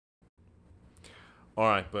All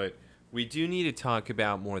right, but we do need to talk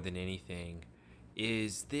about more than anything.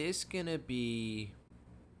 Is this going to be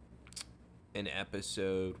an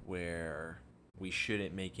episode where we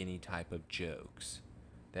shouldn't make any type of jokes?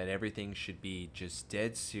 That everything should be just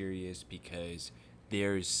dead serious because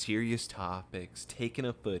there's serious topics taking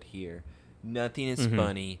a foot here. Nothing is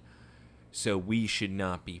funny, so we should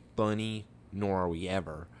not be funny, nor are we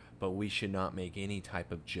ever. But we should not make any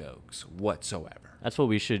type of jokes whatsoever. That's what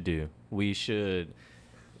we should do. We should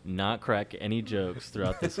not crack any jokes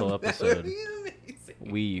throughout this whole episode.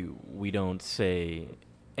 We don't say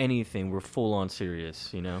anything. We're full on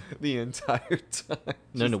serious, you know? The entire time.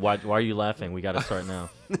 No, why are you laughing? We got to start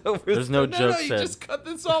now. No, There's no jokes said. Just cut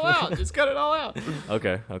this all out. Just cut it all out.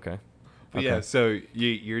 Okay. But yeah, so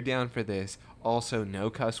you're down for this. Also,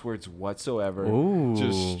 no cuss words whatsoever. Ooh.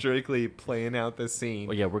 Just strictly playing out the scene.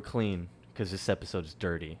 Well, yeah, we're clean because this episode is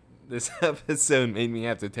dirty. This episode made me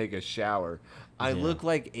have to take a shower. I look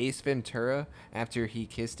like Ace Ventura after he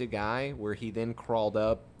kissed a guy, where he then crawled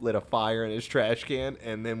up, lit a fire in his trash can,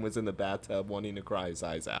 and then was in the bathtub wanting to cry his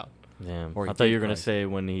eyes out. Damn. I thought you were going to say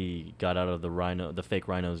when he got out of the fake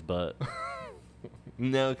rhino's butt.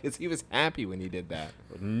 No, because he was happy when he did that.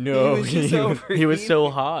 No, he was so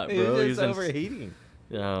hot, bro. He was overheating.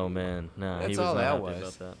 Oh, man. Nah, That's he was all not that happy was.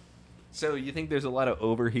 about that. So you think there's a lot of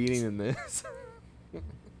overheating in this?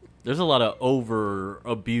 There's a lot of over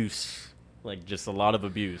abuse. Like, just a lot of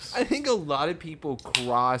abuse. I think a lot of people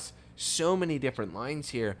cross so many different lines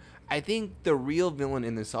here. I think the real villain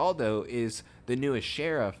in this all, though, is the newest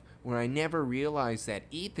sheriff, where I never realized that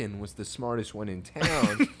Ethan was the smartest one in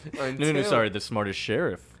town. No, sorry, the smartest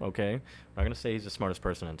sheriff, okay? I'm not going to say he's the smartest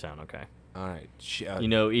person in town, okay? All right. You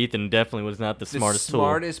know, Ethan definitely was not the smartest The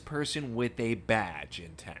smartest person with a badge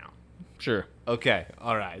in town. Sure. Okay,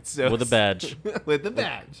 all right. So with a badge. With a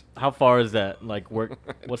badge. How far is that? Like,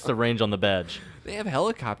 what's the range on the badge? They have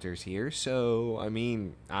helicopters here, so, I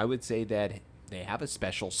mean, I would say that they have a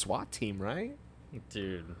special SWAT team, right?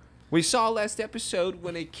 Dude. We saw last episode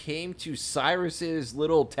when it came to Cyrus's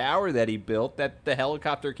little tower that he built that the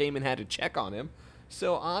helicopter came and had to check on him.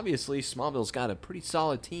 So obviously Smallville's got a pretty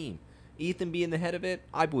solid team. Ethan being the head of it,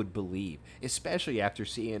 I would believe, especially after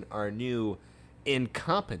seeing our new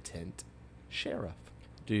incompetent sheriff.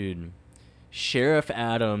 Dude, Sheriff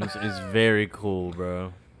Adams is very cool,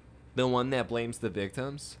 bro. The one that blames the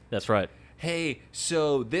victims? That's right. Hey,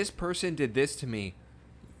 so this person did this to me.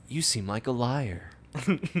 You seem like a liar.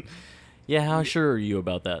 Yeah, how sure are you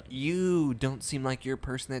about that? You don't seem like you're a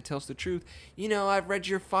person that tells the truth. You know, I've read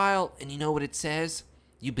your file, and you know what it says?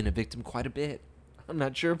 You've been a victim quite a bit. I'm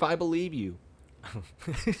not sure if I believe you.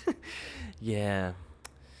 Yeah.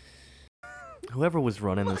 Whoever was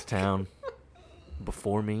running this town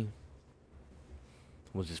before me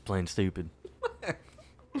was just plain stupid.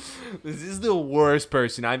 This is the worst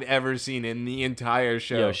person I've ever seen in the entire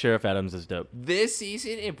show. Yo, Sheriff Adams is dope. This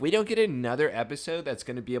season, if we don't get another episode that's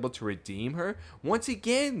going to be able to redeem her, once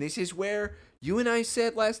again, this is where you and I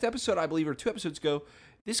said last episode, I believe, or 2 episodes ago,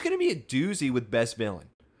 this is going to be a doozy with Best Villain.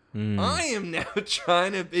 I am now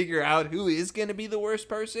trying to figure out who is going to be the worst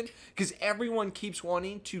person, because everyone keeps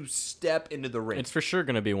wanting to step into the ring. It's for sure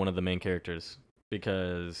going to be one of the main characters,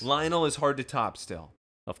 because Lionel is hard to top still.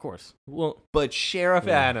 Of course. Well, but Sheriff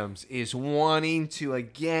Adams is wanting to,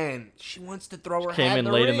 again, she wants to throw her hat in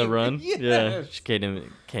the ring. Came in late in the run? Yes. Yeah, she came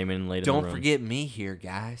in late in the run. Don't forget me here,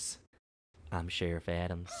 guys. I'm Sheriff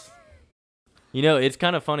Adams. You know, it's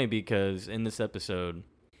kind of funny because in this episode,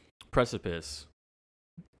 Precipice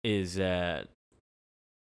is that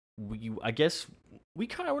I guess we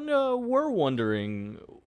kind of were wondering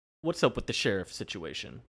what's up with the sheriff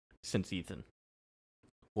situation since Ethan.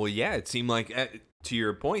 Well, yeah, it seemed like, to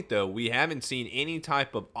your point, though, we haven't seen any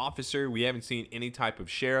type of officer. We haven't seen any type of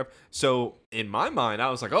sheriff. So, in my mind, I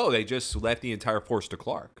was like, oh, they just left the entire force to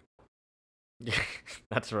Clark.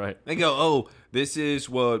 That's right. They go, oh, this is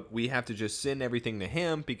what we have to just send everything to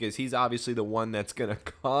him because he's obviously the one that's going to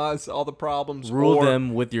cause all the problems. Rule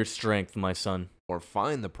them with your strength, my son. Or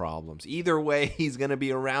find the problems. Either way, he's going to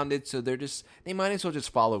be around it. So they might as well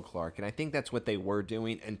just follow Clark. And I think that's what they were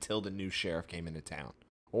doing until the new sheriff came into town.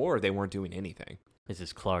 Or they weren't doing anything. This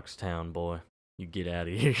is Clark's town, boy. You get out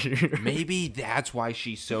of here. Maybe that's why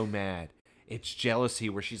she's so mad. It's jealousy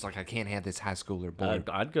where she's like, I can't have this high schooler boy.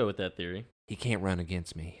 I'd go with that theory. He can't run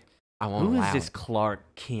against me. I won't allow Who is this it.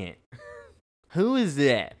 Clark Kent? Who is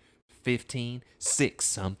that? 15, 6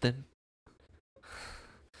 something.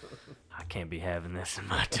 I can't be having this in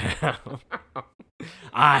my town.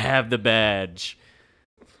 I have the badge.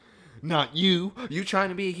 Not you. You trying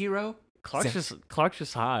to be a hero? Clark's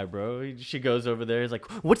just high, bro. She goes over there. He's like,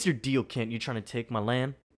 "What's your deal, Kent? You trying to take my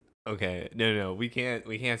land?" Okay, no, we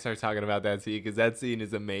can't start talking about that scene because that scene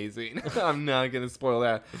is amazing. I'm not gonna spoil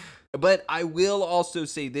that, but I will also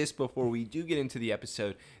say this before we do get into the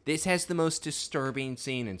episode. This has the most disturbing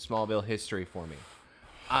scene in Smallville history for me.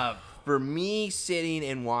 For me, sitting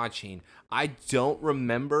and watching, I don't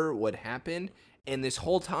remember what happened, and this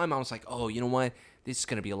whole time I was like, oh, you know what? This is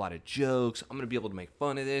gonna be a lot of jokes. I'm gonna be able to make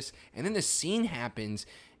fun of this, and then the scene happens.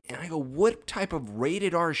 And I go, what type of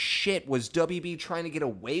rated R shit was WB trying to get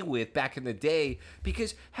away with back in the day?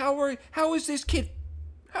 Because how is this kid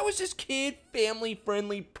family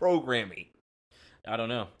friendly programming? I don't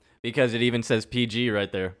know. Because it even says PG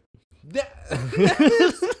right there.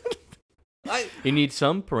 You need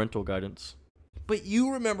some parental guidance. But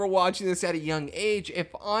you remember watching this at a young age. If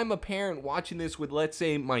I'm a parent watching this with, let's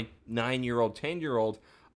say, my 9-year-old, 10-year-old,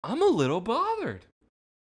 I'm a little bothered.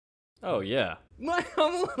 Oh, yeah. I'm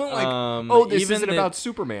a little like, this isn't about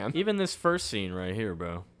Superman. Even this first scene right here,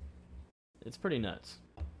 bro. It's pretty nuts.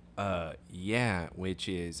 Yeah, which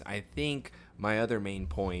is, I think, my other main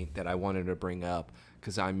point that I wanted to bring up,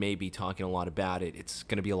 because I may be talking a lot about it. It's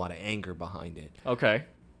going to be a lot of anger behind it. Okay.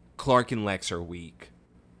 Clark and Lex are weak.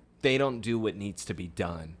 They don't do what needs to be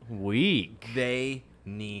done. Weak? They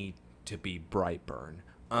need to be Brightburn.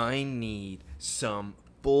 I need some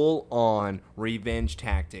full-on revenge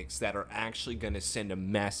tactics that are actually going to send a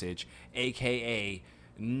message, a.k.a.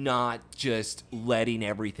 not just letting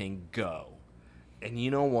everything go. And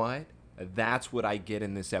you know what? That's what I get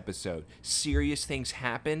in this episode. Serious things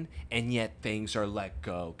happen, and yet things are let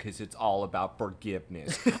go because it's all about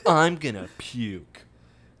forgiveness. I'm going to puke.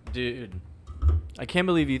 Dude, I can't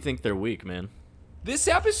believe you think they're weak, man. This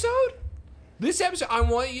episode, I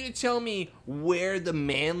want you to tell me where the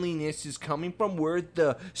manliness is coming from, where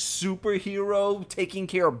the superhero taking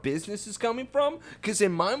care of business is coming from. Because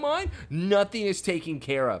in my mind, nothing is taken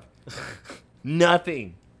care of.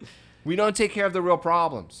 Nothing. We don't take care of the real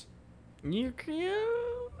problems. Yeah,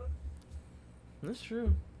 that's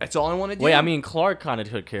true. That's all I want to do. Wait, I mean, Clark kind of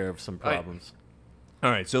took care of some problems.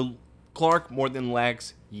 All right, so Clark more than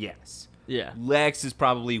Lex, yes. Yeah. Lex is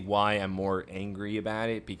probably why I'm more angry about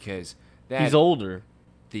it, because he's older.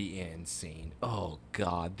 The end scene. Oh,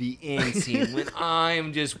 God. The end scene. When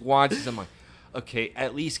I'm just watching, I'm like, okay,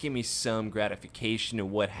 at least give me some gratification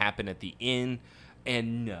of what happened at the end.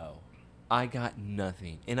 And no, I got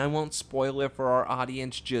nothing. And I won't spoil it for our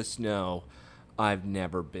audience. Just know I've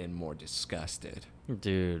never been more disgusted.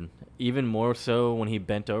 Dude, even more so when he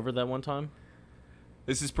bent over that one time?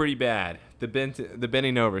 This is pretty bad. The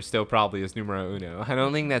bending over still probably is numero uno. I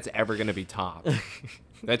don't think that's ever going to be topped.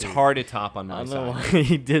 That's hard to top on my side. I don't know why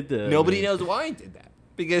he did that. Nobody knows why he did that.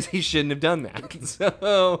 Because he shouldn't have done that.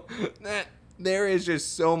 So there is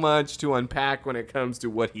just so much to unpack when it comes to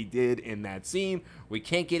what he did in that scene. We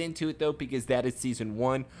can't get into it, though, because that is season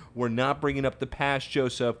 1. We're not bringing up the past,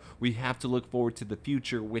 Joseph. We have to look forward to the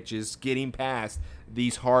future, which is getting past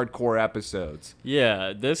these hardcore episodes.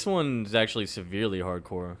 Yeah, this one's actually severely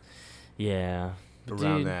hardcore. Yeah.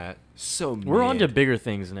 Around that. So we're on to bigger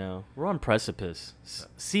things now. We're on Precipice.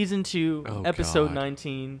 Season 2, episode God.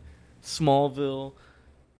 19, Smallville.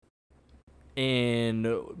 And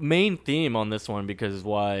main theme on this one, because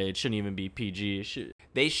why it shouldn't even be PG.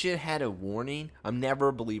 They should have had a warning. I'm never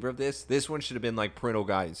a believer of this. This one should have been like parental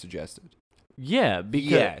guidance suggested. Yeah,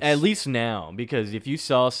 because at least now. Because if you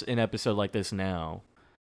saw an episode like this now,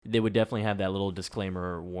 they would definitely have that little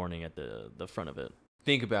disclaimer warning at the front of it.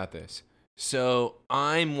 Think about this. So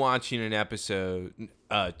I'm watching an episode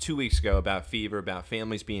 2 weeks ago about fever, about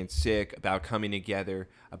families being sick, about coming together,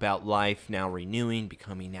 about life now renewing,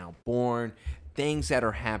 becoming now born, things that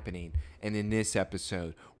are happening. And in this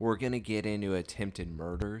episode, we're going to get into attempted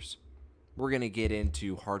murders. We're going to get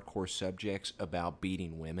into hardcore subjects about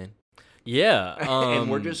beating women. Yeah. And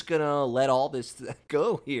we're just going to let all this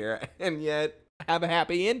go here and yet have a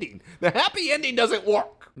happy ending. The happy ending doesn't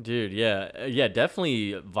work. Dude, yeah,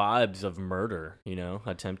 definitely vibes of murder,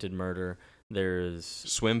 attempted murder. There's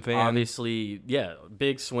swim fan. Obviously, yeah,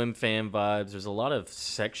 big swim fan vibes. There's a lot of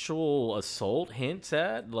sexual assault hints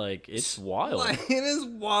at, it's wild. It is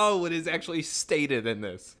wild what is actually stated in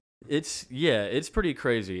this. It's pretty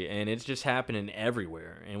crazy, and it's just happening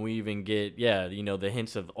everywhere. And we even get, the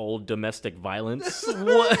hints of old domestic violence.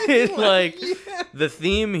 The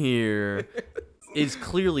theme here is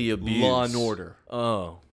clearly abuse. Law and Order.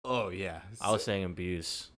 Oh, yeah. I was saying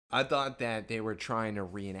abuse. I thought that they were trying to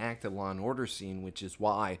reenact a Law and Order scene, which is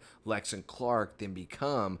why Lex and Clark then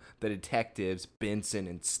become the detectives Benson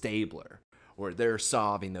and Stabler, where they're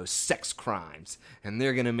solving those sex crimes, and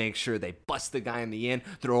they're going to make sure they bust the guy in the end.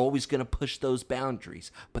 They're always going to push those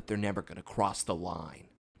boundaries, but they're never going to cross the line.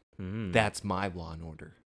 That's my Law and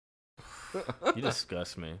Order. You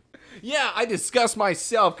disgust me. Yeah, I disgust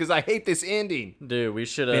myself because I hate this ending. Dude, we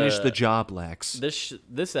should Finish the job, Lex.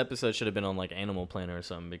 This episode should have been on like Animal Planet or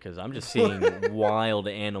something because I'm just seeing wild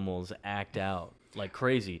animals act out like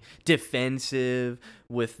crazy, defensive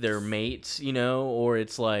with their mates, or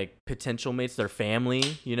it's like potential mates, their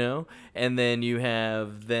family, and then you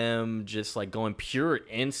have them just like going pure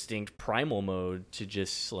instinct, primal mode to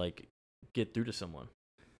just like get through to someone.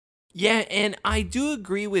 Yeah, and I do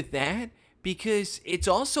agree with that because it's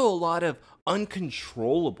also a lot of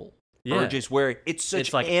uncontrollable. Yeah. Or just where it's such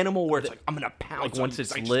It's like animal where it's like, I'm going to pounce like on once you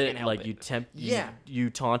it's 'cause I just lit, can't help like it. you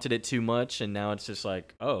taunted it too much, and now it's just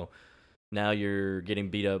like, oh, now you're getting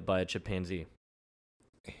beat up by a chimpanzee.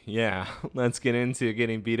 Yeah, let's get into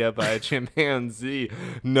getting beat up by a chimpanzee.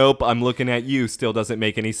 Nope, I'm looking at you. Still doesn't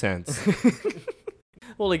make any sense.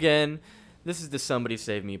 Well, again, this is the Somebody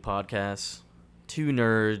Save Me podcast. Two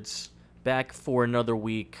nerds back for another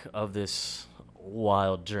week of this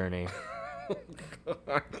wild journey.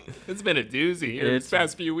 It's been a doozy here these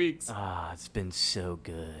past few weeks. It's been so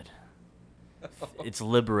good. It's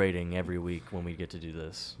liberating every week when we get to do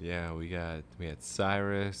this. Yeah, we had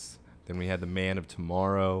Cyrus, then we had the Man of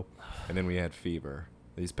Tomorrow, and then we had Fever.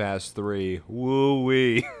 These past three,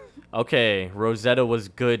 woo-wee. Okay, Rosetta was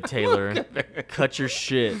good, Taylor. Cut your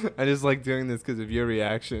shit. I just like doing this because of your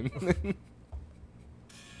reaction.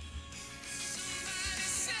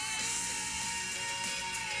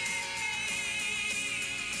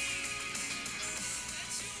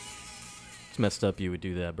 It's messed up you would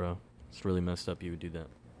do that, bro. It's really messed up you would do that.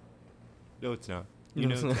 No, it's not. You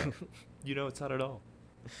know it's not. You know it's not at all.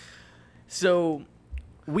 So,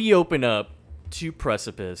 we open up to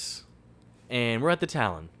Precipice, and we're at the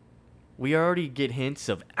Talon. We already get hints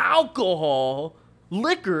of alcohol,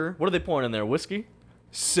 liquor. What are they pouring in there? Whiskey?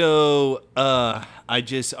 So, I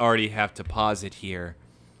just already have to pause it here.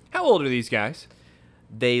 How old are these guys?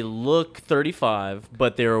 They look 35,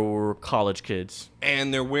 but they're college kids.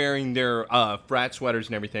 And they're wearing their frat sweaters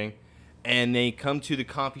and everything. And they come to the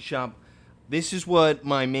coffee shop. This is what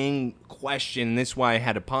my main question, and this is why I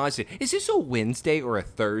had to pause it. Is this a Wednesday or a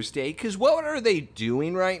Thursday? Because what are they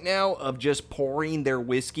doing right now of just pouring their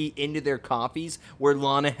whiskey into their coffees where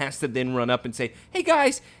Lana has to then run up and say, hey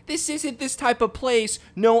guys, this isn't this type of place.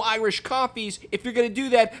 No Irish coffees. If you're going to do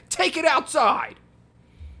that, take it outside.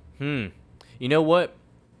 You know what?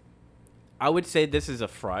 I would say this is a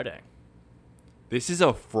Friday. This is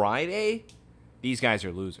a Friday? These guys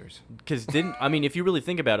are losers. Because if you really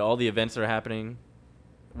think about it, all the events that are happening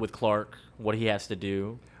with Clark, what he has to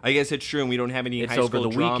do. I guess it's true, and we don't have any It's high school over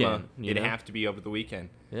the drama. weekend, It'd have to be over the weekend.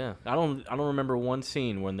 Yeah, I don't remember one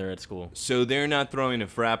scene when they're at school. So they're not throwing a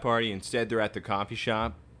frat party. Instead, they're at the coffee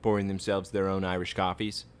shop pouring themselves their own Irish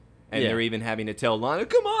coffees. And they're even having to tell Lana,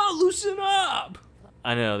 come on, loosen up.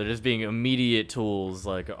 I know, they're just being immediate tools,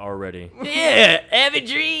 like, already. Yeah, have a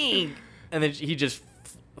drink! And then he just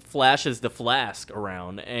flashes the flask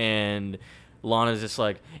around, and Lana's just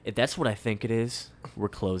like, if that's what I think it is, we're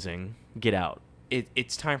closing. Get out.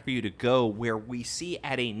 It's time for you to go. Where we see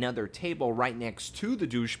at another table right next to the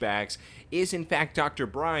douchebags is, in fact, Dr.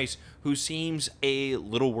 Bryce, who seems a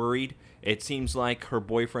little worried. It seems like her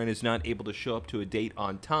boyfriend is not able to show up to a date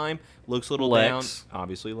on time. Looks a little Lex. down.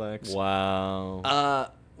 Obviously, Lex.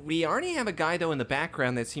 Wow. We already have a guy, though, in the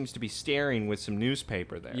background that seems to be staring with some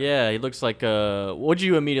newspaper there. Yeah, he looks like what'd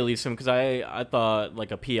you immediately assume? Because I thought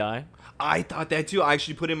like a PI. I thought that, too. I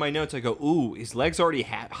actually put in my notes, I go, ooh, is Lex already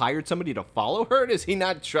hired somebody to follow her? Does he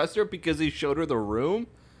not trust her because he showed her the room?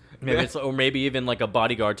 Or maybe even like a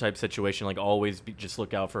bodyguard type situation, like always just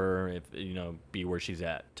look out for her, if be where she's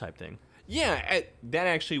at type thing. Yeah, that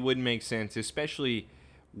actually would make sense, especially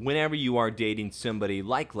whenever you are dating somebody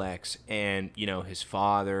like Lex and, his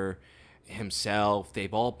father, himself,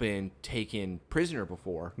 they've all been taken prisoner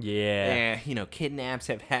before. Yeah. And, kidnaps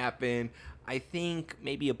have happened. I think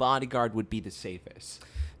maybe a bodyguard would be the safest.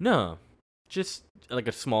 No, just like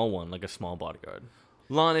a small one, like a small bodyguard.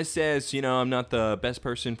 Lana says, I'm not the best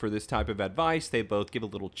person for this type of advice. They both give a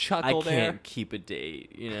little chuckle there. I can't keep a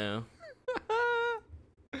date,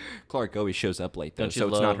 Clark always shows up late, though, Don't you so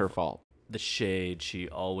it's not love her fault. The shade she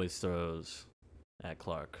always throws at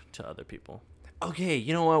Clark to other people. Okay,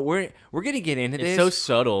 you know what? We're going to get into this. It's so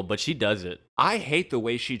subtle, but she does it. I hate the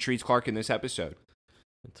way she treats Clark in this episode.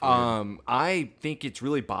 It's weird. I think it's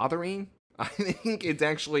really bothering. I think it's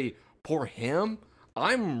actually poor him.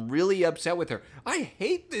 I'm really upset with her. I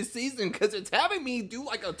hate this season because it's having me do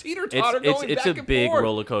like a teeter-totter going back and forth. It's a big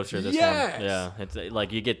roller coaster, this one. Yes. Yeah, it's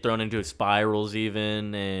like you get thrown into spirals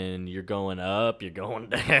even, and you're going up, you're going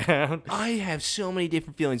down. I have so many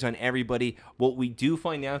different feelings on everybody. What we do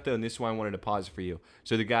find out, though, and this is why I wanted to pause for you.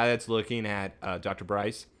 So the guy that's looking at Dr.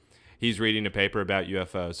 Bryce, he's reading a paper about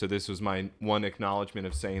UFOs. So this was my one acknowledgement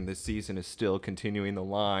of saying this season is still continuing the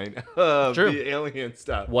line of the alien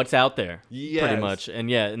stuff. What's out there, pretty Yes. much.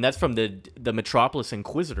 And that's from the Metropolis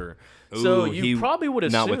Inquisitor. So you probably would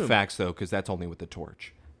assume. Not with facts, though, because that's only with the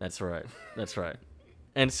torch. That's right. That's right.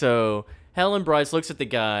 And so Helen Bryce looks at the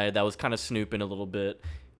guy that was kind of snooping a little bit,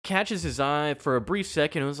 catches his eye for a brief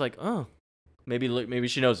second, and was like, oh, maybe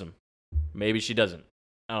she knows him. Maybe she doesn't.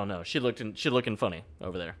 I don't know. She looking funny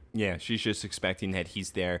over there. Yeah, she's just expecting that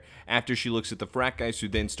he's there. After she looks at the frat guys who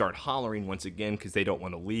then start hollering once again because they don't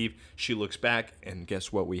want to leave, she looks back, and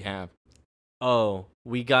guess what we have? Oh,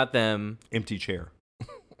 we got them. Empty chair.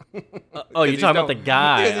 Oh, you're talking about the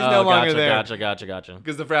guy. Because he's no longer there. Gotcha.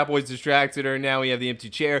 Because the frat boys distracted her, and now we have the empty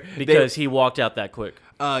chair. Because he walked out that quick.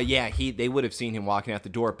 They would have seen him walking out the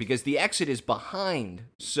door because the exit is behind.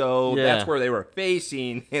 So that's where they were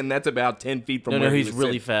facing, and that's about 10 feet from where he was he's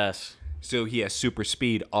really sitting. fast. So he has super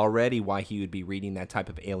speed already. Why he would be reading that type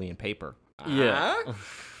of alien paper? Yeah.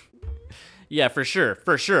 Yeah, for sure.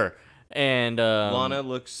 And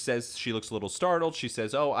Lana says she looks a little startled. She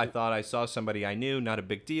says, "Oh, I thought I saw somebody I knew. Not a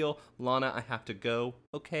big deal. Lana, I have to go.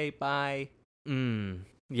 Okay, bye."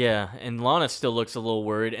 Yeah, and Lana still looks a little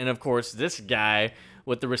worried. And of course, this guy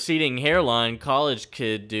with the receding hairline, college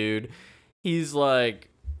kid dude, he's like,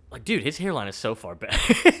 dude, his hairline is so far back.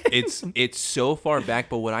 It's so far back.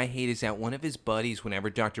 But what I hate is that one of his buddies, whenever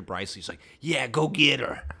Dr. Bryceley's like, "Yeah, go get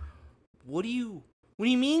her." What do you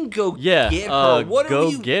mean go get her?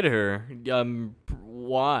 Get her.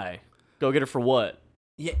 Why? Go get her for what?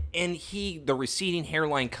 Yeah, and the receding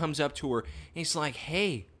hairline comes up to her, and he's like,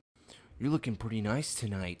 "Hey, you're looking pretty nice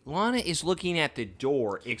tonight." Lana is looking at the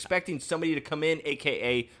door, expecting somebody to come in,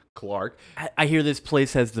 a.k.a. Clark. I hear this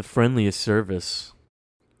place has the friendliest service.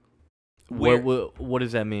 What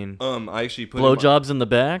does that mean? I actually put blowjobs in the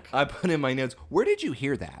back? I put in my notes. Where did you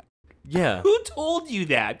hear that? Yeah. Who told you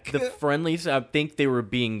that? The friendlies, I think they were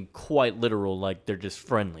being quite literal, like they're just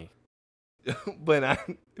friendly. But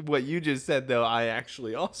what you just said, though, I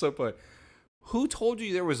actually also put, who told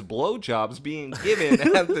you there was blowjobs being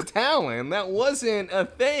given at the Talon? That wasn't a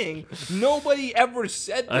thing. Nobody ever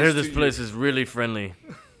said this. I hear this place is really friendly.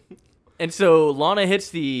 And so Lana hits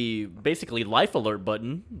the basically life alert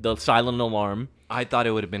button, the silent alarm. I thought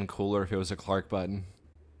it would have been cooler if it was a Clark button.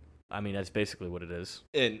 I mean, that's basically what it is.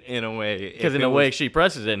 In a way. Because in a way, she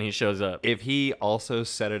presses it and he shows up. If he also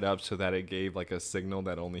set it up so that it gave like a signal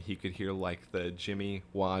that only he could hear, like the Jimmy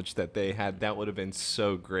watch that they had, that would have been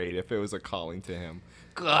so great if it was a calling to him.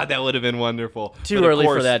 God, that would have been wonderful. Too early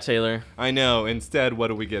for that, Taylor. I know. Instead, what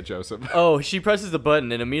do we get, Joseph? Oh, she presses the button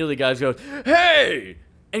and immediately guys goes, "Hey!"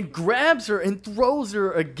 and grabs her and throws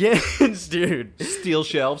her against, dude. Steel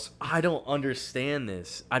shelves. I don't understand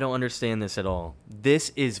this. I don't understand this at all.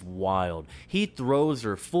 This is wild. He throws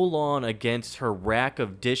her full on against her rack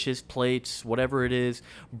of dishes, plates, whatever it is,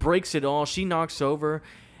 breaks it all. She knocks over,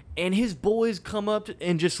 and his boys come up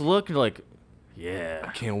and just look like, yeah.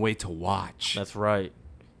 I can't wait to watch. That's right.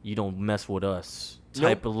 You don't mess with us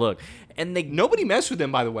type of look. And nobody messed with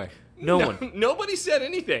him, by the way. No one. Nobody said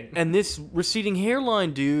anything. And this receding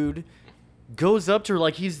hairline dude goes up to her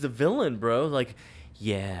like he's the villain, bro. Like,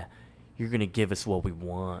 yeah, you're going to give us what we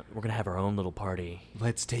want. We're going to have our own little party.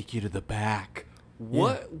 Let's take you to the back.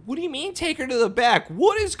 Yeah. What do you mean take her to the back?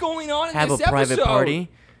 What is going on in have this a private episode? party?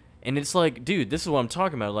 And it's like, dude, this is what I'm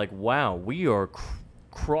talking about. Like, wow, we are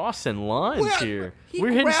crossing lines here.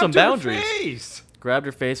 We're hitting some boundaries. Face. Grabbed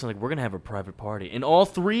her face and like, we're going to have a private party. And all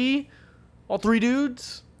three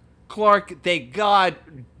dudes... Clark, thank God,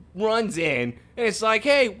 runs in, and it's like,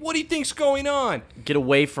 hey, what do you think's going on? Get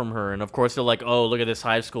away from her. And, of course, they're like, oh, look at this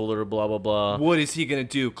high schooler, blah, blah, blah. What is he going to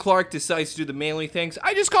do? Clark decides to do the manly things.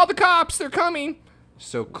 I just called the cops. They're coming.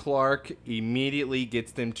 So Clark immediately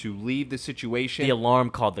gets them to leave the situation. The alarm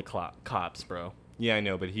called the cops, bro. Yeah, I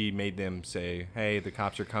know, but he made them say, hey, the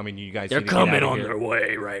cops are coming. You guys They're need to get out of coming on here. their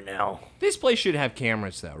way right now. This place should have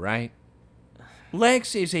cameras, though, right?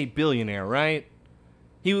 Lex is a billionaire, right?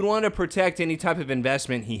 He would want to protect any type of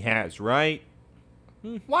investment he has, right?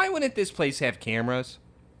 Why wouldn't this place have cameras?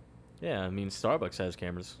 Yeah, I mean, Starbucks has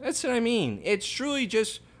cameras. That's what I mean. It's truly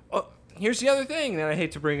just... here's the other thing that I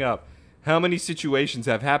hate to bring up. How many situations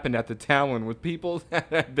have happened at the Talon with people that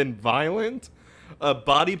have been violent?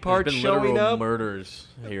 Body parts showing up? Murders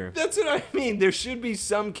here. That's what I mean. There should be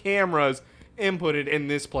some cameras and put it in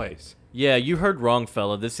this place. Yeah, you heard wrong,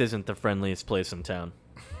 fella. This isn't the friendliest place in town.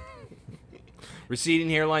 Receding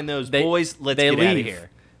hairline, those boys, let's get out of here.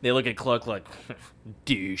 They look at Clark like,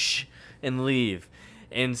 douche, and leave.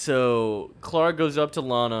 And so Clark goes up to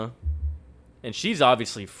Lana, and she's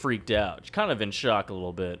obviously freaked out. She's kind of in shock a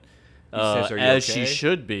little bit. Says, "Are you as okay?" she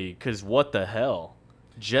should be, because what the hell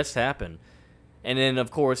just happened? And then,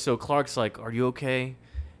 of course, so Clark's like, are you okay?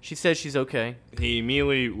 She says she's okay. He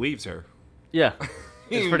immediately leaves her. Yeah,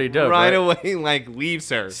 it's pretty dope, right right? away, like, leaves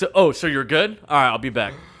her. So you're good? All right, I'll be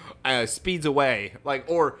back. Speeds away.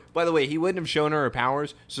 Or, by the way, he wouldn't have shown her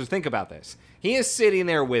powers, so think about this. He is sitting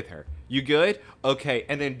there with her. You good? Okay,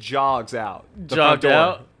 and then jogs out. Jogged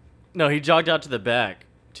out? No, he jogged out to the back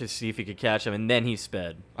to see if he could catch him, and then he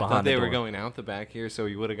sped I behind thought they the were door. going out the back here, so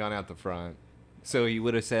he would have gone out the front. So he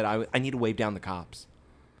would have said, I need to wave down the cops.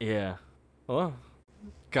 Yeah. Well,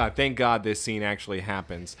 God, thank God this scene actually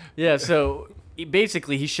happens. yeah, so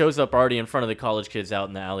he shows up already in front of the college kids out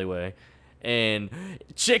in the alleyway. And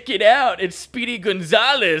check it out, it's Speedy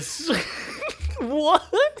Gonzalez.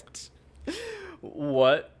 What?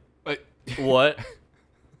 What? What?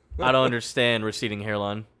 I don't understand receding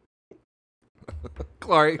hairline.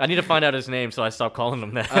 Clark. I need to find out his name so I stop calling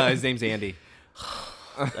him that. His name's Andy.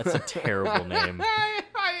 That's a terrible name.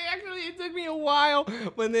 Actually, it took me a while,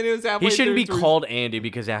 but then it was halfway He shouldn't be through. called Andy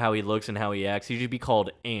because of how he looks and how he acts. He should be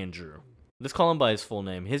called Andrew. Let's call him by his full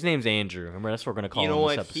name. His name's Andrew. Remember, that's what we're going to call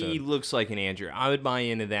him this episode. He looks like an Andrew. I would buy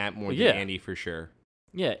into that more Yeah. than Andy for sure.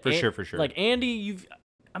 Yeah. For sure. Like, Andy,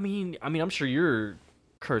 I'm sure you're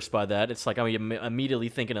cursed by that. It's like I'm immediately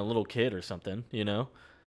thinking a little kid or something, you know?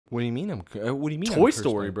 What do you mean? What do you mean? Toy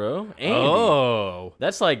Story, bro. Andy. Oh.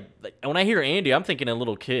 That's like, when I hear Andy, I'm thinking a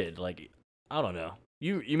little kid. Like, I don't know.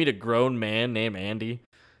 You meet a grown man named Andy?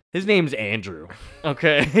 His name's Andrew.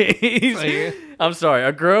 Okay? I'm sorry.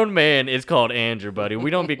 A grown man is called Andrew, buddy. We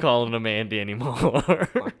don't be calling him Andy anymore.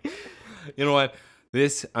 You know what?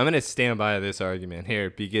 I'm going to stand by this argument here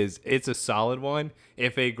because it's a solid one.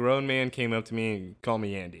 If a grown man came up to me and called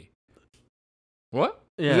me Andy. What?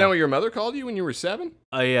 Yeah. Is that what your mother called you when you were 7?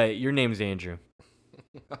 Oh, yeah. Your name's Andrew.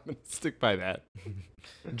 I'm going to stick by that.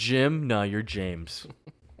 Jim? No, you're James.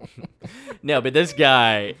 No, but this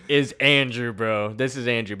guy is Andrew, bro. This is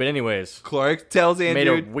Andrew. But anyways, Clark tells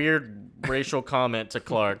Andrew. made a weird racial comment to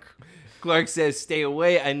Clark. Clark says, stay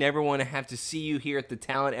away. I never want to have to see you here at the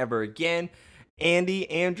Talon ever again.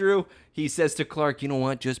 Andrew, he says to Clark, you know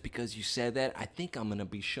what? Just because you said that, I think I'm going to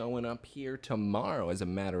be showing up here tomorrow, as a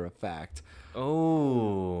matter of fact.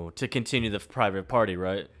 Oh, to continue the private party,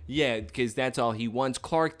 right? Yeah, because that's all he wants.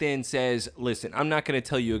 Clark then says, listen, I'm not going to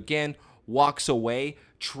tell you again. Walks away,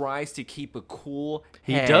 tries to keep a cool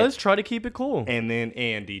He head. does try to keep it cool. And then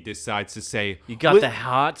Andy decides to say, You got the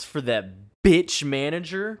hots for that bitch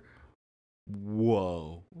manager?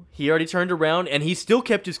 Whoa. He already turned around, and he still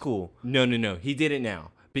kept his cool. No. He did it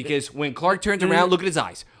now. Because when Clark turns around, look at his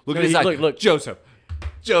eyes. Look at his eyes. Look.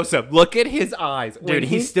 Joseph, look at his eyes. Dude,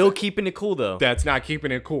 he's still keeping it cool, though. That's not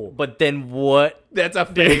keeping it cool. But then what? That's a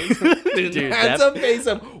face. Dude, that's a face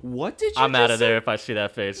of, what did you I'm out of say? there if I see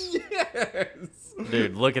that face. Yes.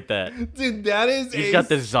 Dude, look at that. Dude, that is He's got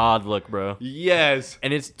the Zod look, bro. Yes.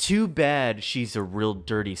 And it's too bad she's a real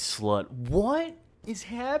dirty slut. What is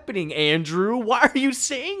happening, Andrew? Why are you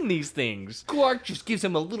saying these things? Clark just gives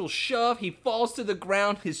him a little shove. He falls to the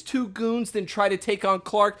ground. His 2 goons then try to take on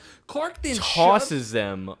Clark. Clark then Tosses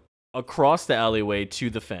them across the alleyway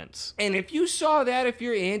to the fence. And if you saw that, if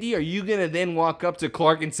you're Andy, are you going to then walk up to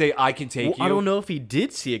Clark and say, I can take you? I don't know if he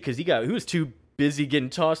did see it because he was too busy getting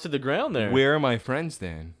tossed to the ground there. Where are my friends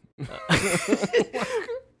then?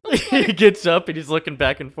 He gets up and he's looking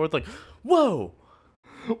back and forth like, whoa.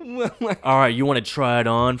 All right, you want to try it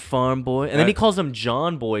on, farm boy? And then he calls him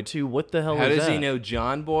John Boy, too. What the hell How is that? does he know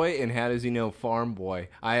John Boy and how does he know Farm Boy?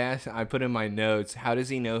 I put in my notes, how does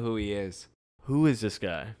he know who he is? Who is this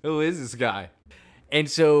guy? Who is this guy? And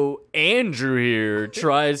so Andrew here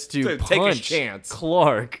tries to take his punch chance.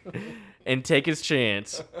 Clark and take his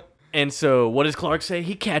chance. And so what does Clark say?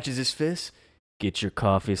 He catches his fist. Get your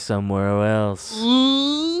coffee somewhere else.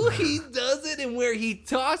 Ooh, he does it, and where he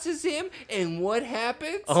tosses him, and what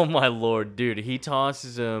happens? Oh my lord, dude. He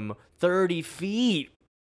tosses him 30 feet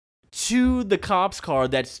to the cop's car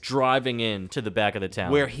that's driving into the back of the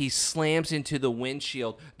town. Where he slams into the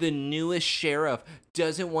windshield. The newest sheriff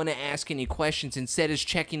doesn't want to ask any questions, instead is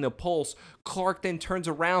checking the pulse. Clark then turns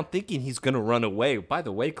around thinking he's going to run away. By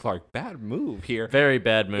the way, Clark, bad move here. Very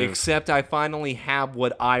bad move. Except I finally have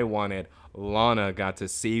what I wanted. Lana got to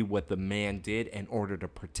see what the man did in order to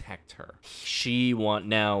protect her. She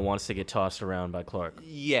now wants to get tossed around by Clark.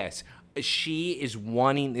 Yes, she is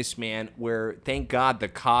wanting this man where, thank God, the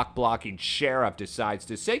cock-blocking sheriff decides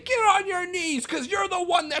to say, get on your knees, because you're the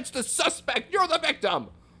one that's the suspect. You're the victim.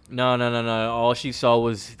 No. All she saw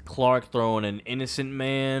was Clark throwing an innocent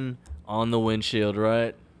man on the windshield,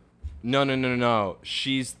 right? No.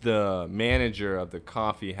 She's the manager of the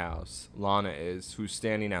coffee house, Lana is, who's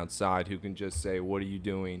standing outside, who can just say, what are you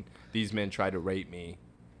doing? These men try to rape me.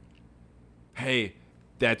 Hey,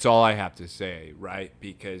 that's all I have to say, right?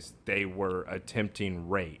 Because they were attempting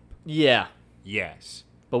rape. Yeah. Yes.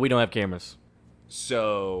 But we don't have cameras.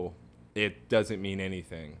 So it doesn't mean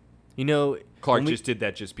anything. You know, Clark just did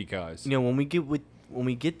that just because. You know, when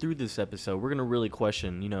we get through this episode, we're gonna really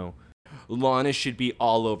question, you know, Lana should be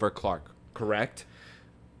all over Clark, correct?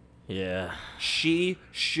 Yeah. She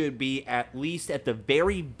should be at the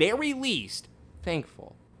very, very least,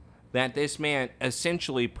 thankful that this man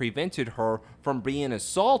essentially prevented her from being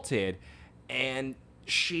assaulted, and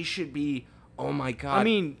she should be, oh my God, I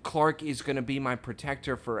mean, Clark is going to be my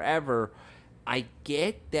protector forever. I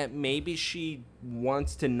get that maybe she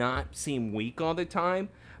wants to not seem weak all the time,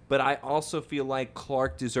 but I also feel like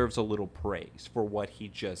Clark deserves a little praise for what he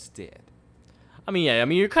just did. I mean, yeah,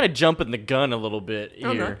 you're kind of jumping the gun a little bit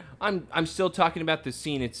here. I'm still talking about the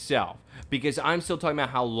scene itself, because I'm still talking about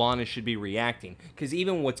how Lana should be reacting. Because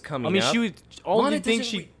even what's coming up, she was all Lana the things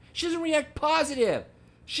she doesn't react positive.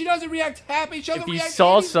 She doesn't react happy. She doesn't if you react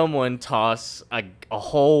saw anything. someone toss a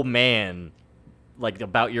whole man, like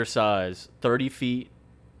about your size, 30 feet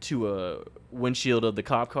to a windshield of the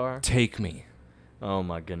cop car. Take me. Oh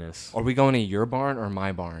my goodness. Are we going to your barn or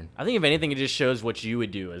my barn? I think if anything, it just shows what you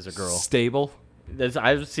would do as a girl. Stable.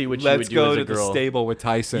 I see what you Let's would do go as a to girl. the stable with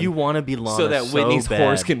Tyson. You want to be Lana so that Whitney's bad.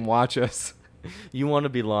 horse can watch us. You want to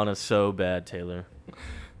be Lana so bad, Taylor.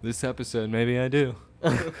 This episode, maybe I do.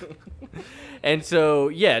 And so,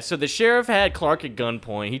 yeah, so the sheriff had Clark at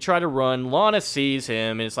gunpoint. He tried to run. Lana sees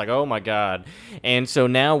him, and it's like, oh, my God. And so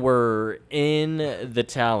now we're in the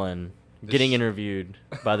Talon getting interviewed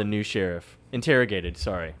by the new sheriff. Interrogated,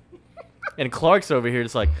 sorry. And Clark's over here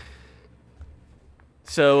just like,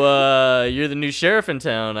 so you're the new sheriff in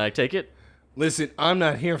town, I take it? Listen, I'm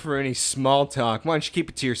not here for any small talk. Why don't you keep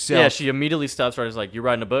it to yourself? Yeah, she immediately stops right. She's like, you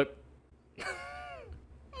writing a book?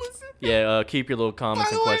 Yeah, keep your little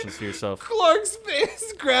comments and questions to yourself. Clark's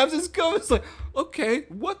face grabs his gum. It's like, okay,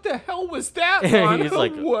 what the hell was that, Lana? He's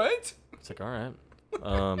like, what? It's like, all right.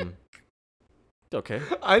 Okay.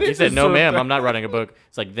 I didn't He said, no, ma'am, that. I'm not writing a book.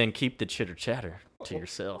 It's like, then keep the chitter chatter to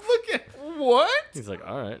yourself. Look at what? He's like,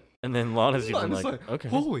 all right. And then Lana's even Lana's like, okay.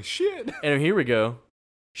 Holy shit. And here we go.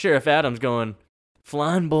 Sheriff Adams going,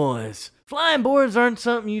 flying boys. Flying boys aren't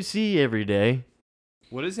something you see every day.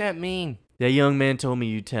 What does that mean? That young man told me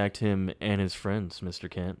you attacked him and his friends, Mr.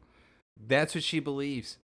 Kent. That's what she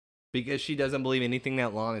believes. Because she doesn't believe anything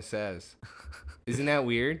that Lana says. Isn't that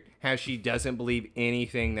weird? How she doesn't believe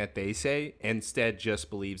anything that they say, instead just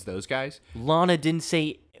believes those guys? Lana didn't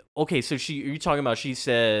say... Okay, so are you talking about she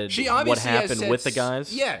said She what obviously happened said with the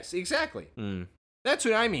guys? Yes, exactly. Mm. That's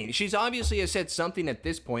what I mean. She's obviously has said something at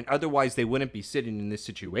this point. Otherwise, they wouldn't be sitting in this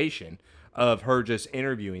situation of her just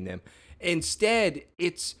interviewing them. Instead,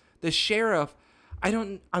 it's the sheriff. I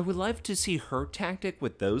would love to see her tactic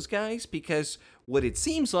with those guys, because what it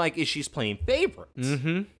seems like is she's playing favorites.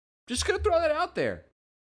 Mm-hmm. Just gonna throw that out there.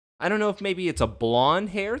 I don't know if maybe it's a blonde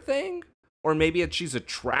hair thing, or maybe she's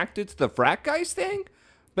attracted to the frat guys thing.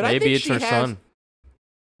 But maybe I think it's she her son.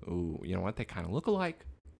 Ooh, you know what? They kind of look alike.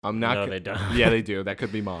 I'm not. No, they don't. Yeah, they do. That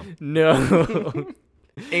could be mom. No.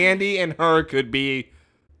 Andy and her could be.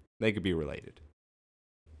 They could be related.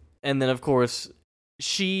 And then, of course,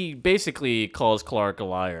 she basically calls Clark a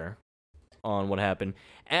liar on what happened.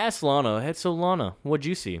 Asks Lana, hey, so Lana, what'd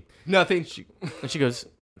you see? Nothing. And she goes,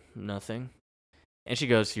 nothing. And she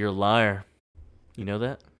goes, you're a liar. You know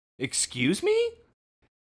that? Excuse me?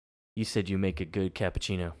 You said you make a good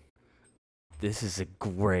cappuccino. This is a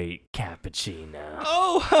great cappuccino.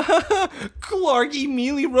 Oh, Clark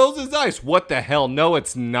immediately rolls his eyes. What the hell? No,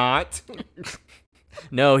 it's not.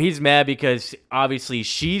 No, he's mad because obviously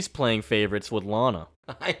she's playing favorites with Lana.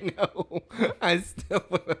 I know. I still.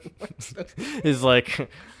 He's like,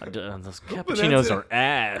 those cappuccinos are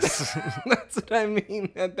ass. That's what I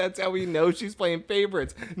mean. That's how we know she's playing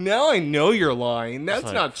favorites. Now I know you're lying. That's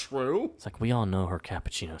like, not true. It's like, we all know her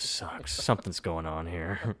cappuccino sucks. Something's going on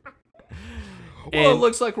here. Well, it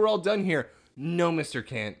looks like we're all done here. No, Mr.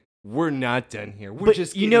 Kent. We're not done here. We're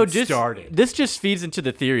just getting started. This just feeds into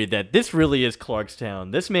the theory that this really is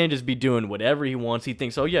Clarkstown. This man just be doing whatever he wants. He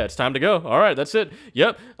thinks, oh, yeah, it's time to go. All right, that's it.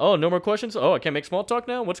 Yep. Oh, no more questions? Oh, I can't make small talk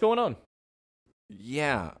now? What's going on?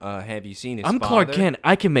 Yeah, have you seen his I'm father? Clark Kent.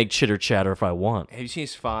 I can make chitter chatter if I want. Have you seen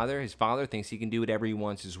his father? His father thinks he can do whatever he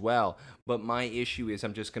wants as well. But my issue is,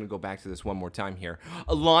 I'm just going to go back to this one more time here.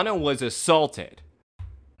 Lana was assaulted.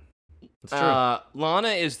 It's true. Lana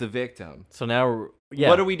is the victim. So now,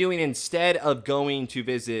 What are we doing instead of going to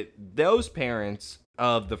visit those parents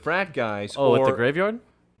of the frat guys? Oh, or at the graveyard?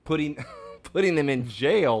 putting them in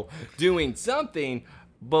jail, doing something.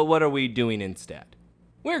 But what are we doing instead?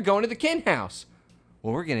 We're going to the Kent house.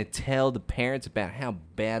 Well, we're going to tell the parents about how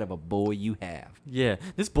bad of a boy you have. Yeah,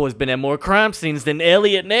 this boy's been at more crime scenes than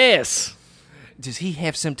Elliot Ness. Does he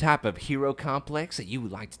have some type of hero complex that you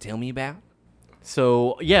would like to tell me about?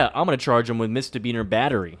 So, yeah, I'm going to charge him with misdemeanor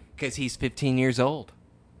battery. Because he's 15 years old.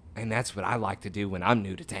 And that's what I like to do when I'm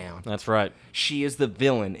new to town. That's right. She is the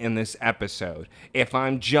villain in this episode. If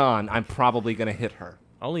I'm John, I'm probably going to hit her.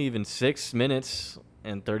 Only even 6 minutes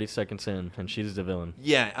and 30 seconds in, and she's the villain.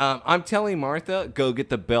 Yeah, I'm telling Martha, go get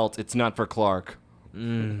the belt. It's not for Clark.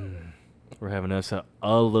 We're having us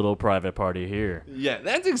a little private party here. Yeah,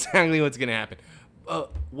 that's exactly what's going to happen.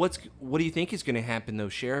 What do you think is going to happen, though,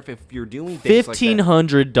 Sheriff, if you're doing things like that?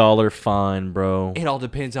 $1,500 fine, bro. It all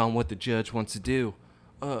depends on what the judge wants to do.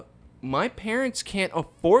 My parents can't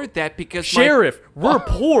afford that because Sheriff, we're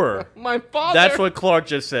poor. my father... That's what Clark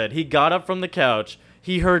just said. He got up from the couch.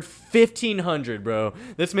 He heard $1,500, bro.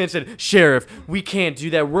 This man said, Sheriff, we can't do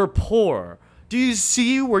that. We're poor. Do you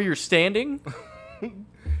see where you're standing?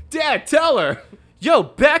 Dad, tell her. Yo,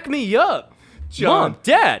 back me up. John. Mom,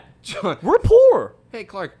 Dad, John. we're poor. Hey,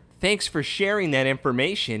 Clark, thanks for sharing that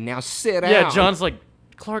information. Now sit down. Yeah, John's like,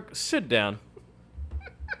 Clark, sit down.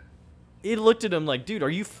 He looked at him like, dude, are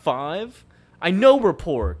you 5? I know we're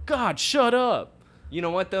poor. God, shut up. You know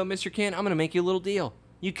what, though, Mr. Kent? I'm going to make you a little deal.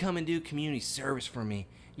 You come and do community service for me.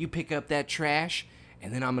 You pick up that trash,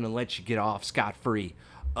 and then I'm going to let you get off scot-free.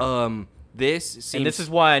 This seems... And this is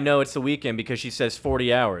why I know it's the weekend, because she says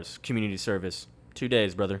 40 hours community service. 2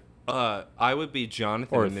 days, brother. I would be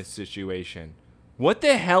Jonathan in this situation. What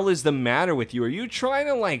the hell is the matter with you? Are you trying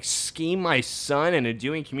to, like, scheme my son into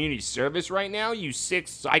doing community service right now, you sick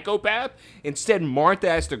psychopath? Instead, Martha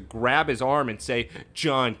has to grab his arm and say,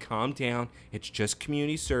 John, calm down. It's just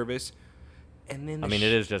community service. And then it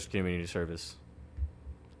is just community service.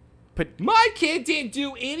 But my kid didn't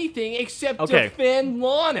do anything except defend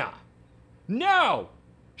Lana. No.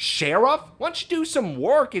 Sheriff, why don't you do some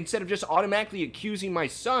work instead of just automatically accusing my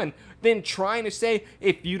son, then trying to say,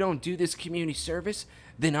 if you don't do this community service,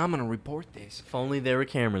 then I'm going to report this. If only there were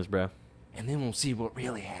cameras, bro. And then we'll see what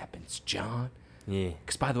really happens, John. Yeah.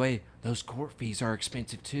 Because, by the way, those court fees are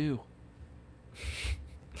expensive, too.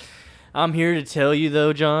 I'm here to tell you,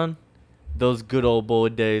 though, John, those good old boy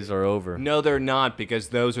days are over. No, they're not, because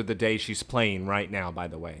those are the days she's playing right now, by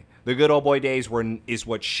the way. The good old boy days is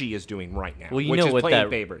what she is doing right now. Well, you which know is what playing that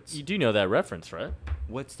favorites. You do know that reference, right?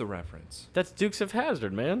 What's the reference? That's Dukes of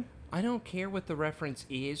Hazzard, man. I don't care what the reference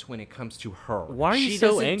is when it comes to her. Why are you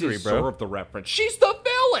so angry, bro? She doesn't deserve the reference. She's the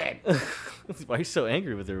villain! Why are you so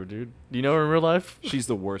angry with her, dude? Do you know her in real life? She's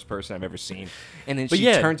the worst person I've ever seen. And then But she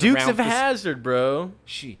yeah, turns Dukes around of Hazzard, bro.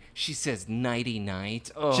 She says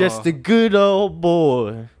nighty-night. Oh. Just a good old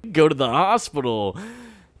boy. Go to the hospital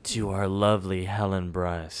to our lovely Helen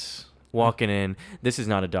Bryce. Walking in. This is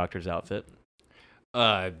not a doctor's outfit.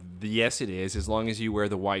 Yes, it is. As long as you wear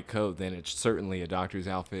the white coat, then it's certainly a doctor's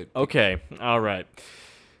outfit. Okay, all right.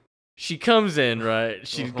 She comes in, right?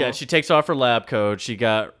 She takes off her lab coat. She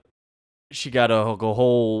got a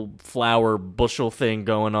whole flower bushel thing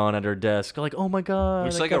going on at her desk. Like, oh my god,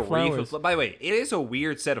 Looks like a wreath of. By the way, it is a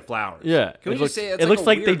weird set of flowers. Yeah, Can we just say it looks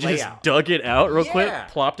like they just layout. dug it out real quick,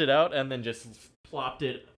 plopped it out, and then just plopped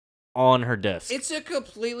it on her desk. It's a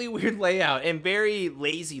completely weird layout and very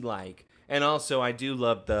lazy-like. And also, I do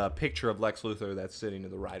love the picture of Lex Luthor that's sitting to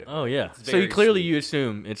the right of her. Oh, yeah. It's So you clearly sweet. you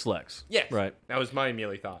assume it's Lex. Yes. Right. That was my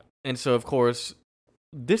immediately thought. And so, of course,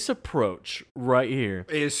 this approach right here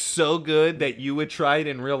is so good that you would try it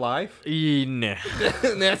in real life? Nah.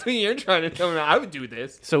 And that's what you're trying to tell me. I would do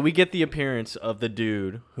this. So we get the appearance of the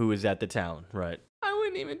dude who is at the Talon, right? I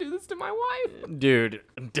wouldn't even do this to my wife. Dude,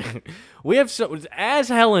 we have as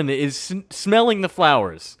Helen is smelling the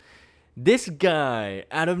flowers, this guy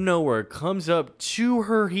out of nowhere comes up to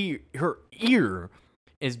her ear,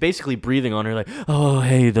 is basically breathing on her like, oh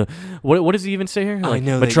hey, what does he even say here? Like, I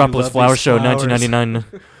know Metropolis Flower Show, flowers.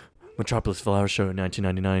 1999. Metropolis Flower Show,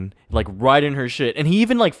 1999. Like right in her shit, and he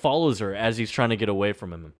even like follows her as he's trying to get away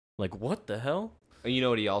from him. Like what the hell? You know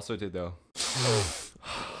what he also did though?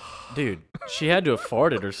 Dude, she had to have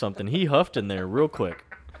farted or something. He huffed in there real quick.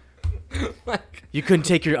 You couldn't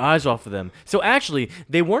take your eyes off of them. So actually,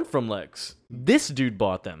 they weren't from Lex. This dude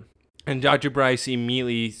bought them. And Dr. Bryce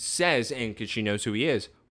immediately says, and because she knows who he is,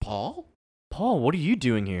 Paul? Paul, what are you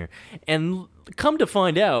doing here? And come to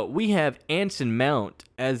find out, we have Anson Mount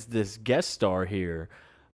as this guest star here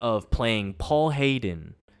of playing Paul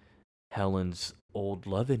Hayden, Helen's old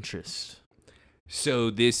love interest. So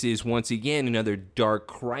this is once again another Dark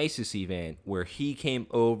Crisis event where he came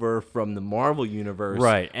over from the Marvel universe.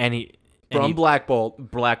 Right, and Black Bolt.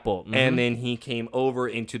 Mm-hmm. And then he came over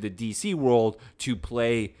into the DC world to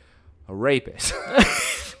play a rapist.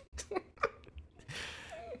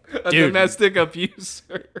 A domestic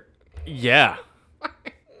abuser. Yeah.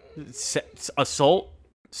 Assault,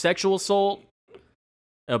 sexual assault,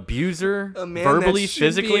 abuser, A man verbally, that should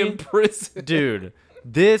physically. be in prison. Dude,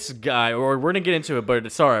 this guy, or we're going to get into it,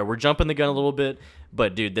 but sorry, we're jumping the gun a little bit.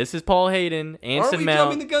 But, dude, this is Paul Hayden, Anson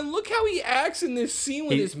Mount. Jumping the gun? Look how he acts in this scene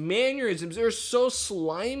with his mannerisms. They're so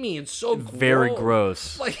slimy and so gross. Very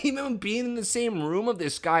gross. Like, even being in the same room of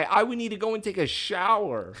this guy, I would need to go and take a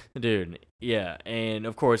shower. Dude, yeah. And,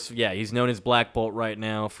 of course, yeah, he's known as Black Bolt right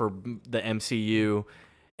now for the MCU.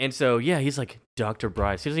 And so, yeah, he's like Dr.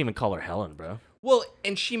 Bryce. He doesn't even call her Helen, bro. Well,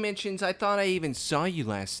 and she mentions, I thought I even saw you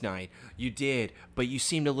last night. You did, but you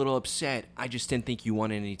seemed a little upset. I just didn't think you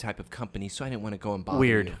wanted any type of company, so I didn't want to go and bother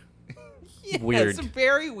Weird. you. Yes, Weird.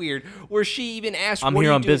 Very weird. Where she even asked, I'm what here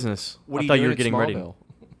are you on doing? business. What I are thought you you were doing getting in ready. Smallville?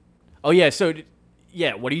 Oh, yeah, so,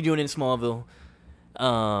 yeah, what are you doing in Smallville?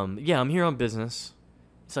 Yeah, I'm here on business.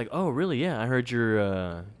 It's like, oh, really? Yeah, I heard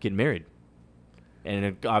you're getting married. And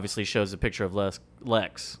it obviously shows a picture of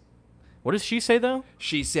Lex. What does she say, though?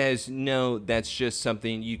 She says, no, that's just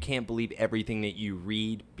something, you can't believe everything that you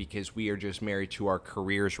read because we are just married to our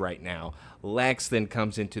careers right now. Lex then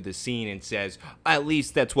comes into the scene and says, at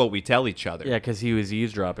least that's what we tell each other. Yeah, because he was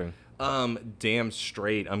eavesdropping. Damn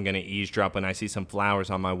straight I'm going to eavesdrop when I see some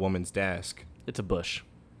flowers on my woman's desk. It's a bush.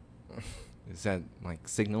 Is that, like,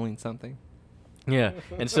 signaling something? Yeah,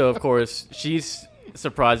 and so, of course, she's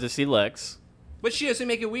surprised to see Lex. But she doesn't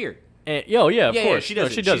make it weird. And, of course. Yeah, she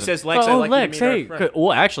doesn't. She doesn't. She says, Lex, oh, I'd like Lex, you to meet hey. our friend.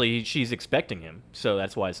 Well, actually, she's expecting him, so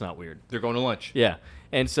that's why it's not weird. They're going to lunch. Yeah,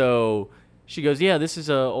 and so she goes, yeah, this is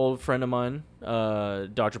an old friend of mine,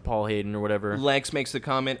 Dr. Paul Hayden or whatever. Lex makes the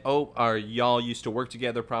comment, y'all used to work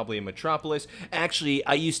together probably in Metropolis. Actually,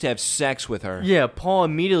 I used to have sex with her. Yeah, Paul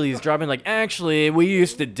immediately is dropping like, actually, we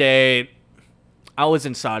used to date. I was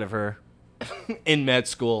inside of her. In med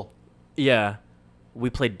school. Yeah, we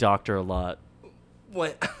played doctor a lot.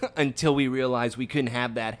 What? Until we realized we couldn't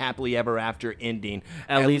have that happily ever after ending.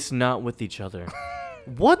 At least not with each other.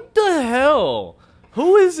 What the hell?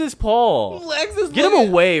 Who is this Paul? Lex is Get him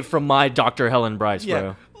away from my Dr. Helen Bryce,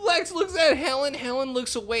 bro. Lex looks at Helen. Helen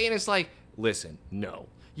looks away and it's like, listen, no.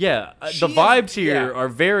 Yeah, the vibes here are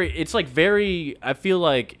very, it's like very, I feel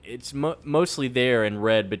like it's mostly there in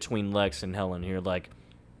red between Lex and Helen here. Like,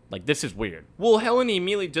 this is weird. Well, Helen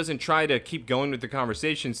immediately doesn't try to keep going with the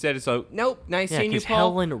conversation. Instead, it's like, nope, nice seeing you, Paul.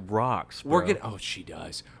 Helen rocks, bro. She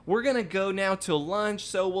does. We're going to go now to lunch,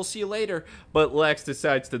 so we'll see you later. But Lex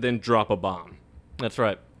decides to then drop a bomb. That's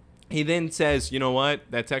right. He then says, you know what?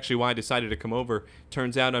 That's actually why I decided to come over.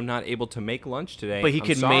 Turns out I'm not able to make lunch today. But he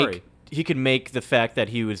could make the fact that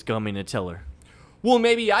he was coming to tell her. Well,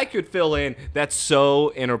 maybe I could fill in. That's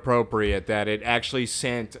so inappropriate that it actually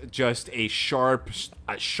sent just a sharp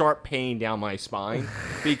pain down my spine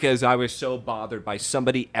because I was so bothered by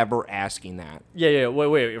somebody ever asking that. Yeah.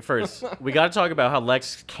 Wait. First, we got to talk about how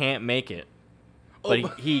Lex can't make it.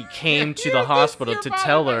 But he came to the hospital to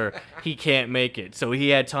tell her he can't make it. So he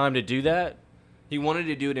had time to do that? He wanted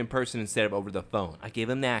to do it in person instead of over the phone. I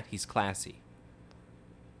gave him that. He's classy.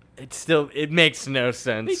 It makes no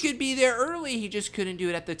sense. He could be there early. He just couldn't do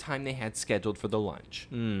it at the time they had scheduled for the lunch.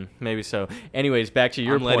 Maybe so. Anyways, back to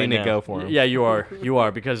your point. I'm letting it go for him. Yeah, you are. You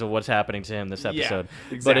are because of what's happening to him this episode.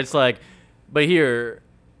 Yeah, exactly. But it's like, here,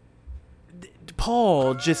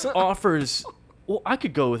 Paul just offers, well, I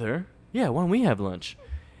could go with her. Yeah, why don't we have lunch?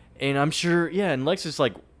 And I'm sure, and Lex is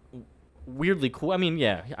like weirdly cool. I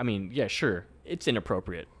mean, sure. It's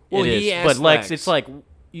inappropriate. Well, it he is. asked But Lex, Lex, it's like,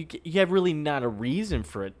 you have really not a reason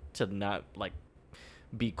for it to not, like,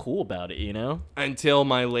 be cool about it, you know? Until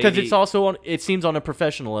my lady... Because it's also, it seems on a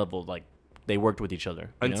professional level, like, they worked with each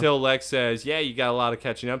other. Until Lex says, yeah, you got a lot of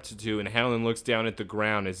catching up to do, and Helen looks down at the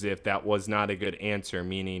ground as if that was not a good answer,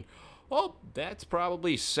 meaning, well, that's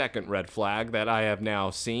probably second red flag that I have now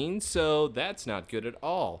seen, so that's not good at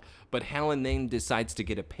all. But Helen then decides to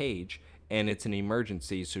get a page, and it's an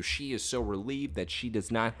emergency, so she is so relieved that she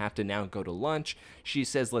does not have to now go to lunch. She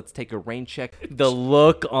says, let's take a rain check. The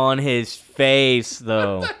look on his face,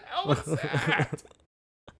 though. What the hell is that?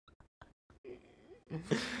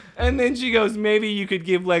 And then she goes, maybe you could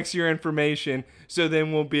give Lex your information so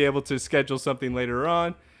then we'll be able to schedule something later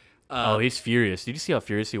on. Oh, he's furious. Did you see how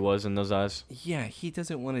furious he was in those eyes? Yeah, he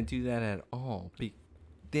doesn't want to do that at all.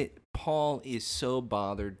 Paul is so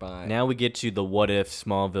bothered by... Now we get to the what if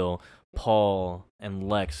Smallville. Paul and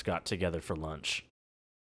Lex got together for lunch.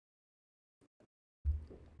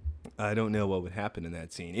 I don't know what would happen in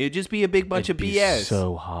that scene. It'd just be a big bunch It'd of be BS.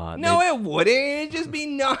 So hot. No, it wouldn't. It'd just be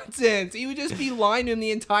nonsense. He would just be lying to him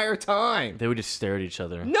the entire time. They would just stare at each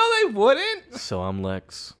other. No, they wouldn't. So I'm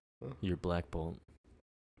Lex. You're Black Bolt.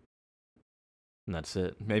 And that's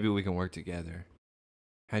it. Maybe we can work together.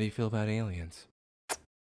 How do you feel about aliens?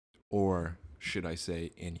 Or should I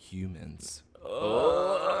say Inhumans?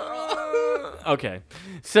 Okay.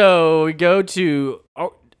 So we go to...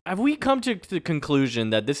 have we come to the conclusion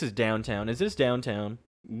that this is downtown? Is this downtown?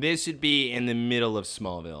 This would be in the middle of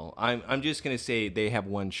Smallville. I'm just going to say they have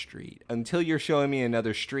one street. Until you're showing me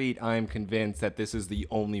another street, I'm convinced that this is the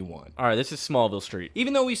only one. All right, this is Smallville Street.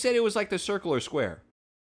 Even though we said it was like the circle or square.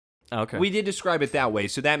 Okay. We did describe it that way,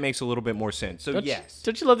 so that makes a little bit more sense. So, yes.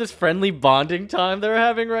 Don't you love this friendly bonding time they're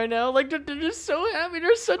having right now? Like, they're just so happy.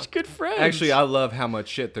 They're such good friends. Actually, I love how much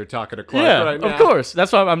shit they're talking to Clark right now. Of course.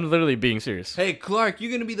 That's why I'm literally being serious. Hey, Clark,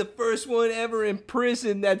 you're going to be the first one ever in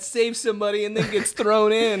prison that saves somebody and then gets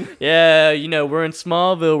thrown in. Yeah, we're in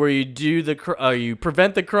Smallville where you do you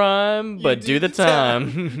prevent the crime, but do the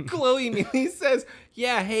time. Chloe immediately says...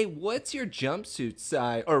 Yeah, hey, what's your jumpsuit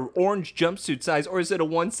size, or orange jumpsuit size, or is it a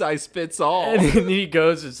one-size-fits-all? And then he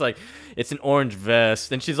goes, it's an orange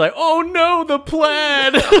vest. And she's like, oh no, the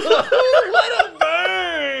plaid. What a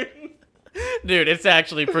burn! Dude, it's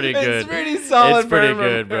actually pretty good. It's pretty solid. It's pretty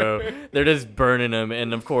good, bro. They're just burning him.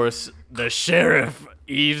 And of course, the sheriff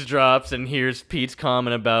eavesdrops and hears Pete's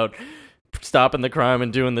comment about stopping the crime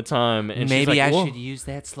and doing the time. And maybe she's like, I should use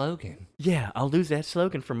that slogan. Yeah, I'll use that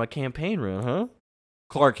slogan for my campaign run, huh?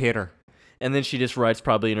 Clark hit her. And then she just writes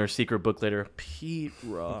probably in her secret book later, Pete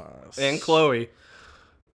Ross. And Chloe.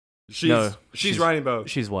 She's writing both.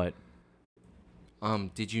 She's white.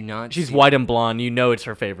 Did you not She's white and blonde. You know it's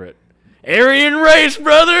her favorite. Aryan race,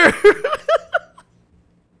 brother!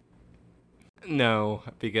 No,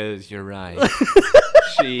 because you're right.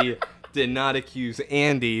 She did not accuse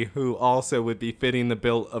Andy, who also would be fitting the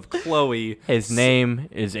bill of Chloe. His name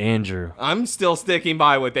is Andrew. I'm still sticking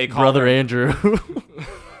by what they call Brother her. Andrew.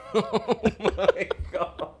 Oh my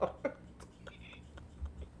god.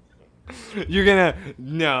 You're gonna...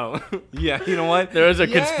 No. Yeah, you know what? There's a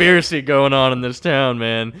conspiracy going on in this town,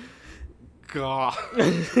 man. God.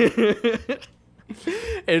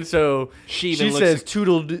 And so she says,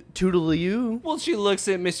 toodle you. Well, she looks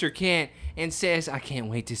at Mr. Kent and says, I can't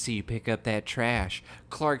wait to see you pick up that trash.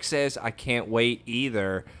 Clark says, I can't wait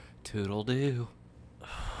either. Toodle-doo.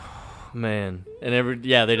 Man. And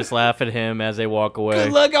they just laugh at him as they walk away.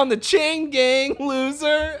 Good luck on the chain gang,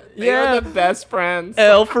 loser. They are the best friends.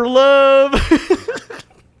 L for love.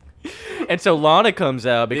 And so Lana comes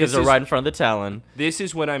out because they're right in front of the Talon. This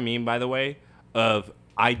is what I mean, by the way, of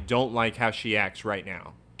I don't like how she acts right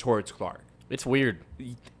now towards Clark. It's weird.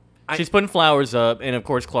 She's putting flowers up, and of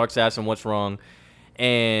course Clark's asking what's wrong.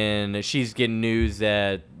 And she's getting news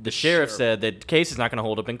that the sheriff said that the case is not going to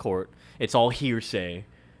hold up in court. It's all hearsay.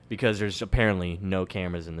 Because there's apparently no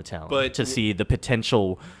cameras in the town to see the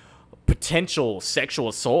potential sexual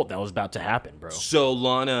assault that was about to happen, bro. So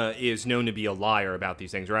Lana is known to be a liar about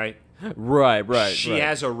these things, right? Right. She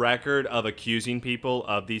has a record of accusing people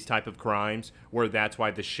of these type of crimes where that's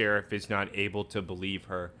why the sheriff is not able to believe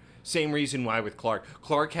her. Same reason why with Clark.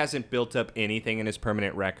 Clark hasn't built up anything in his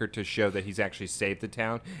permanent record to show that he's actually saved the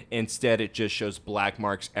town. Instead, it just shows black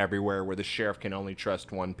marks everywhere where the sheriff can only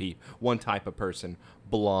trust one type of person.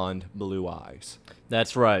 Blonde, blue eyes.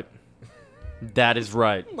 That's right. That is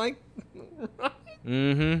right. Like,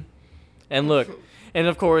 mm-hmm. And look, and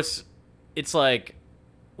of course, it's like,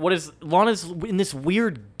 Lana's in this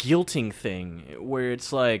weird guilting thing where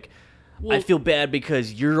it's like, I feel bad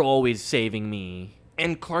because you're always saving me.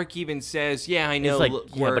 And Clark even says, yeah, I know. It's like,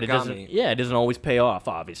 but it doesn't always pay off,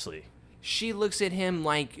 obviously. She looks at him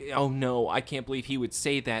like, oh no, I can't believe he would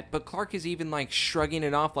say that. But Clark is even like shrugging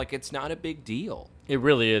it off like it's not a big deal. It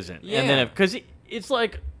really isn't. Yeah. And then,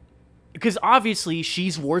 because obviously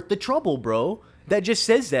she's worth the trouble, bro. That just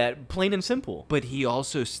says that, plain and simple. But he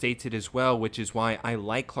also states it as well, which is why I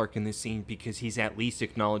like Clark in this scene, because he's at least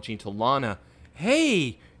acknowledging to Lana,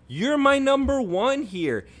 hey, you're my number one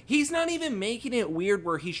here. He's not even making it weird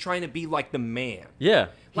where he's trying to be like the man. Yeah.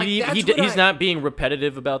 Like, he's not being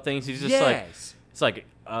repetitive about things. He's just like,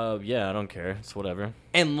 yeah, I don't care. It's whatever.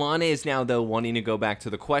 And Lana is now, though, wanting to go back to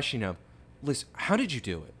the question of, listen, how did you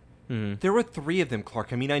do it? Mm-hmm. There were 3 of them,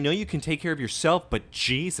 Clark. I mean, I know you can take care of yourself, but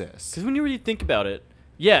Jesus. Because when you really think about it,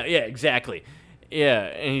 yeah, exactly. Yeah,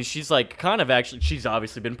 and she's like she's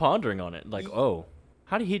obviously been pondering on it. Like, oh,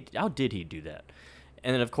 how did he do that?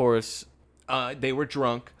 And then, of course... they were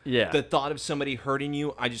drunk. Yeah. The thought of somebody hurting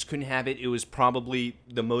you, I just couldn't have it. It was probably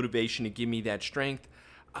the motivation to give me that strength.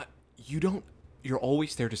 You're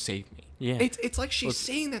always there to save me. Yeah. It's like she's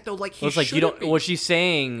saying that, though. Like, it's like, you don't... What she's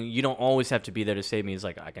saying, you don't always have to be there to save me. It's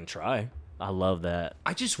like, I can try. I love that.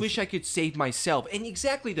 I just wish I could save myself. And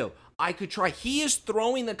exactly, though, I could try. He is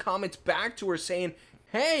throwing the comments back to her saying,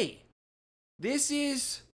 hey, this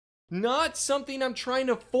is not something I'm trying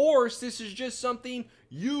to force. This is just something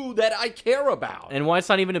that I care about. And why it's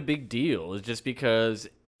not even a big deal is just because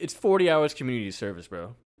it's 40 hours community service,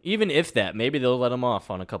 bro. Even if that, maybe they'll let him off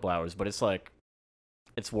on a couple hours, but it's like,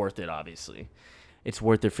 it's worth it, obviously. It's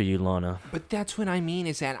worth it for you, Lana. But that's what I mean,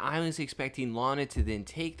 is that I was expecting Lana to then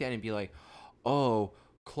take that and be like, oh,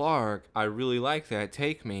 Clark, I really like that.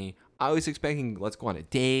 Take me. I was expecting, let's go on a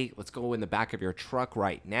date. Let's go in the back of your truck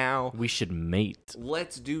right now. We should mate.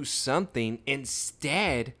 Let's do something.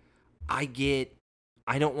 Instead, I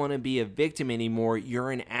don't want to be a victim anymore. You're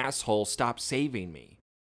an asshole. Stop saving me.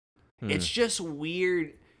 It's just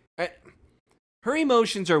weird. Her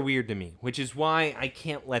emotions are weird to me, which is why I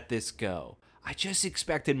can't let this go. I just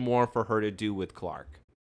expected more for her to do with Clark.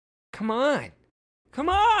 Come on.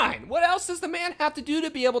 What else does the man have to do to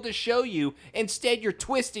be able to show you? Instead, you're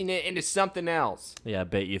twisting it into something else. Yeah, I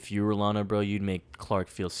bet if you were Lana, bro, you'd make Clark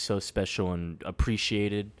feel so special and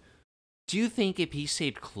appreciated. Do you think if he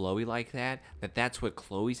saved Chloe like that that's what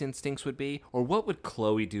Chloe's instincts would be? Or what would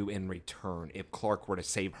Chloe do in return if Clark were to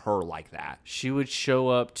save her like that? She would show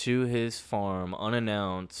up to his farm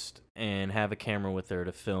unannounced and have a camera with her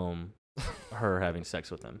to film her having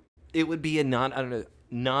sex with him. It would be not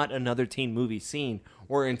another teen movie scene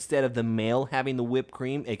where instead of the male having the whipped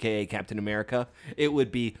cream, a.k.a. Captain America, it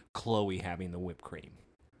would be Chloe having the whipped cream.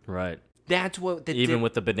 Right. That's what... Even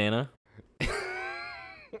with the banana?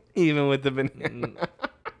 Even with the banana.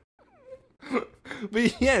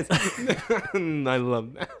 But yes, I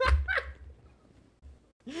love that.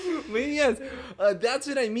 But yes, that's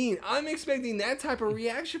what I mean. I'm expecting that type of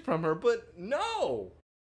reaction from her, but no.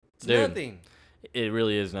 It's nothing. It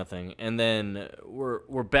really is nothing. And then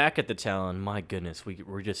we're back at the Talon. My goodness, we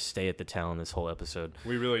just stay at the Talon this whole episode.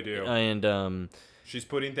 We really do. And she's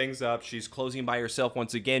putting things up. She's closing by herself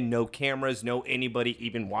once again. No cameras, no anybody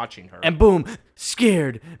even watching her. And boom,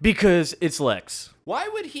 scared because it's Lex. Why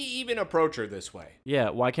would he even approach her this way? Yeah,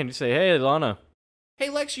 why can't you say, hey, Lana? Hey,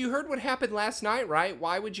 Lex, you heard what happened last night, right?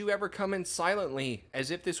 Why would you ever come in silently as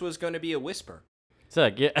if this was going to be a whisper? It's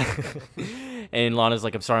like, yeah. And Lana's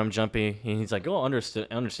like, I'm sorry, I'm jumpy. And he's like, oh,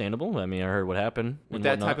 understandable. I mean, I heard what happened. With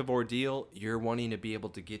that type of ordeal, you're wanting to be able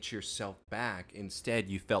to get yourself back. Instead,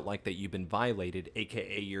 you felt like that you've been violated,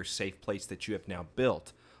 a.k.a. your safe place that you have now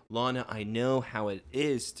built. Lana, I know how it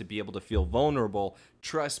is to be able to feel vulnerable.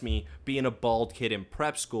 Trust me, being a bald kid in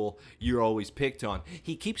prep school, you're always picked on.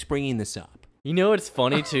 He keeps bringing this up. You know what's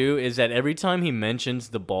funny, too, is that every time he mentions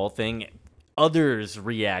the ball thing, others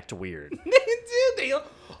react weird.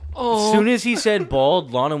 As soon as he said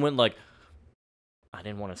bald, Lana went like, I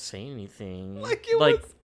didn't want to say anything.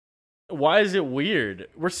 Why is it weird?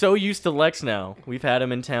 We're so used to Lex now. We've had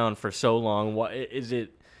him in town for so long. Why is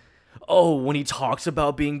it? Oh, when he talks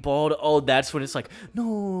about being bald, that's when it's like,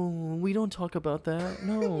 no, we don't talk about that.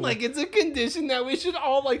 No. Like it's a condition that we should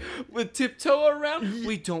all with tiptoe around.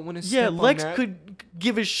 We don't want to step on Lex that. could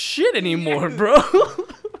give a shit anymore, bro.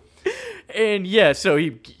 And yeah, so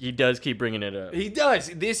he does keep bringing it up. He does.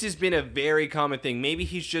 This has been a very common thing. Maybe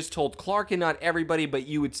he's just told Clark and not everybody, but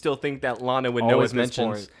you would still think that Lana would know at this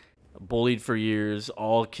point. Bullied for years.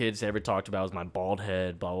 All kids ever talked about was my bald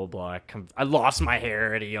head, blah, blah, blah. I lost my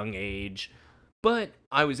hair at a young age. But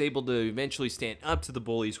I was able to eventually stand up to the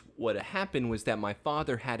bullies. What happened was that my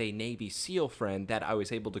father had a Navy SEAL friend that I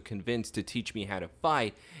was able to convince to teach me how to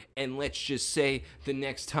fight. And let's just say the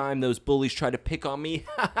next time those bullies try to pick on me,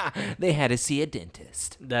 they had to see a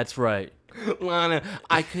dentist. That's right. Lana,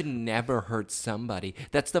 I could never hurt somebody.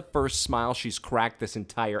 That's the first smile she's cracked this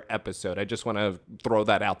entire episode. I just want to throw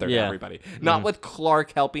that out there to everybody. Not with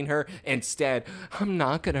Clark helping her. Instead, I'm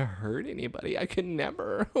not going to hurt anybody. I could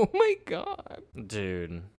never. Oh my God.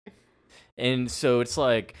 Dude. And so it's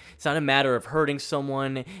like, it's not a matter of hurting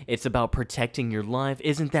someone. It's about protecting your life.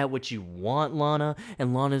 Isn't that what you want, Lana?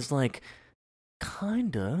 And Lana's like,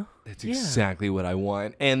 kinda. That's exactly what I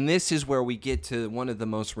want. And this is where we get to one of the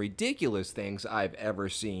most ridiculous things I've ever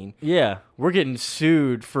seen. Yeah, we're getting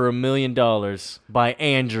sued for $1 million by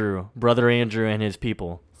Andrew, brother Andrew and his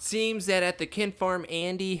people. Seems that at the Kent farm,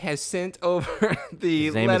 Andy has sent over the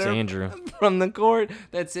His name is letter Andrew. from the court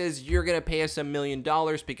that says you're going to pay us $1 million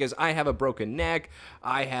because I have a broken neck.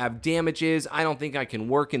 I have damages. I don't think I can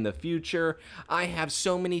work in the future. I have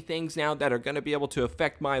so many things now that are going to be able to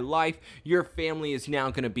affect my life. Your family is now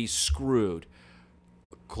going to be screwed.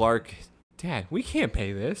 Clark, Dad, we can't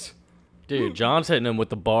pay this. Dude, John's hitting him with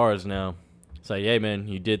the bars now. It's like, hey, man,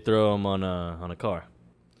 you did throw him on a car.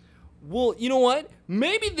 Well, you know what?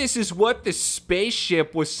 Maybe this is what the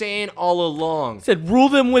spaceship was saying all along. It said, rule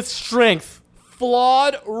them with strength.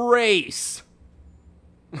 Flawed race.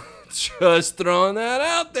 Just throwing that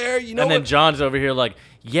out there. You know And then what? John's over here like,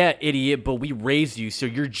 yeah, idiot, but we raised you, so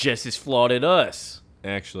you're just as flawed as us.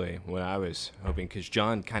 Actually, what I was hoping, because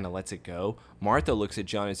John kind of lets it go, Martha looks at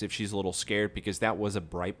John as if she's a little scared because that was a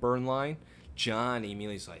Brightburn line. John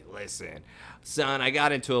immediately's like, listen, son, I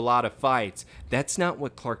got into a lot of fights. That's not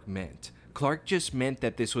what Clark meant. Clark just meant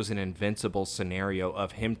that this was an invincible scenario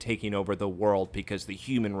of him taking over the world because the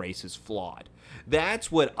human race is flawed.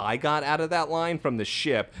 That's what I got out of that line from the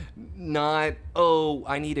ship. Not, oh,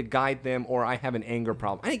 I need to guide them or I have an anger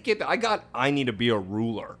problem. I didn't get that. I need to be a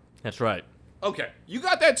ruler. That's right. Okay, you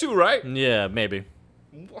got that too, right? Yeah, maybe.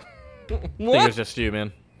 What? I think it was just you,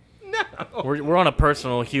 man. No. We're on a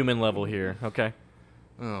personal human level here, okay?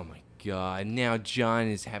 Oh my God! Now John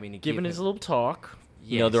is having to Giving give his little talk.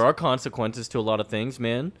 Yes. You know, there are consequences to a lot of things,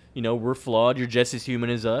 man. You know, we're flawed. You're just as human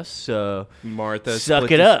as us, so Martha.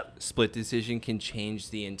 suck it up. Split decision can change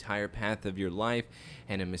the entire path of your life,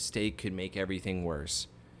 and a mistake could make everything worse.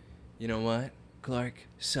 You know what, Clark,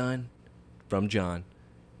 son, from John,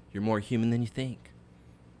 you're more human than you think.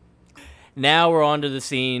 Now we're on to the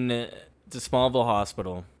scene to Smallville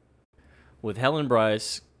Hospital with Helen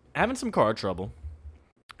Bryce having some car trouble.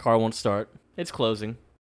 Car won't start. It's closing.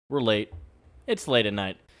 We're late. It's late at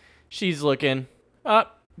night. She's looking.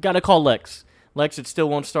 Gotta call Lex. Lex, it still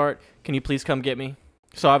won't start. Can you please come get me?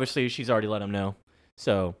 So obviously she's already let him know.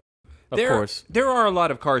 So, of course. There are a lot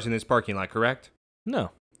of cars in this parking lot, correct?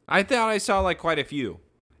 No. I thought I saw like quite a few.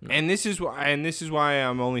 And this is why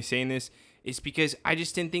I'm only saying this. It's because I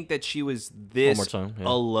just didn't think that she was this One more time, yeah.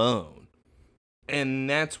 alone. And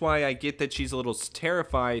that's why I get that she's a little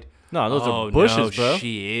terrified. No, those are bushes, bro.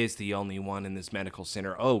 She is the only one in this medical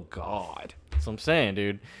center. Oh, God. That's what I'm saying,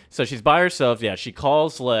 dude. So she's by herself. Yeah, she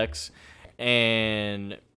calls Lex,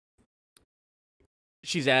 and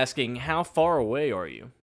she's asking, how far away are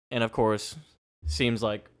you? And, of course, seems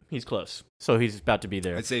like he's close. So he's about to be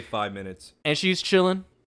there. I'd say 5 minutes. And she's chilling.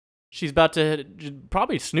 She's about to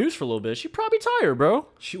probably snooze for a little bit. She's probably tired, bro.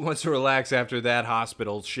 She wants to relax after that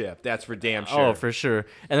hospital shift. That's for damn sure. Oh, for sure.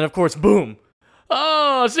 And then, of course, boom.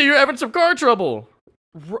 Oh, so you're having some car trouble.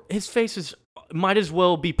 His face might as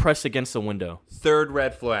well be pressed against the window. Third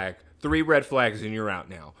red flag. 3 red flags and you're out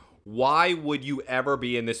now. Why would you ever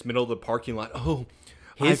be in this middle of the parking lot? Oh,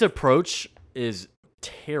 his approach is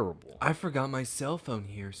terrible. I forgot my cell phone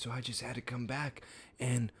here, so I just had to come back.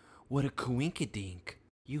 And what a coinkydink.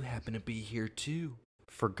 You happen to be here too.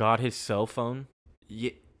 Forgot his cell phone?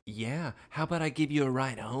 Yeah. How about I give you a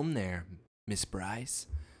ride home there, Miss Bryce?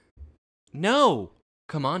 No.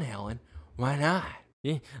 Come on, Helen. Why not?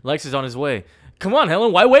 Yeah, Lex is on his way. Come on,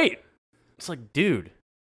 Helen, why wait? It's like, dude.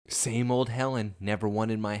 Same old Helen, never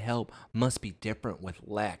wanted my help. Must be different with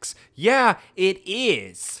Lex. Yeah, it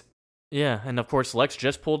is. Yeah, and of course, Lex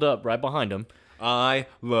just pulled up right behind him. I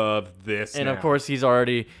love this And now. of course, he's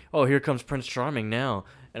already, here comes Prince Charming now.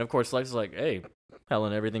 And of course, Lex is like, hey,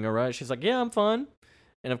 Helen, everything all right? She's like, yeah, I'm fine.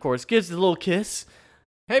 And of course, gives the little kiss.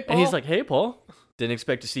 Hey, Paul. And he's like, hey, Paul, didn't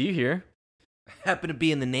expect to see you here. Happen to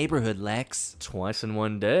be in the neighborhood, Lex. Twice in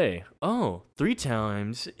one day. Oh, 3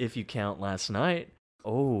 times if you count last night.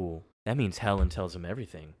 Oh, that means Helen tells him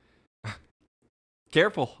everything.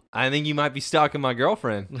 Careful. I think you might be stalking my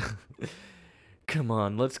girlfriend. Come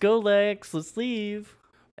on, let's go, Lex. Let's leave.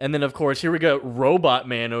 And then, of course, here we go. Robot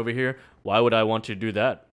Man over here. Why would I want to do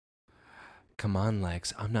that? Come on,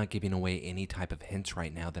 Lex. I'm not giving away any type of hints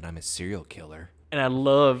right now that I'm a serial killer. And I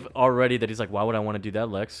love already that he's like, why would I want to do that,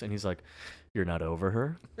 Lex? And he's like, you're not over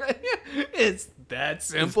her? It's that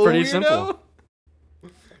simple, It's pretty weirdo. simple.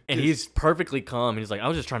 And he's perfectly calm. He's like, I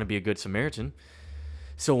was just trying to be a good Samaritan.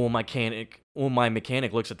 So when my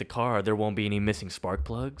mechanic looks at the car, there won't be any missing spark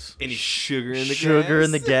plugs. Any sugar in the Sugar gas?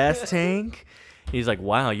 in the gas tank. He's like,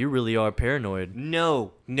 wow, you really are paranoid.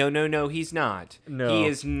 No, he's not. No. He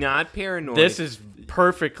is not paranoid. This is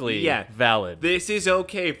perfectly valid. This is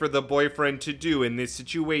okay for the boyfriend to do in this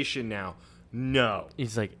situation now. No.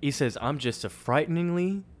 He says, I'm just a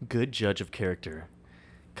frighteningly good judge of character.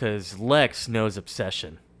 Because Lex knows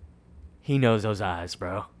obsession. He knows those eyes,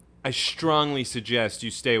 bro. I strongly suggest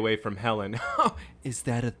you stay away from Helen. Is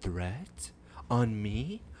that a threat? On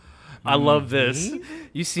me? I love this.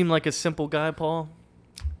 You seem like a simple guy, Paul.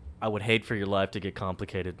 I would hate for your life to get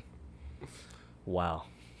complicated. Wow.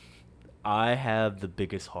 I have the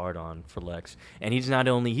biggest hard-on for Lex. And he's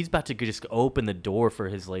about to just open the door for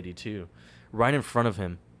his lady, too. Right in front of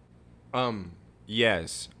him.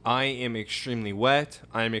 Yes. I am extremely wet.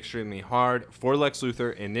 I am extremely hard for Lex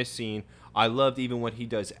Luthor in this scene. I loved even what he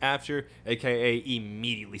does after, a.k.a.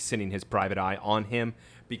 immediately sending his private eye on him.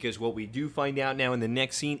 Because what we do find out now in the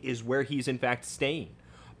next scene is where he's in fact staying.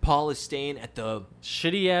 Paul is staying at the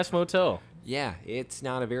shitty-ass motel. Yeah, it's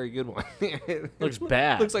not a very good one. Looks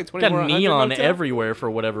bad. Looks like 2400 got neon motel. Everywhere for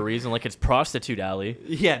whatever reason, like it's prostitute alley.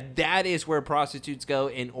 Yeah, that is where prostitutes go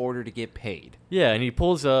in order to get paid. Yeah, and he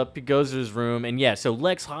pulls up, he goes to his room, and yeah, so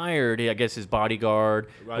Lex hired, I guess, his bodyguard.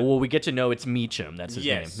 Right. Well, we get to know it's Meacham. That's his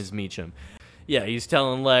name, is Meacham. Yeah, he's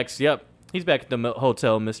telling Lex, yep, he's back at the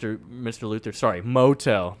hotel, Mr. Luthor. Sorry,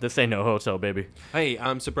 motel. This ain't no hotel, baby. Hey,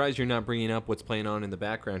 I'm surprised you're not bringing up what's playing on in the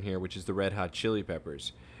background here, which is the Red Hot Chili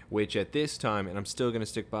Peppers. Which at this time, and I'm still going to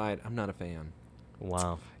stick by it, I'm not a fan.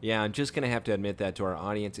 Wow. Yeah, I'm just going to have to admit that to our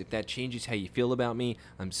audience. If that changes how you feel about me,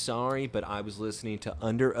 I'm sorry, but I was listening to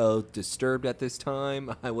Under Oath, Disturbed at this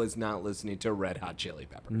time. I was not listening to Red Hot Chili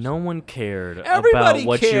Peppers. No one cared Everybody about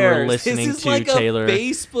what cares. you were listening this is to, like Taylor. A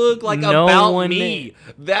Facebook, like no about one me.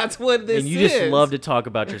 That's what this and you is. just love to talk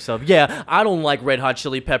about yourself. Yeah, I don't like Red Hot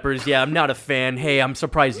Chili Peppers. Yeah, I'm not a fan. Hey, I'm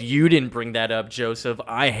surprised you didn't bring that up, Joseph.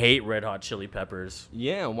 I hate Red Hot Chili Peppers.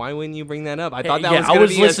 Yeah, why wouldn't you bring that up? I thought that yeah, was going to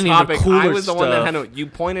be listening a topic. To cooler I was the one that stuff. had to, you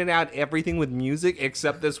pointed out everything with music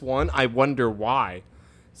except this one. I wonder why.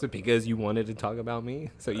 Is it because you wanted to talk about me?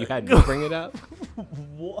 So you had to bring it up?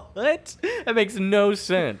 What? That makes no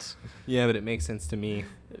sense. Yeah, but it makes sense to me.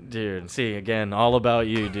 Dude, see, again, all about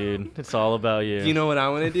you, dude. It's all about you. You know what I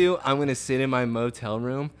want to do? I'm going to sit in my motel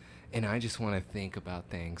room, and I just want to think about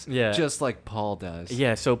things. Yeah. Just like Paul does.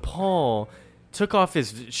 Yeah, so Paul took off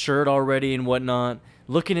his shirt already and whatnot,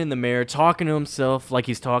 looking in the mirror, talking to himself like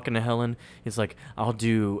he's talking to Helen. He's like, I'll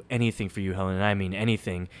do anything for you, Helen, and I mean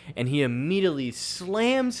anything. And he immediately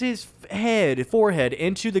slams his forehead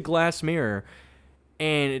into the glass mirror,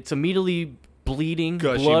 and it's immediately bleeding,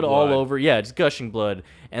 Gushing blood all blood. over. Yeah, it's gushing blood.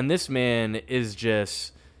 And this man is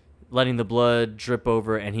just letting the blood drip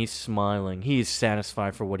over, and he's smiling. He's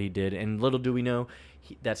satisfied for what he did. And little do we know,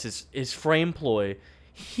 that's his frame ploy.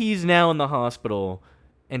 He's now in the hospital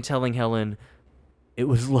and telling Helen, it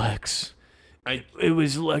was Lex. It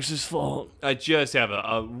was Lex's fault. I just have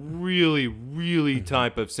a really, really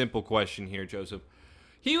type of simple question here, Joseph.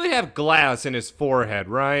 He would have glass in his forehead,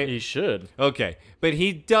 right? He should. Okay, but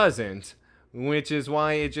he doesn't, which is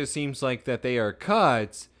why it just seems like that they are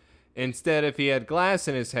cuts. Instead, if he had glass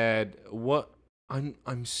in his head, what?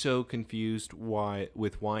 I'm so confused why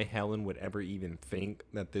Helen would ever even think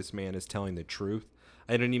that this man is telling the truth.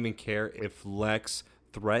 I don't even care if Lex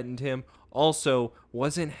threatened him. Also,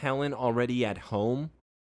 wasn't Helen already at home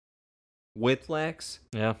with Lex?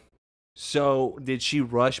 Yeah. So did she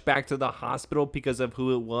rush back to the hospital because of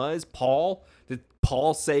who it was? Paul? Did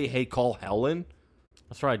Paul say, hey, call Helen?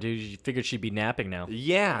 That's right, dude. You figured she'd be napping now.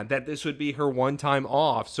 Yeah, that this would be her one time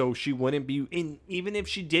off, so she wouldn't be in. Even if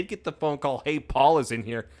she did get the phone call, hey, Paul is in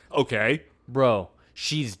here. Okay. Bro,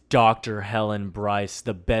 she's Dr. Helen Bryce,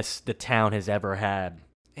 the best the town has ever had.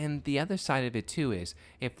 And the other side of it, too, is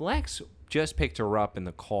if Lex just picked her up in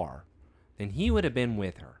the car, then he would have been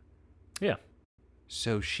with her. Yeah.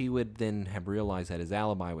 So she would then have realized that his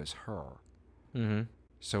alibi was her. Mm-hmm.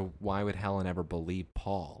 So why would Helen ever believe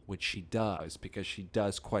Paul? Which she does, because she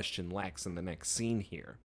does question Lex in the next scene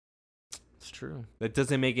here. It's true. That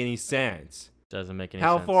doesn't make any sense. Doesn't make any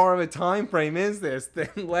How sense. far of a time frame is this? Then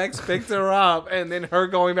Lex picked her up, and then her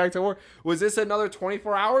going back to work. Was this another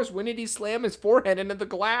 24 hours? When did he slam his forehead into the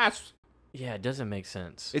glass? Yeah, it doesn't make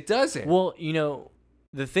sense. It doesn't. Well, you know,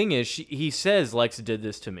 the thing is, he says Lex did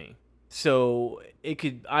this to me. So it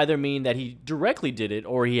could either mean that he directly did it,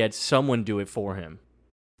 or he had someone do it for him.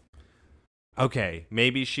 Okay,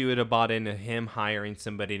 maybe she would have bought into him hiring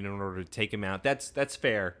somebody in order to take him out. That's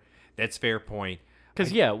fair. That's fair point.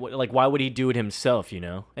 Because, yeah, like, why would he do it himself, you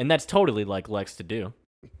know? And that's totally like Lex to do.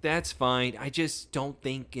 That's fine. I just don't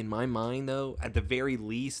think, in my mind, though, at the very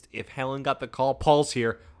least, if Helen got the call, Paul's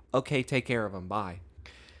here. Okay, take care of him. Bye.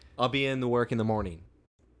 I'll be in the work in the morning.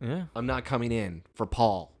 Yeah. I'm not coming in for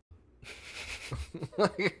Paul.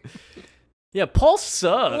 Yeah, Paul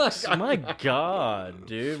sucks. My God,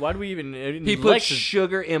 dude. Why do we even... He put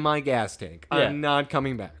sugar in my gas tank. Yeah. I'm not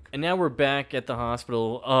coming back. And now we're back at the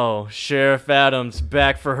hospital. Oh, Sheriff Adams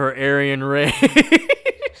back for her Aryan raid.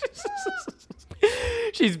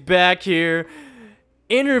 She's back here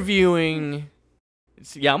interviewing.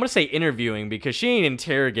 Yeah, I'm going to say interviewing because she ain't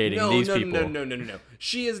interrogating these people. No.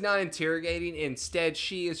 She is not interrogating. Instead,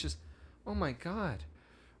 she is just, oh my God.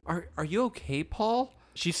 Are you okay, Paul?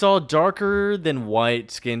 She saw darker than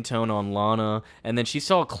white skin tone on Lana, and then she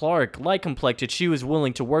saw Clark, light complected. She was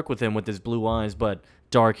willing to work with him with his blue eyes, but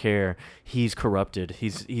dark hair. He's corrupted.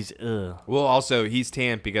 He's ugh. Well, also, he's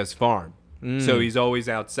tan because farm. So he's always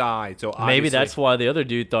outside. So maybe that's why the other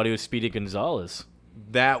dude thought he was Speedy Gonzalez.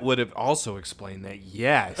 That would have also explained that,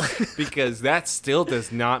 yes, because that still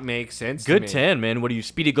does not make sense to Good me. tan, man. What are you,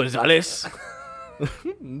 Speedy Gonzalez?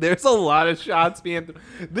 There's a lot of shots being...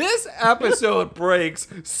 This episode breaks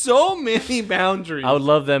so many boundaries. I would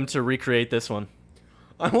love them to recreate this one.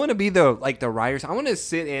 I want to be the writers. I want to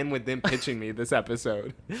sit in with them pitching me this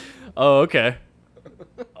episode. Oh, okay.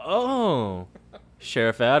 Oh,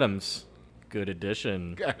 Sheriff Adams. Good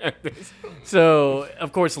addition. So,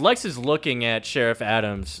 of course, Lex is looking at Sheriff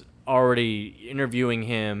Adams, already interviewing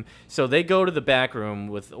him. So they go to the back room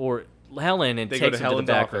with Helen and takes him to the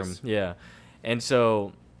back room. Yeah. And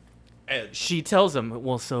so she tells him,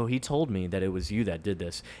 well, so he told me that it was you that did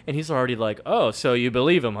this. And he's already like, oh, so you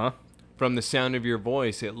believe him, huh? From the sound of your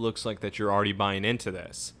voice, it looks like that you're already buying into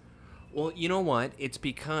this. Well, you know what? It's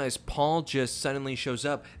because Paul just suddenly shows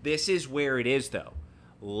up. This is where it is, though.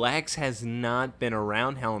 Lex has not been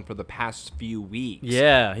around Helen for the past few weeks.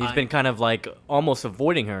 Yeah, he's been kind of like almost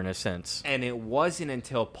avoiding her in a sense. And it wasn't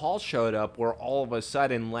until Paul showed up where all of a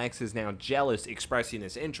sudden Lex is now jealous, expressing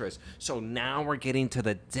his interest. So now we're getting to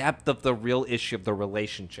the depth of the real issue of the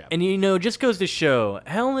relationship. And, just goes to show,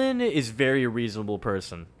 Helen is a very reasonable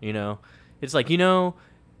person, It's like,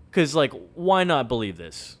 because, like, why not believe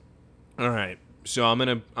this? All right, so I'm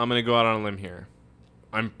gonna go out on a limb here.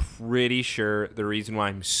 I'm pretty sure the reason why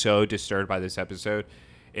I'm so disturbed by this episode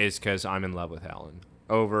is because I'm in love with Helen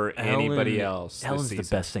over anybody else. Helen's the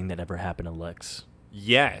best thing that ever happened to Lex.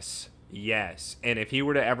 Yes. And if he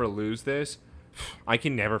were to ever lose this, I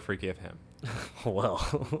can never forgive him. Well.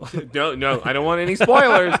 No, I don't want any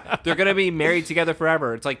spoilers. They're going to be married together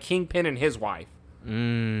forever. It's like Kingpin and his wife.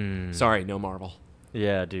 Sorry, no Marvel.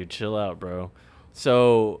 Yeah, dude, chill out, bro.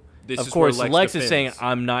 So... Of course, Lex is saying,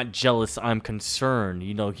 I'm not jealous, I'm concerned,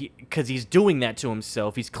 because he's doing that to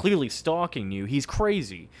himself. He's clearly stalking you. He's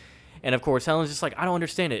crazy. And, of course, Helen's just like, I don't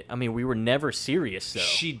understand it. I mean, we were never serious, though.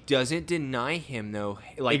 She doesn't deny him, though.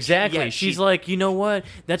 Like, exactly. Yeah, she's like, you know what?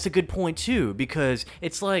 That's a good point, too, because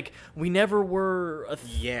it's like we never were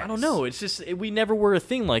I don't know. It's just we never were a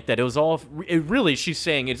thing like that. It was all really, she's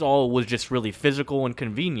saying it all was just really physical and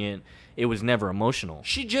convenient. It was never emotional.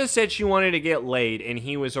 She just said she wanted to get laid and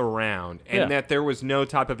he was around and that there was no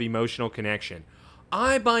type of emotional connection.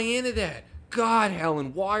 I buy into that. God,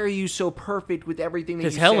 Helen, why are you so perfect with everything that you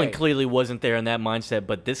say? Because Helen clearly wasn't there in that mindset,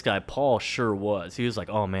 but this guy, Paul, sure was. He was like,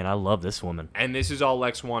 oh, man, I love this woman. And this is all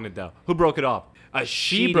Lex wanted, though. Who broke it off?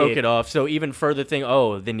 She broke it off, so even further thing,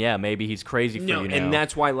 then yeah, maybe he's crazy for you now. And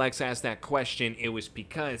that's why Lex asked that question. It was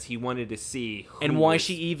because he wanted to see who and why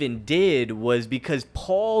she even did was because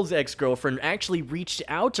Paul's ex-girlfriend actually reached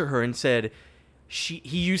out to her and said, he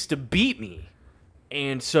used to beat me,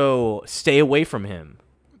 and so stay away from him.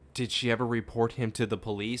 Did she ever report him to the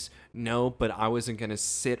police? No, but I wasn't going to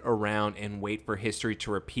sit around and wait for history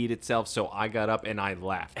to repeat itself, so I got up and I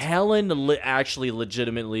left. Helen actually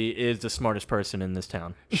legitimately is the smartest person in this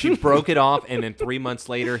town. She broke it off, and then 3 months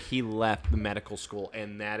later, he left the medical school,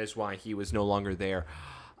 and that is why he was no longer there.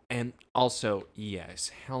 And also,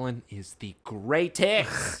 yes, Helen is the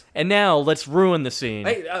greatest. And now, let's ruin the scene.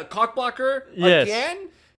 Hey, cockblocker? Yes. Again?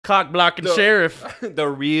 Cock-blocking sheriff. The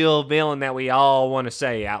real villain that we all want to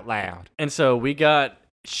say out loud. And so we got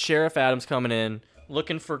Sheriff Adams coming in,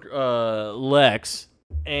 looking for Lex.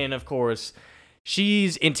 And, of course,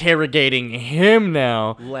 she's interrogating him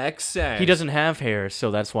now. Lex says... He doesn't have hair, so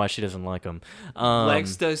that's why she doesn't like him.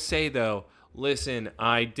 Lex does say, though, listen,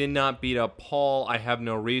 I did not beat up Paul. I have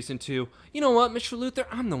no reason to. You know what, Mr. Luther?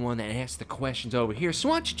 I'm the one that asked the questions over here, so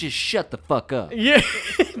why don't you just shut the fuck up? Yeah,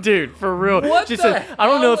 dude, for real. What she the said, I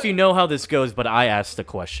don't know hell? if you know how this goes, but I ask the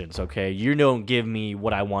questions, okay? You don't give me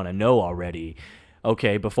what I want to know already,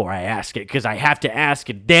 okay, before I ask it, because I have to ask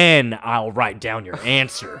it, then I'll write down your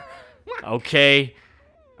answer, okay?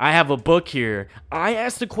 I have a book here. I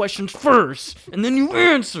ask the questions first, and then you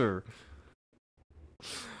answer.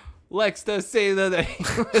 Lex does say, though, that he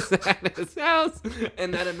was at his house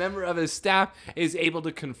and that a member of his staff is able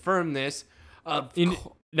to confirm this. No,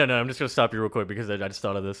 I'm just going to stop you real quick because I just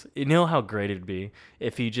thought of this. You know how great it'd be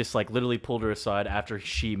if he just, like, literally pulled her aside after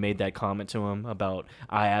she made that comment to him about,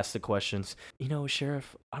 I asked the questions. You know,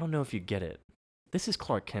 Sheriff, I don't know if you get it. This is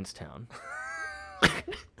Clark Kent's town.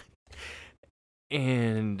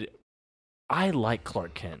 And I like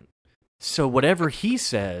Clark Kent. So whatever he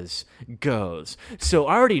says goes. So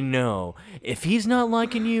I already know if he's not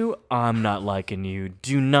liking you, I'm not liking you.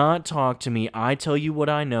 Do not talk to me. I tell you what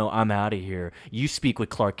I know. I'm out of here. You speak with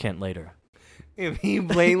Clark Kent later. If he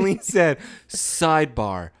blatantly said,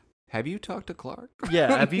 sidebar, have you talked to Clark?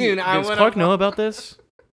 Yeah, have you? Does Clark know about this?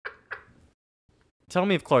 Tell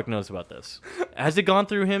me if Clark knows about this. Has it gone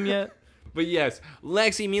through him yet? But yes,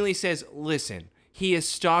 Lex immediately says, listen, he is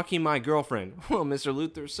stalking my girlfriend. Well, Mr.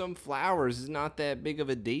 Luther, some flowers is not that big of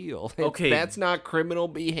a deal. Okay. That's not criminal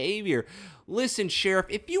behavior. Listen, Sheriff,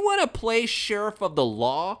 if you want to play Sheriff of the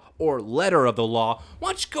Law or Letter of the Law, why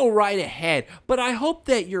don't you go right ahead? But I hope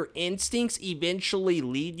that your instincts eventually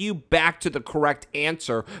lead you back to the correct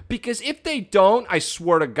answer, because if they don't, I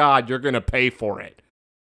swear to God, you're going to pay for it.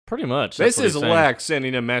 Pretty much. This is Lex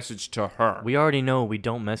sending a message to her. We already know we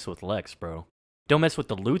don't mess with Lex, bro. Don't mess with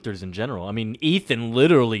the Luthers in general. I mean, Ethan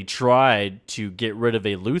literally tried to get rid of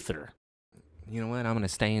a Luther. You know what? I'm going to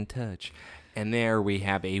stay in touch. And there we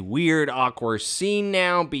have a weird, awkward scene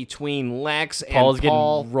now between Lex and Paul. Paul's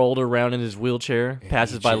getting rolled around in his wheelchair,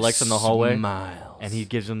 passes by Lex in the hallway, smiles. And he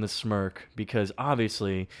gives him the smirk because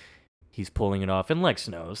obviously he's pulling it off. And Lex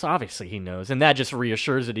knows. Obviously he knows. And that just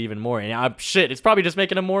reassures it even more. And it's probably just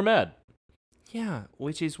making him more mad. Yeah,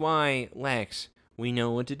 which is why, Lex, we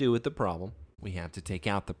know what to do with the problem. We have to take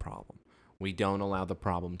out the problem. We don't allow the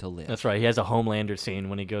problem to live. That's right. He has a Homelander scene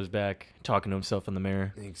when he goes back talking to himself in the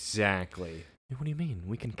mirror. Exactly. What do you mean?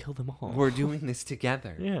 We can kill them all. We're doing this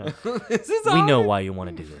together. Yeah. We know why you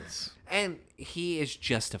want to do this. And he is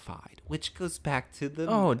justified, which goes back to the...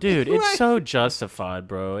 Oh, dude, it's so justified,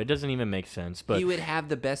 bro. It doesn't even make sense. But he would have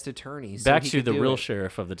the best attorneys. Back to the real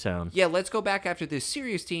sheriff of the town. Yeah, let's go back after this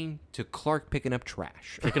serious scene to Clark picking up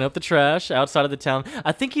trash. Picking up the trash outside of the town.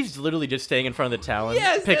 I think he's literally just staying in front of the Talon,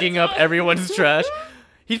 picking up awesome. everyone's trash.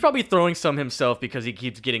 He's probably throwing some himself because he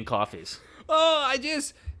keeps getting coffees. Oh, I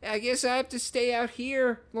guess I have to stay out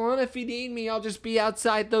here. Lana, if you need me, I'll just be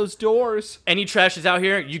outside those doors. Any trash is out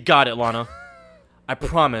here? You got it, Lana. I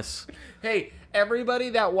promise. Hey, everybody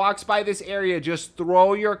that walks by this area, just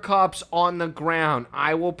throw your cups on the ground.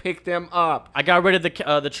 I will pick them up. I got rid of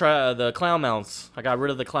the clown mouse. I got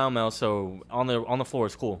rid of the clown mouse, so on the floor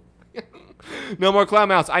is cool. No more clown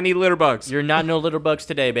mouse. I need litter bugs. You're not no litter bugs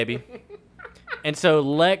today, baby. And so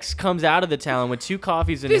Lex comes out of the Talon with 2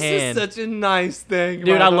 coffees in hand. This is such a nice thing,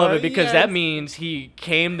 dude. I love it because that means he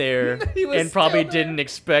came there and probably didn't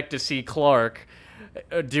expect to see Clark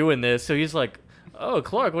doing this. So he's like, "Oh,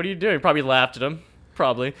 Clark, what are you doing?" Probably laughed at him,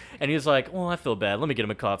 probably. And he's like, "Well, I feel bad. Let me get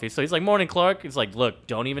him a coffee." So he's like, "Morning, Clark." He's like, "Look,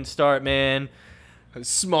 don't even start, man.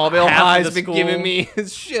 Smallville High's been giving me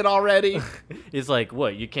his shit already." He's like,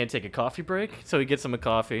 "What? You can't take a coffee break?" So he gets him a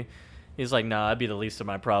coffee. He's like, "Nah, I'd be the least of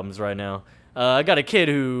my problems right now. I got a kid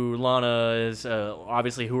who Lana is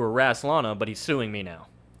obviously who harassed Lana, but he's suing me now."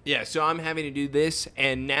 Yeah, so I'm having to do this,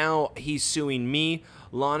 and now he's suing me.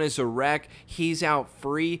 Lana's a wreck. He's out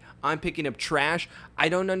free. I'm picking up trash. I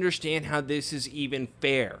don't understand how this is even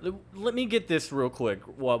fair. Let me get this real quick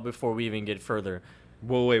before we even get further.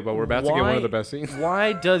 Well, wait, but we're about to get one of the best scenes.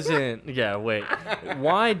 Why doesn't... Yeah, wait.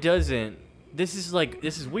 Why doesn't... This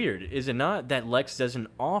is weird, is it not? That Lex doesn't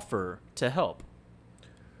offer to help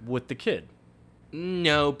with the kid.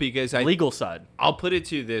 No, because legal side. I'll put it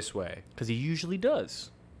to you this way. Because he usually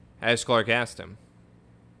does. As Clark asked him.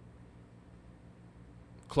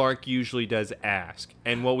 Clark usually does ask.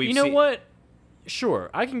 And what we've seen... You know what? Sure,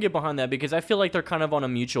 I can get behind that because I feel like they're kind of on a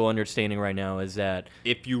mutual understanding right now is that...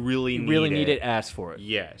 If you really need it, ask for it.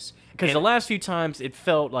 Yes. Because the last few times, it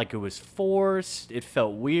felt like it was forced. It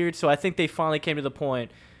felt weird. So I think they finally came to the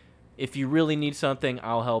point, if you really need something,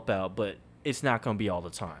 I'll help out. But it's not going to be all the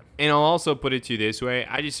time. And I'll also put it to you this way.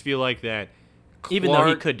 I just feel like that Clark, even though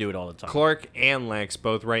he could do it all the time. Clark and Lex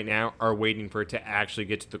both right now are waiting for it to actually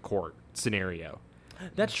get to the court scenario.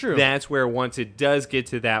 That's true. That's where once it does get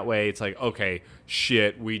to that way, it's like, okay,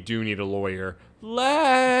 shit, we do need a lawyer.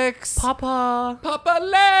 Lex! Papa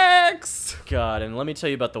Lex! God, and let me tell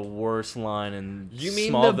you about the worst line in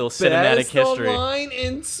Smallville cinematic history. Line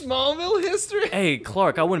in Smallville history? Hey,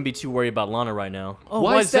 Clark, I wouldn't be too worried about Lana right now. Oh,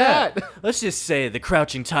 why is that? Let's just say the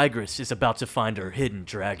crouching tigress is about to find her hidden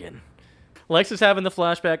dragon. Lex is having the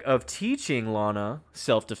flashback of teaching Lana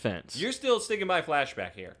self-defense. You're still sticking by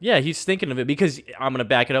flashback here. Yeah, he's thinking of it because I'm going to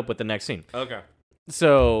back it up with the next scene. Okay.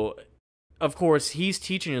 So, of course, he's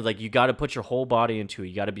teaching her, like, you got to put your whole body into it.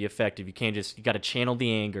 You got to be effective. You got to channel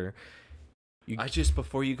the anger.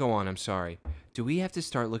 Before you go on, I'm sorry. Do we have to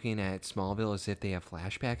start looking at Smallville as if they have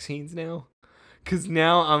flashback scenes now? Because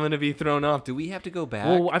now I'm going to be thrown off. Do we have to go back?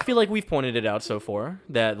 Well, I feel like we've pointed it out so far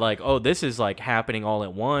that like, oh, this is like happening all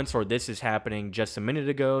at once, or this is happening just a minute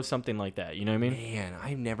ago, something like that. You know what I mean? Man,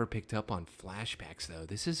 I've never picked up on flashbacks, though.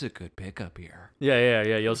 This is a good pickup here. Yeah.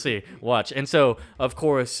 You'll see. Watch. And so, of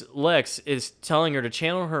course, Lex is telling her to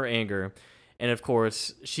channel her anger. And, of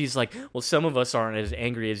course, she's like, well, some of us aren't as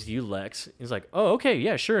angry as you, Lex. He's like, oh, okay,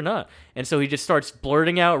 yeah, sure, not. And so he just starts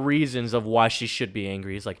blurting out reasons of why she should be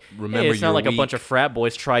angry. He's like, remember, hey, it's not like a bunch of frat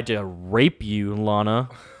boys tried to rape you, Lana.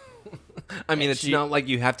 I mean, it's not like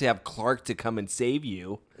you have to have Clark to come and save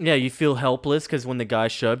you. Yeah, you feel helpless because when the guy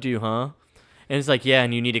shoved you, huh? And it's like, yeah,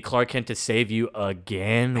 and you needed Clark Kent to save you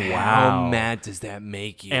again? Wow. How mad does that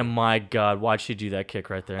make you? And my God, why'd she do that kick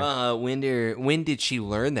right there? When did she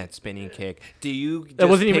learn that spinning kick? It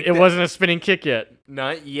wasn't a spinning kick yet.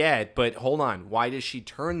 Not yet, but hold on. Why does she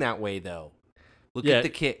turn that way, though? Look at the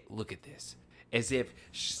kick. Look at this. As if,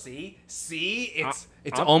 see?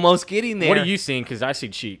 It's almost getting there. What are you seeing? Because I see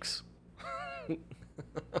cheeks.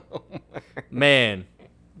 Man,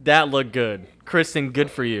 that looked good. Kristen, good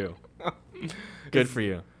for you. Good for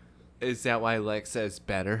you. Is that why Lex says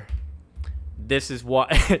better? This is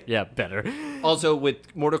why. Yeah, better. Also,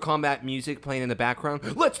 with Mortal Kombat music playing in the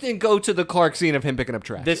background, let's then go to the Clark scene of him picking up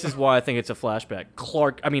trash. This is why I think it's a flashback.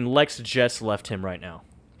 Lex just left him right now.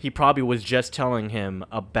 He probably was just telling him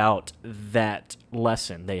about that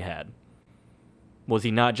lesson they had. Was he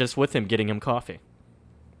not just with him getting him coffee?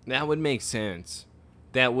 That would make sense.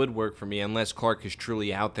 That would work for me, unless Clark is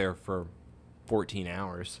truly out there for 14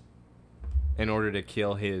 hours. In order to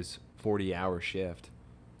kill his 40-hour shift.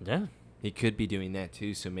 Yeah. He could be doing that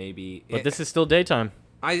too, so maybe... But this is still daytime.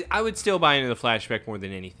 I would still buy into the flashback more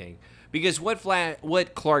than anything. Because what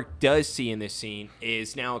Clark does see in this scene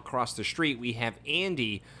is now across the street we have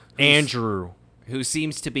Andrew. Who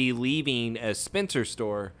seems to be leaving a Spencer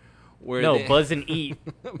store. Buzz and Eat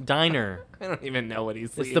Diner. I don't even know what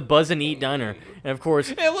he's leaving. It's the Buzz and Eat Diner. And of course...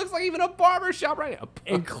 It looks like even a barber shop right now.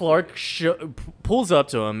 And Clark pulls up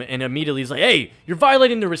to him and immediately he's like, hey, you're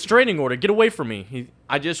violating the restraining order. Get away from me.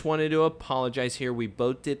 I just wanted to apologize here. We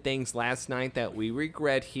both did things last night that we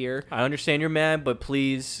regret here. I understand you're mad, but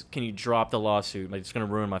please, can you drop the lawsuit? Like, it's going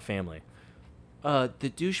to ruin my family. The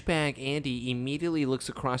douchebag Andy immediately looks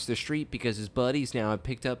across the street because his buddies now have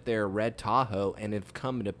picked up their red Tahoe and have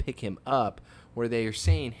come to pick him up, where they are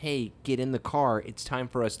saying, hey, get in the car. It's time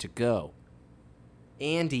for us to go.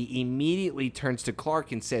 Andy immediately turns to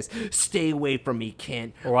Clark and says, stay away from me,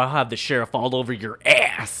 Kent. Or I'll have the sheriff all over your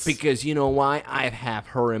ass. Because you know why? I have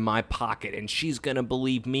her in my pocket, and she's going to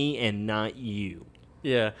believe me and not you.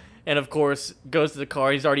 Yeah. And, of course, goes to the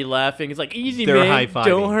car. He's already laughing. He's like, easy, They're man. high-fiving.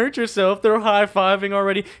 Don't hurt yourself. They're high-fiving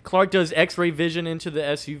already. Clark does X-ray vision into the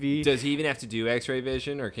SUV. Does he even have to do X-ray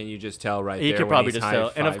vision, or can you just tell right there? He can probably just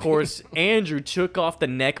tell. And, of course, Andrew took off the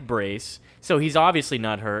neck brace, so he's obviously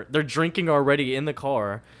not hurt. They're drinking already in the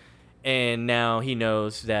car, and now he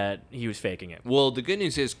knows that he was faking it. Well, the good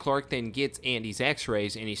news is Clark then gets Andy's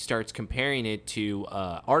X-rays, and he starts comparing it to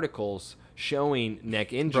articles showing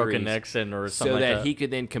neck injuries, broken necks, or something like that, so that he could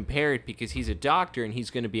then compare it, because he's a doctor and he's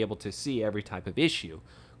going to be able to see every type of issue.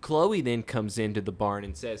 Chloe then comes into the barn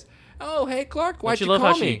and says, "Oh, hey Clark, why'd you call me?"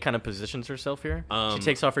 Love how she kind of positions herself here. She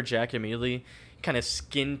takes off her jacket immediately, kind of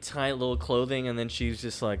skin tight little clothing, and then she's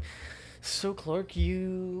just like, "So Clark,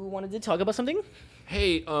 you wanted to talk about something?"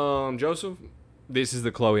 Hey, Joseph. This is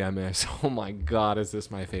the Chloe I miss. Oh my God, is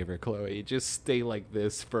this my favorite Chloe? Just stay like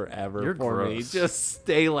this forever. You're for gross. me. Just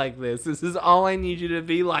stay like this. This is all I need you to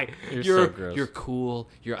be like. You're so gross. You're cool.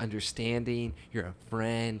 You're understanding. You're a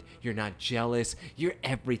friend. You're not jealous. You're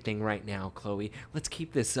everything right now, Chloe. Let's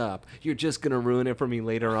keep this up. You're just gonna ruin it for me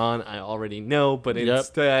later on. I already know, but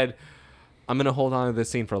instead, I'm gonna hold on to this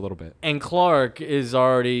scene for a little bit. And Clark is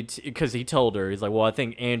already, because he told her, he's like, well, I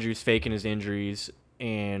think Andrew's faking his injuries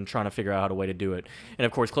and trying to figure out a way to do it. And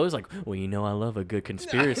of course, Chloe's like, well, you know I love a good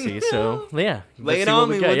conspiracy, so yeah. Lay it on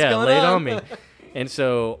me. What's going on? Lay it on me. And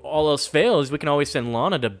so all else fails, we can always send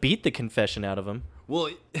Lana to beat the confession out of him. Well,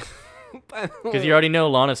 because you already know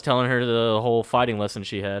Lana's telling her the whole fighting lesson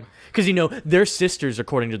she had. Because, you know, they're sisters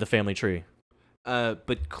according to the family tree.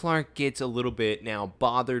 But Clark gets a little bit now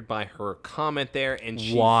bothered by her comment there. And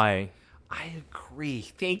why? I agree.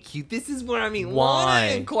 Thank you. This is what I mean. Why?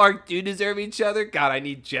 Lana and Clark do deserve each other. God, I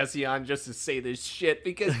need Jesse on just to say this shit,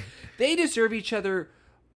 because they deserve each other.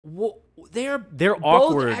 They're both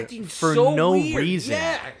awkward acting for so no weird. reason.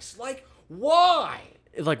 Yes. Like, why?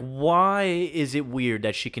 Like, why is it weird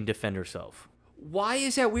that she can defend herself? Why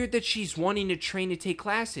is that weird that she's wanting to train to take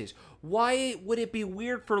classes? Why would it be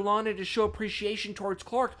weird for Lana to show appreciation towards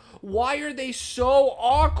Clark? Why are they so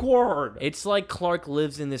awkward? It's like Clark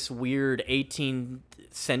lives in this weird 18th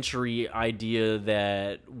century idea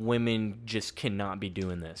that women just cannot be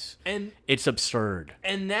doing this. And it's absurd.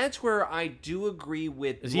 And that's where I do agree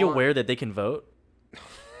with Is he aware that they can vote?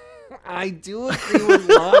 I do agree with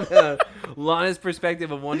Lana's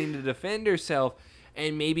perspective of wanting to defend herself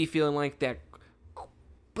and maybe feeling like that.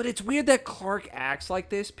 But it's weird that Clark acts like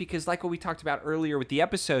this because, like what we talked about earlier with the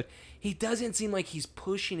episode, he doesn't seem like he's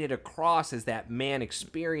pushing it across as that man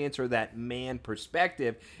experience or that man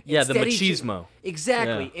perspective. Yeah, Instead, the machismo.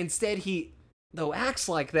 Exactly. Yeah. Instead, he, though, acts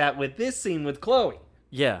like that with this scene with Chloe.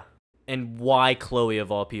 Yeah. And why Chloe of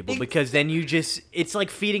all people? Because then it's like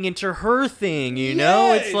feeding into her thing, you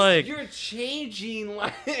know? It's like you're changing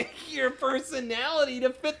like your personality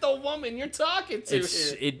to fit the woman you're talking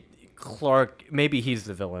to. Clark, maybe he's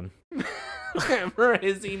the villain. For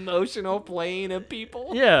his emotional playing of people?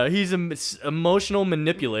 Yeah, he's an emotional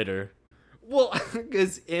manipulator. Well,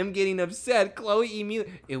 because him getting upset, Chloe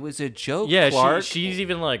immediately, it was a joke, yeah, Clark. She's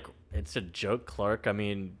even like, it's a joke, Clark. I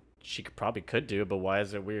mean, she probably could do it, but why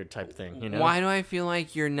is it weird type thing, you know? Why do I feel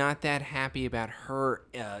like you're not that happy about her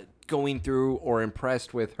going through or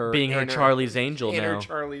impressed with her? Being her Charlie's Angel now. Her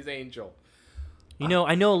Charlie's Angel. You know,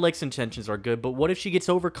 I know Alex's intentions are good, but what if she gets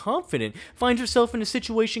overconfident, finds herself in a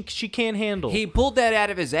situation she can't handle? He pulled that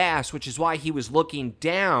out of his ass, which is why he was looking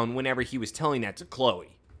down whenever he was telling that to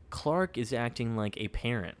Chloe. Clark is acting like a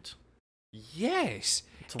parent. Yes.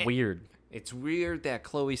 It's weird. It's weird that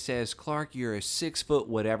Chloe says, Clark, you're a 6 foot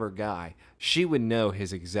whatever guy. She would know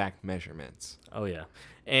his exact measurements. Oh, yeah.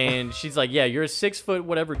 And she's like, yeah, you're a 6 foot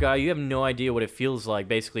whatever guy. You have no idea what it feels like,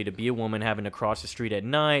 basically, to be a woman having to cross the street at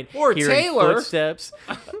night. Or hearing Taylor. Footsteps.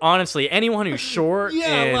 Honestly, anyone who's short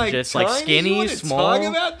and like just tiny, like skinny, small. Talk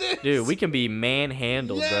about this? Dude, we can be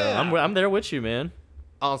manhandled, Yeah. bro. I'm there with you, man.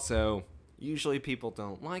 Also, usually people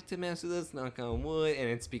don't like to mess with us, knock on wood, and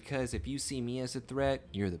it's because if you see me as a threat,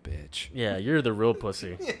 you're the bitch. Yeah, you're the real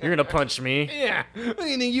pussy. You're gonna punch me. Yeah,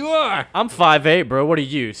 you are. I'm 5'8", bro. What are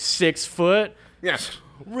you, 6 foot? Yeah,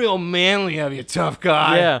 real manly of you, tough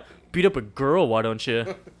guy. Yeah, beat up a girl, why don't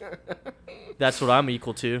you? That's what I'm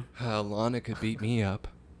equal to. Lana could beat me up.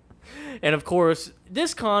 And of course,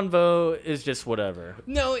 this convo is just whatever.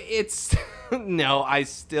 No, it's... no, I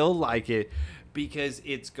still like it because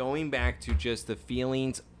it's going back to just the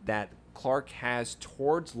feelings that Clark has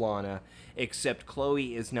towards Lana, except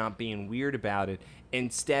Chloe is not being weird about it.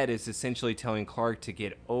 Instead, is essentially telling Clark to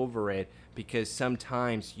get over it because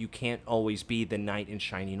sometimes you can't always be the knight in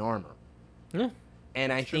shining armor. Yeah.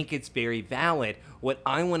 And I think it's very valid. What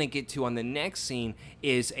I want to get to on the next scene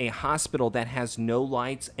is a hospital that has no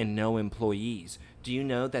lights and no employees. Do you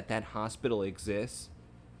know that that hospital exists?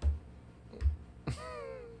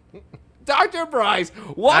 Dr. Bryce,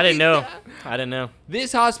 I didn't know.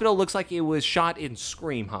 This hospital looks like it was shot in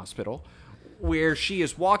Scream Hospital, where she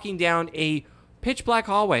is walking down a pitch black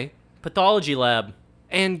hallway. Pathology lab.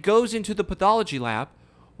 And goes into the pathology lab,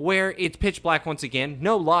 where it's pitch black once again.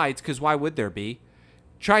 No lights, because why would there be?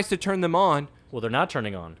 Tries to turn them on. Well, they're not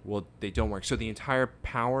turning on. Well, they don't work. So the entire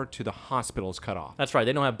power to the hospital is cut off. That's right.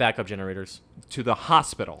 They don't have backup generators. To the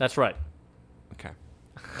hospital. That's right. Okay.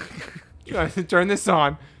 Tries to turn this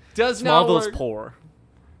on. Does not Smallville's work. poor.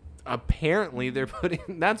 Apparently, they're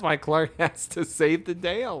putting... That's why Clark has to save the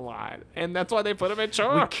day a lot. And that's why they put him in We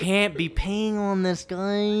charge. can't be paying on this,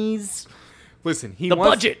 guys. Listen, The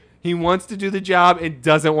budget. He wants to do the job and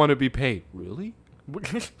doesn't want to be paid. Really?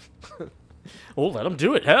 Well, let him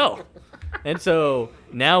do it. Hell. And so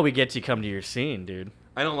now we get to come to your scene, dude.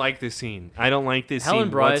 I don't like this scene. I don't like this Helen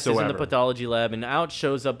scene Bryce whatsoever. is in the pathology lab, and out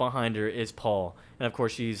shows up behind her is Paul. And of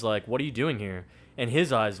course, she's like, "What are you doing here?" And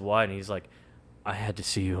his eyes widen. He's like, "I had to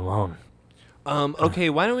see you alone." Okay,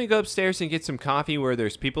 why don't we go upstairs and get some coffee where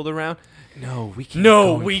there's people around? No, we can't.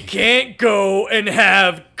 No, we can't go and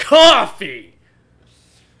have coffee.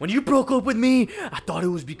 When you broke up with me, I thought it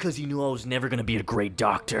was because you knew I was never going to be a great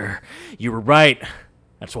doctor. You were right.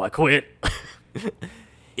 That's why I quit.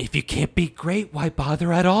 If you can't be great, why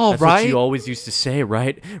bother at all, That's right? what you always used to say,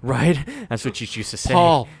 right? Right? That's what you used to say.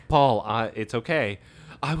 Paul, it's okay.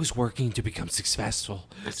 I was working to become successful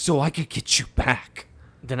so I could get you back.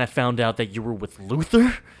 Then I found out that you were with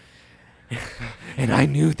Luther. And I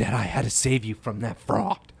knew that I had to save you from that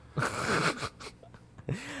fraud.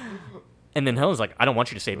 And then Helen's like, I don't want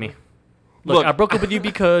you to save me. Look, Look, I broke up with you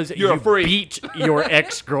because you're you a freak. beat your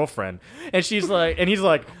ex-girlfriend. And she's like, and he's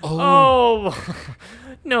like, oh,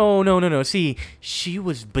 no. See, she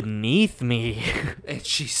was beneath me.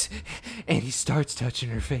 And he starts touching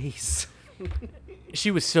her face.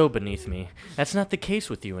 She was so beneath me. That's not the case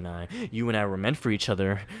with you and I. You and I were meant for each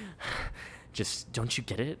other. Just, don't you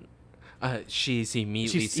get it? She's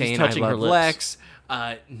immediately He's saying, touching I her love lips.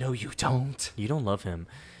 Lex. No, you don't. You don't love him.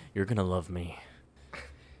 You're gonna love me.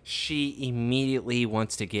 She immediately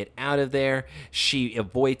wants to get out of there. She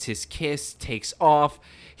avoids his kiss, takes off.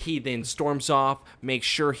 He then storms off, makes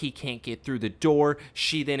sure he can't get through the door.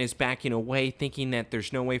 She then is backing away, thinking that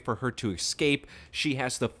there's no way for her to escape. She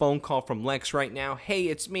has the phone call from Lex right now. Hey,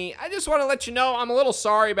 it's me. I just want to let you know I'm a little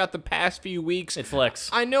sorry about the past few weeks. It's Lex.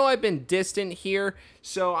 I know I've been distant here,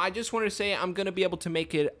 so I just wanted to say I'm going to be able to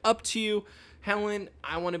make it up to you. Helen,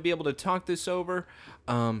 I want to be able to talk this over.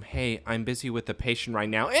 Hey, I'm busy with a patient right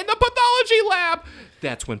now in the pathology lab.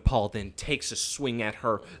 That's when Paul then takes a swing at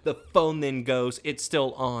her. The phone then goes. It's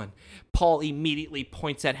still on. Paul immediately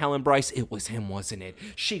points at Helen Bryce. It was him, wasn't it?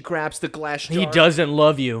 She grabs the glass jar. He doesn't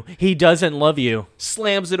love you. He doesn't love you.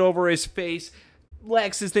 Slams it over his face.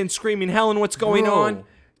 Lex is then screaming, Helen, what's going on?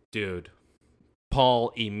 Dude.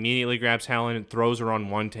 Paul immediately grabs Helen and throws her on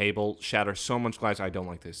one table, shatters so much glass. I don't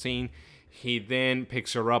like this scene. He then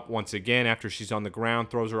picks her up once again after she's on the ground,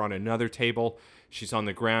 throws her on another table. She's on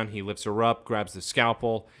the ground. He lifts her up, grabs the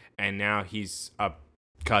scalpel, and now he's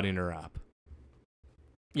cutting her up.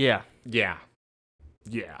 Yeah. Yeah.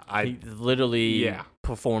 He literally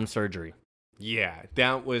performed surgery. Yeah.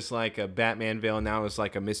 That was like a Batman villain. That was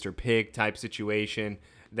like a Mr. Pig type situation.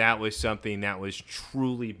 That was something that was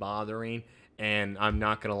truly bothering. And I'm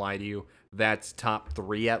not going to lie to you. That's top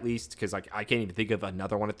 3 at least, because I can't even think of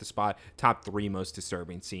another one at the spot. Top 3 most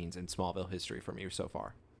disturbing scenes in Smallville history for me so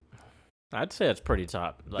far. I'd say that's pretty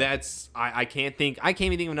top. I can't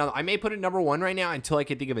even think of another. I may put it number 1 right now until I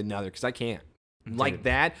can think of another, because I can't. Dude. Like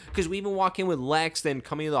that, because we even walk in with Lex, then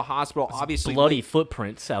coming to the hospital, obviously bloody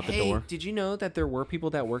footprints out the door. Hey, did you know that there were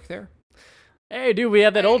people that work there? Hey, dude, we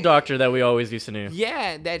have that old doctor that we always used to know.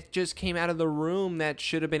 Yeah, that just came out of the room that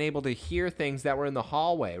should have been able to hear things that were in the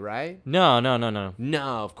hallway, right? No. No,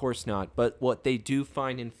 of course not. But what they do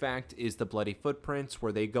find, in fact, is the bloody footprints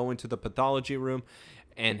where they go into the pathology room,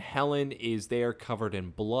 and Helen is there covered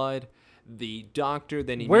in blood. The doctor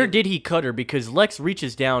then... Where did he cut her? Because Lex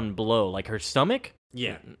reaches down below, like her stomach?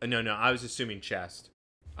 Yeah. No, I was assuming chest.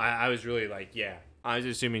 I was really like, yeah. I was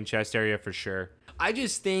assuming chest area for sure. I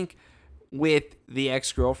just think... with the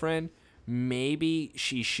ex-girlfriend, maybe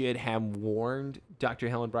she should have warned Dr.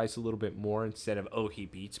 Helen Bryce a little bit more instead of, oh, he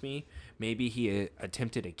beats me. Maybe he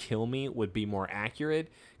attempted to kill me would be more accurate.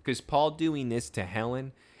 Because Paul doing this to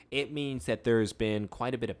Helen, it means that there's been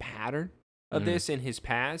quite a bit of pattern of this in his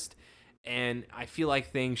past. And I feel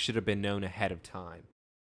like things should have been known ahead of time.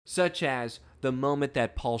 Such as the moment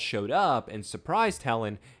that Paul showed up and surprised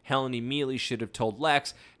Helen, Helen immediately should have told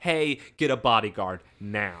Lex, hey, get a bodyguard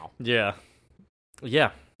now. Yeah.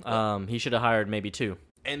 He should have hired maybe 2.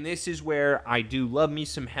 And this is where I do love me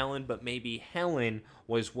some Helen, but maybe Helen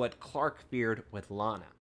was what Clark feared with Lana,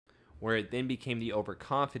 where it then became the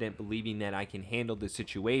overconfident, believing that I can handle the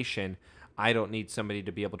situation. I don't need somebody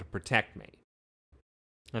to be able to protect me.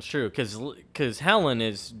 That's true, because Helen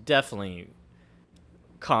is definitely...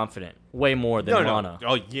 confident, way more than Lana.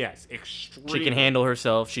 Oh yes, extremely. She can handle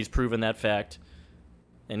herself. She's proven that fact,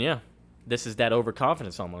 and yeah, this is that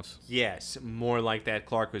overconfidence almost. Yes, more like that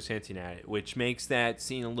Clark was hinting at it, which makes that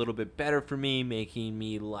scene a little bit better for me, making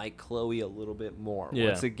me like Chloe a little bit more. Yeah.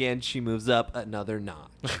 Once again, she moves up another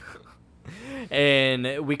notch.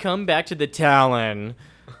 And we come back to the Talon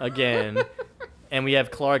again. And we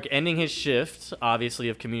have Clark ending his shift, obviously,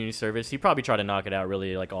 of community service. He probably tried to knock it out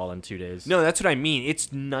really, like, all in 2 days. No, that's what I mean.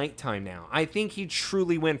 It's nighttime now. I think he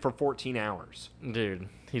truly went for 14 hours. Dude,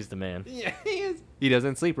 he's the man. Yeah, he is. He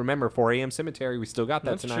doesn't sleep. Remember, 4 a.m. cemetery. We still got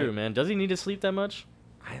that That's tonight. true, man. Does he need to sleep that much?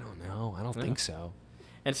 I don't know. I don't think so.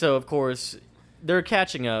 And so, of course, they're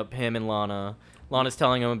catching up, him and Lana. Lana's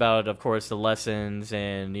telling him about, of course, the lessons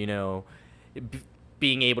and,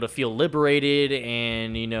 being able to feel liberated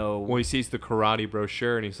and, Well, he sees the karate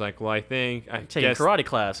brochure and he's like, well, I guess karate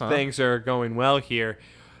class, huh? Things are going well here.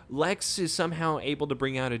 Lex is somehow able to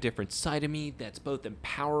bring out a different side of me that's both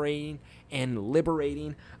empowering and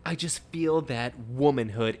liberating. I just feel that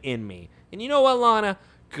womanhood in me. And you know what, Lana?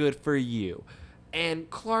 Good for you. And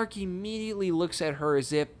Clark immediately looks at her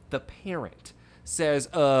as if the parent says,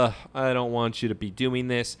 I don't want you to be doing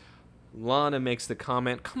this. Lana makes the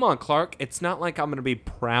comment, come on, Clark, it's not like I'm going to be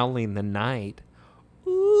prowling the night.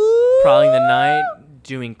 Ooh. Prowling the night,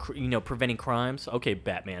 doing, preventing crimes. Okay,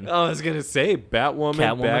 Batman. I was going to say Batwoman,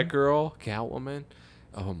 Catwoman. Batgirl, Catwoman.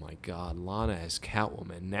 Oh, my God, Lana as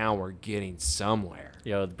Catwoman. Now we're getting somewhere.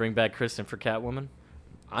 Yo, bring back Kristen for Catwoman.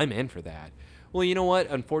 I'm in for that. Well, you know what?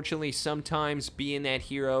 Unfortunately, sometimes being that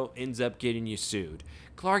hero ends up getting you sued.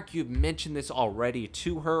 Clark, you've mentioned this already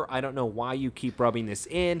to her. I don't know why you keep rubbing this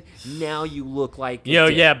in. Now you look like Yo,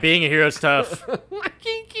 yeah, being a hero's tough. Why do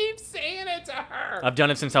you keep saying it to her? I've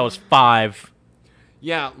done it since I was 5.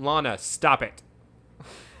 Yeah, Lana, stop it.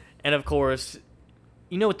 And of course,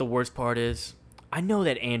 you know what the worst part is? I know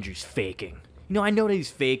that Andrew's faking. I know that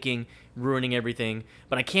he's faking, ruining everything,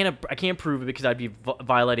 but I can't prove it because I'd be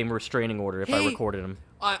violating a restraining order if I recorded him.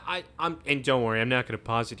 And don't worry, I'm not going to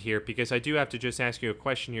pause it here because I do have to just ask you a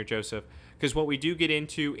question here, Joseph. Because what we do get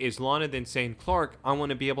into is Lana then saying, Clark, I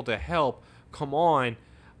want to be able to help. Come on.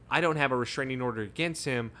 I don't have a restraining order against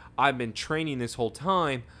him. I've been training this whole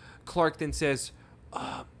time. Clark then says,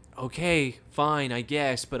 okay, fine, I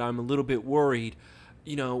guess, but I'm a little bit worried.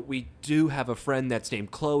 We do have a friend that's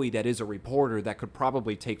named Chloe that is a reporter that could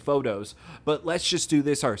probably take photos, but let's just do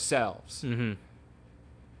this ourselves. Mm-hmm.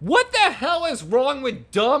 What the hell is wrong with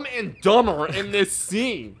Dumb and Dumber in this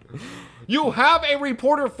scene? You have a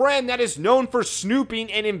reporter friend that is known for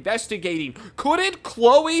snooping and investigating. Couldn't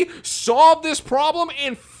Chloe solve this problem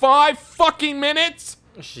in 5 fucking minutes?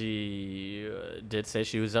 She did say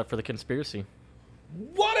she was up for the conspiracy.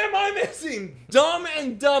 What am I missing? Dumb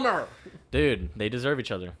and Dumber. Dude, they deserve each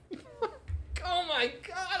other. Oh my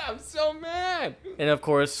god, I'm so mad. And of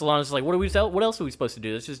course, Lana's like, what else are we supposed to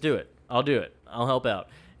do? Let's just do it. I'll do it. I'll help out.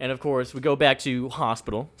 And of course, we go back to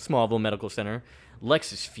hospital, Smallville Medical Center.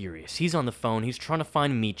 Lex is furious. He's on the phone. He's trying to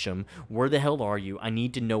find Meacham. Where the hell are you? I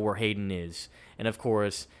need to know where Hayden is. And of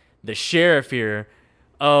course, the sheriff here.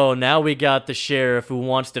 Oh, now we got the sheriff who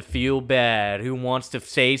wants to feel bad, who wants to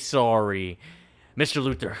say sorry. Mr.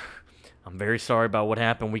 Luther, I'm very sorry about what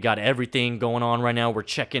happened. We got everything going on right now. We're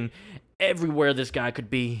checking everywhere this guy could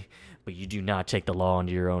be. But you do not take the law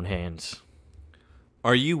into your own hands.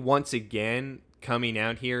 Are you once again coming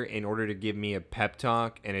out here in order to give me a pep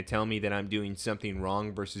talk and to tell me that I'm doing something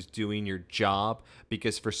wrong versus doing your job?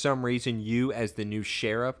 Because for some reason, you as the new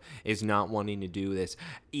sheriff is not wanting to do this.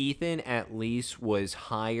 Ethan at least was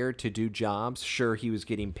hired to do jobs. Sure, he was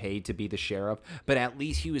getting paid to be the sheriff, but at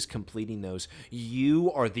least he was completing those.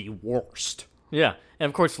 You are the worst. Yeah, and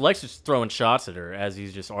of course, Lex is throwing shots at her as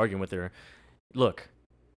he's just arguing with her. Look,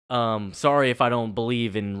 sorry if I don't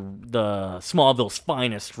believe in the Smallville's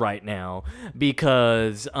finest right now,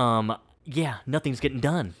 because, nothing's getting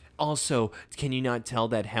done. Also, can you not tell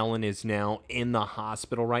that Helen is now in the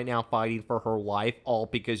hospital right now fighting for her life, all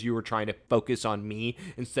because you were trying to focus on me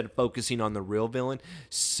instead of focusing on the real villain?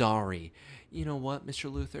 Sorry. You know what,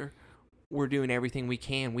 Mr. Luther? We're doing everything we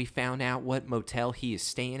can. We found out what motel he is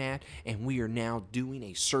staying at, and we are now doing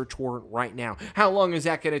a search warrant right now. How long is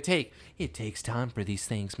that going to take? It takes time for these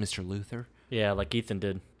things, Mr. Luther. Yeah, like Ethan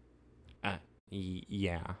did.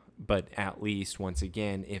 Yeah, but at least, once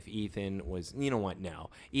again, if Ethan was... You know what? No.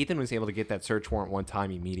 Ethan was able to get that search warrant one time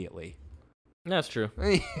immediately. That's true.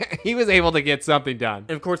 He was able to get something done.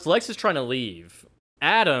 And of course, Lex is trying to leave.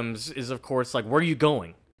 Adams is, of course, like, where are you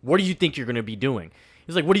going? What do you think you're going to be doing?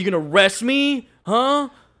 He's like, what, are you going to arrest me? Huh?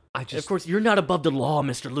 Of course, you're not above the law,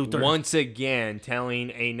 Mr. Luther. Once again, telling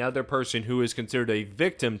another person who is considered a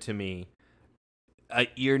victim to me,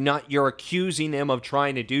 you're accusing them of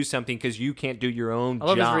trying to do something because you can't do your own job.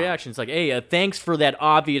 I love his reaction. It's like, hey, thanks for that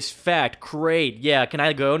obvious fact. Great. Yeah, can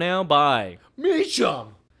I go now? Bye.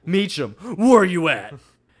 Meacham, where are you at?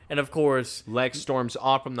 And of course, Lex storms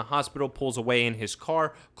off from the hospital, pulls away in his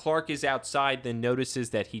car. Clark is outside, then notices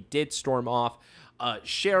that he did storm off.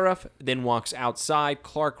 Sheriff then walks outside.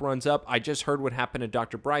 Clark runs up. I just heard what happened to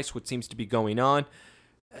Dr. Bryce, what seems to be going on.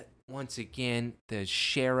 Once again, the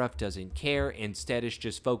sheriff doesn't care. Instead, is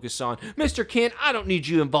just focused on, Mr. Kent, I don't need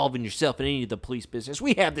you involving yourself in any of the police business.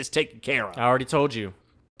 We have this taken care of. I already told you.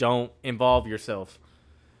 Don't involve yourself.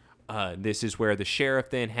 This is where the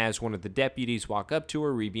sheriff then has one of the deputies walk up to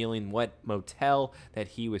her, revealing what motel that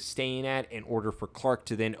he was staying at in order for Clark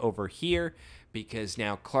to then overhear, because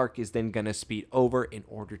now Clark is then going to speed over in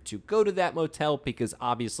order to go to that motel because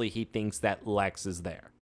obviously he thinks that Lex is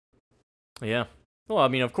there. Yeah. Well, I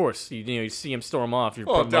mean, of course, you see him storm off.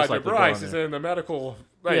 Dr. Bryce is in the medical...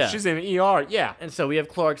 Right, yeah. She's in the ER, yeah. And so we have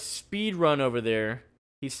Clark speed run over there.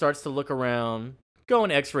 He starts to look around, go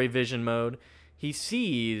in X-ray vision mode. He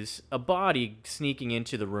sees a body sneaking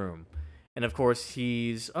into the room. And of course,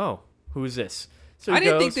 who's this? So I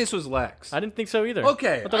didn't think this was Lex. I didn't think so either.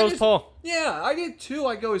 Okay. I thought it was Paul. Yeah, I did too.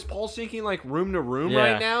 I go, is Paul sneaking like room to room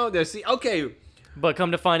right now? Okay. But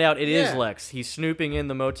come to find out, it is Lex. He's snooping in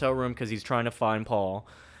the motel room because he's trying to find Paul.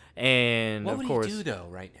 And what of course, would he do though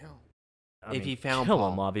right now? If he found kill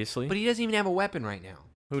Paul, him, obviously. But he doesn't even have a weapon right now.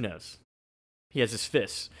 Who knows? He has his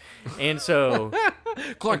fists. And so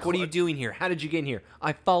Clark, what are you doing here? How did you get in here?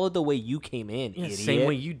 I followed the way you came in, idiot. Same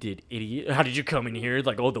way you did, idiot. How did you come in here?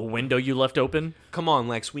 Like, the window you left open? Come on,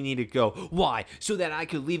 Lex, we need to go. Why? So that I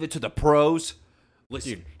could leave it to the pros?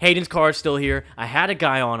 Listen. Dude, Hayden's car is still here. I had a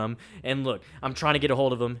guy on him, and look, I'm trying to get a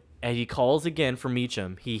hold of him, and he calls again for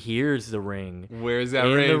Meacham. He hears the ring. Where's that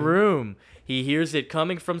ring? In the room. He hears it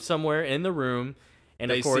coming from somewhere in the room, and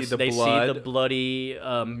of course, they see the bloody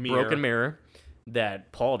broken mirror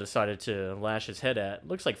that Paul decided to lash his head at.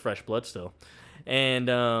 Looks like fresh blood still. And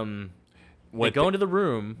they go into the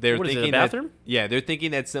room. What is it, a bathroom? They're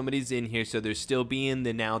thinking that somebody's in here, so there's still being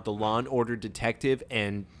the Law and Order detective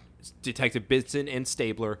and Detective Benson and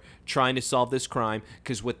Stabler trying to solve this crime,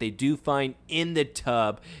 because what they do find in the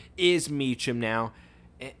tub is Meacham now.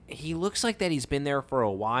 He looks like that he's been there for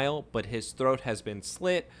a while, but his throat has been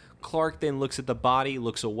slit. Clark then looks at the body,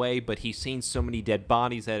 looks away, but he's seen so many dead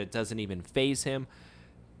bodies that it doesn't even faze him.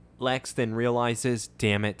 Lex then realizes,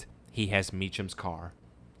 damn it, he has Meacham's car.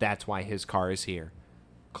 That's why his car is here.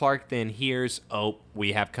 Clark then hears, oh,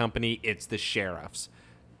 we have company, it's the sheriffs.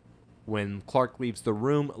 When Clark leaves the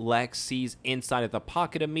room, Lex sees inside of the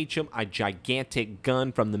pocket of Meacham a gigantic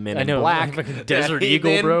gun from the Men in Black. Like a Desert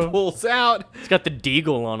Eagle, bro. Pulls out. It's got the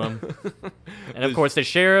deagle on him. And of course, the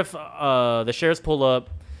sheriffs pull up.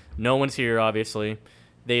 No one's here, obviously.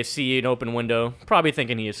 They see an open window, probably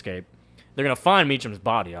thinking he escaped. They're gonna find Meacham's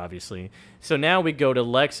body, obviously. So now we go to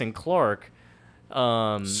Lex and Clark,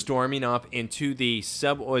 storming up into the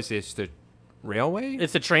the railway?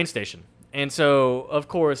 It's the train station. And so, of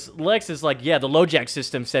course, Lex is like, yeah, the LoJack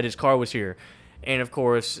system said his car was here. And, of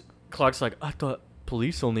course, Clark's like, I thought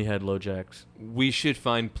police only had LoJacks. We should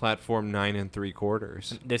find platform 9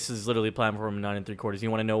 3/4. This is literally platform 9 3/4. You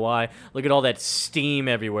want to know why? Look at all that steam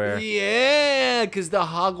everywhere. Yeah, because the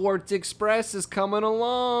Hogwarts Express is coming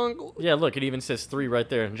along. Yeah, look, it even says 3 right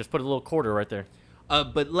there. And just put a little quarter right there.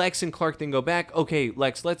 But Lex and Clark then go back. Okay,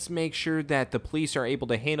 Lex, let's make sure that the police are able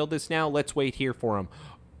to handle this now. Let's wait here for them.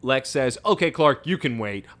 Lex says, okay, Clark, you can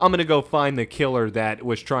wait. I'm going to go find the killer that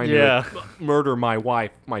was trying to murder my wife,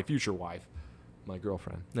 my future wife, my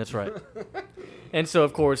girlfriend. That's right. And so,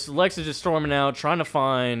 of course, Lex is just storming out, trying to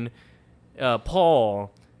find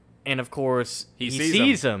Paul. And, of course, he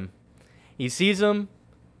sees him. He sees him.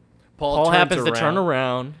 Paul happens to turn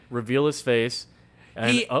around, reveal his face.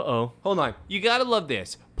 And, hold on. You got to love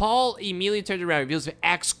this. Paul immediately turns around, reveals it,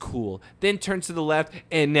 acts cool, then turns to the left,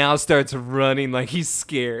 and now starts running like he's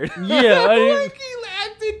scared. Yeah. Like he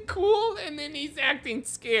acted cool, and then he's acting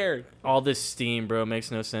scared. All this steam, bro, makes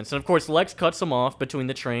no sense. And, of course, Lex cuts him off between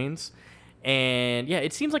the trains. And, yeah,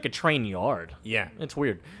 it seems like a train yard. Yeah. It's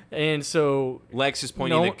weird. And so... Lex is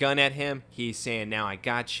pointing the gun at him. He's saying, now I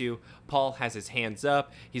got you. Paul has his hands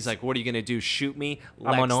up. He's like, what are you going to do, shoot me?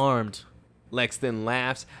 I'm unarmed. Lex then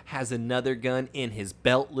laughs, has another gun in his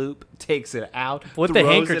belt loop, takes it out. With the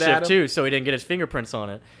handkerchief, too, so he didn't get his fingerprints on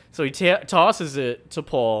it. So he tosses it to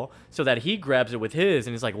Paul so that he grabs it with his,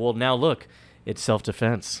 and he's like, well, now look, it's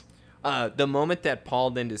self-defense. The moment that Paul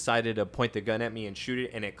then decided to point the gun at me and shoot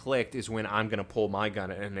it, and it clicked, is when I'm going to pull my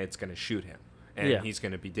gun and it's going to shoot him. And he's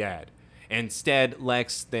going to be dead. Instead,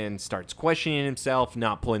 Lex then starts questioning himself,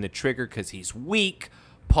 not pulling the trigger because he's weak.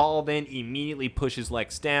 Paul then immediately pushes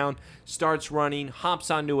Lex down, starts running, hops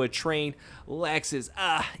onto a train. Lex is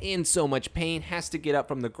in so much pain, has to get up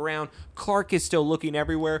from the ground. Clark is still looking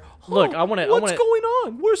everywhere. Look, what's going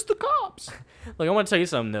on? Where's the cops? Look, I want to tell you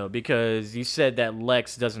something, though, because you said that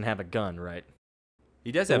Lex doesn't have a gun, right?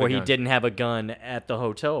 He does have a gun. Or he didn't have a gun at the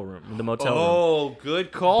hotel room, the motel room. Oh,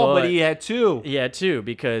 good call, but he had two. He had two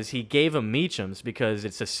because he gave him Meacham's because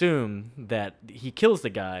it's assumed that he kills the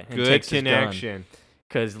guy and takes his gun.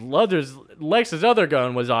 Because Lex's other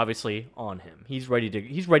gun was obviously on him. He's ready to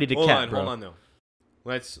hold bro. Hold on, though.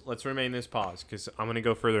 Let's remain this pause because I'm gonna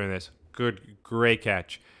go further in this. Great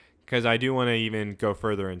catch. Because I do want to even go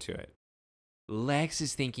further into it. Lex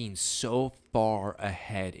is thinking so far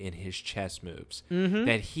ahead in his chess moves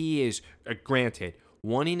that he is, granted,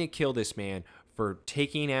 wanting to kill this man for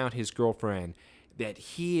taking out his girlfriend. That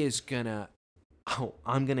he is gonna.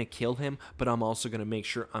 I'm going to kill him, but I'm also going to make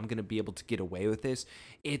sure I'm going to be able to get away with this.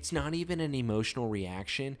 It's not even an emotional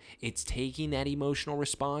reaction. It's taking that emotional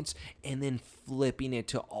response and then flipping it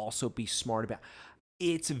to also be smart about.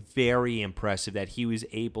 It's very impressive that he was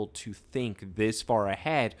able to think this far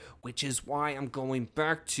ahead, which is why I'm going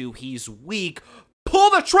back to he's weak. Pull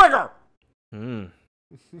the trigger!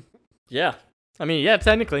 Yeah. I mean, yeah,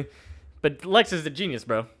 technically. But Lex is the genius,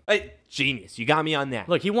 bro. Genius. You got me on that.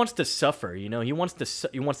 Look, he wants to suffer, you know? He wants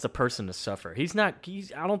the person to suffer.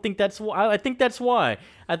 I don't think that's why. I think that's why.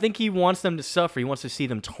 I think he wants them to suffer. He wants to see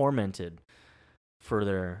them tormented for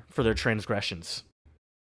their transgressions.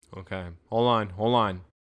 Okay. Hold on.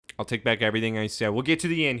 I'll take back everything I said. We'll get to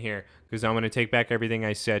the end here because I'm going to take back everything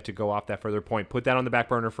I said to go off that further point. Put that on the back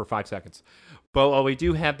burner for 5 seconds. But what we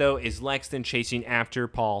do have, though, is Lex then chasing after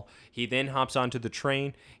Paul. He then hops onto the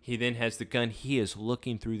train. He then has the gun. He is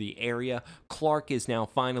looking through the area. Clark is now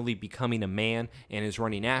finally becoming a man and is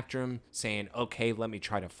running after him, saying, okay, let me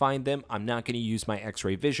try to find them. I'm not going to use my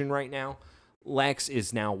X-ray vision right now. Lex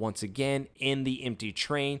is now once again in the empty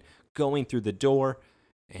train, going through the door,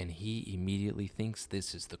 and he immediately thinks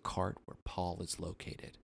this is the cart where Paul is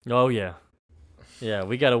located. Oh, yeah. Yeah,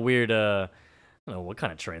 we got a weird... I don't know what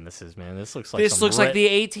kind of train this is, man. This looks like like the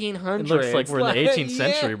 1800s. It looks like we're in the 18th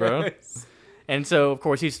century, bro. And so, of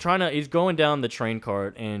course, he's going down the train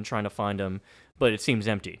cart and trying to find him, but it seems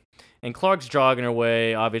empty. And Clark's jogging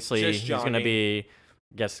away. Obviously, he's going to be,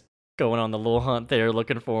 I guess, going on the little hunt there,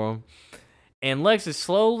 looking for him. And Lex is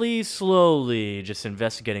slowly just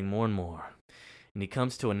investigating more and more. And he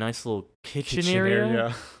comes to a nice little kitchen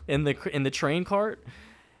area in the train cart,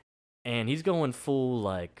 and he's going full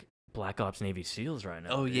like Black Ops Navy SEALs right now.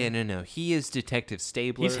 Oh, dude. Yeah, no. He is Detective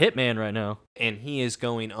Stabler. He's Hitman right now. And he is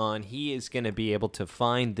going to be able to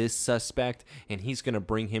find this suspect, and he's going to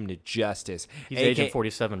bring him to justice. He's Agent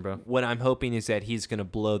 47, bro. What I'm hoping is that he's going to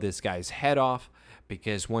blow this guy's head off,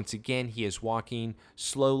 because once again, he is walking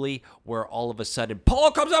slowly, where all of a sudden,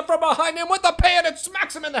 Paul comes up from behind him with a pan and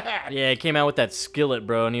smacks him in the head. Yeah, he came out with that skillet,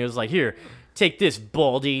 bro, and he was like, here, take this,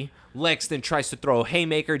 baldy. Lex then tries to throw a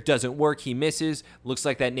haymaker, doesn't work, he misses. Looks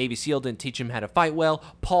like that Navy SEAL didn't teach him how to fight well.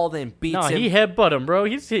 Paul then beats him. No, he headbutt him, bro.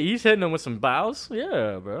 He's hitting him with some bows.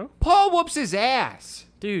 Yeah, bro. Paul whoops his ass.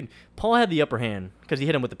 Dude, Paul had the upper hand because he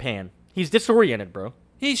hit him with the pan. He's disoriented, bro.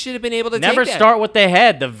 He should have been able to Never take that. start with the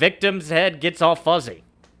head. The victim's head gets all fuzzy.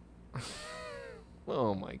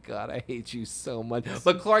 Oh my God, I hate you so much.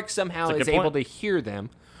 But Clark somehow is able to hear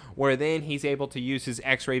them, where then he's able to use his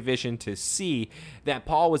X-ray vision to see that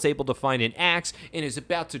Paul was able to find an axe and is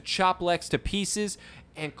about to chop Lex to pieces.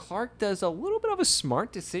 And Clark does a little bit of a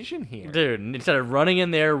smart decision here. Dude, instead of running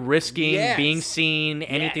in there, risking being seen,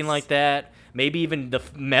 anything like that, maybe even the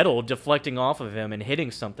metal deflecting off of him and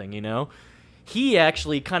hitting something, you know? He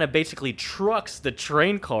actually kind of basically trucks the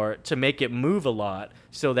train cart to make it move a lot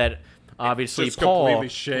so that obviously Paul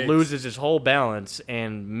loses his whole balance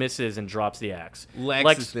and misses and drops the axe.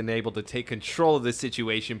 Lex has been able to take control of the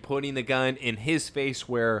situation, putting the gun in his face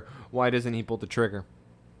where, why doesn't he pull the trigger?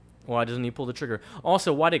 Why doesn't he pull the trigger?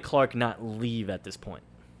 Also, why did Clark not leave at this point?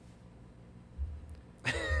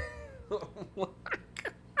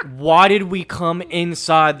 Why did we come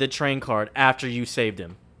inside the train cart after you saved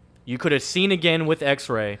him? You could have seen again with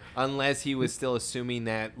X-ray. Unless he was still assuming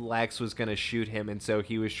that Lex was going to shoot him, and so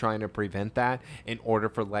he was trying to prevent that in order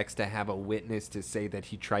for Lex to have a witness to say that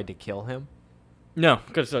he tried to kill him. No,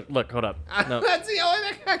 because look, hold up. No. That's the only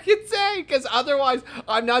thing I can say, because otherwise,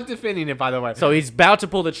 I'm not defending it, by the way. So he's about to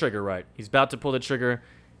pull the trigger, right? He's about to pull the trigger.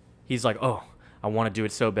 He's like, oh, I want to do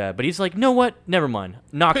it so bad. But he's like, know what? Never mind.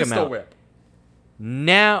 Knock him out. Pistol whip.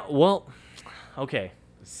 Now, well, okay.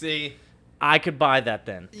 See? I could buy that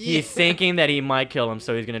then. Yeah. He's thinking that he might kill him,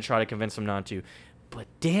 so he's going to try to convince him not to. But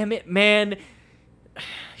damn it, man.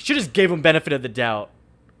 Should have just gave him benefit of the doubt.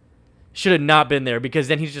 Should have not been there, because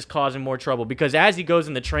then he's just causing more trouble. Because as he goes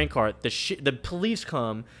in the train cart, the police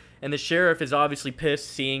come, and the sheriff is obviously pissed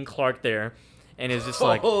seeing Clark there, and is just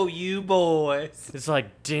like, oh, you boys. It's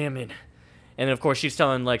like, damn it. And then, of course, she's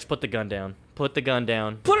telling Lex, put the gun down. Put the gun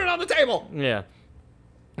down. Put it on the table. Yeah.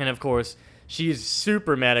 And, of course, she's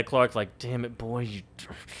super mad at Clark, like, damn it, boy,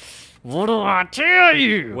 what do I tell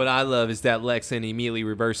you? What I love is that Lex then immediately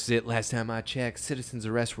reverses it. Last time I checked, citizens'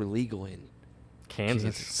 arrests were legal in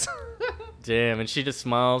Kansas. Damn, and she just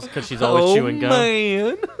smiles because she's always chewing gum.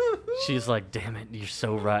 Man. She's like, damn it, you're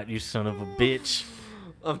so right, you son of a bitch.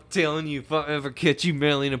 I'm telling you, if I ever catch you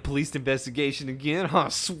meddling in a police investigation again, I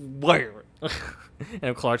swear.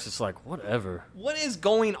 And Clark's just like, whatever. What is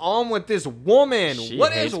going on with this woman?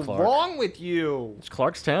 What is Clark. wrong with you? It's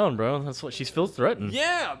Clark's town, bro. That's what she feels threatened.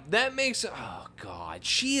 Yeah, that makes... Oh, God.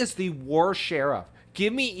 She is the worst sheriff.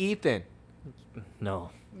 Give me Ethan.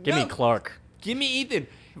 No. Give me Clark. Give me Ethan.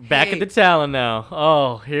 Back at the Talon now.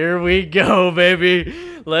 Oh, here we go,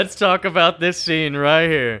 baby. Let's talk about this scene right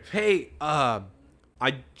here. Hey, I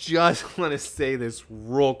just want to say this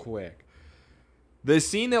real quick. The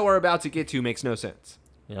scene that we're about to get to makes no sense.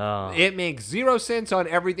 Yeah. It makes zero sense on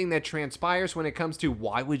everything that transpires when it comes to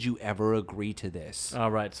why would you ever agree to this.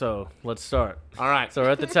 All right, so let's start. All right. So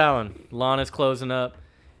we're at the Talon. Lana's closing up.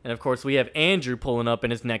 And, of course, we have Andrew pulling up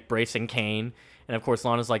in his neck brace and cane. And, of course,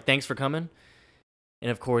 Lana's like, thanks for coming.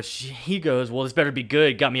 And, of course, he goes, well, this better be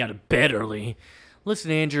good. Got me out of bed early.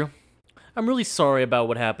 Listen, Andrew, I'm really sorry about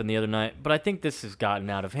what happened the other night, but I think this has gotten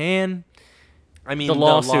out of hand. I mean, The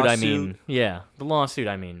lawsuit, I mean. Yeah, the lawsuit,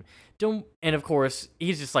 I mean. And of course,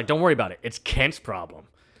 he's just like, don't worry about it. It's Kent's problem.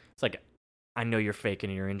 It's like, I know you're faking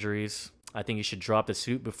your injuries. I think you should drop the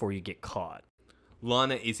suit before you get caught.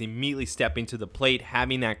 Lana is immediately stepping to the plate,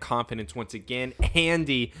 having that confidence once again.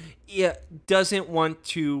 Andy doesn't want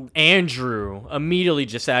to... Andrew immediately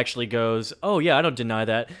just actually goes, oh, yeah, I don't deny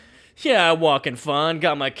that. Yeah, I'm walking fine,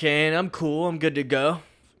 got my cane, I'm cool, I'm good to go.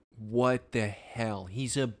 What the hell?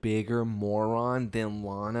 He's a bigger moron than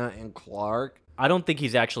Lana and Clark? I don't think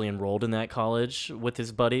he's actually enrolled in that college with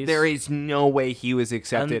his buddies. There is no way he was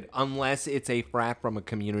accepted unless it's a frat from a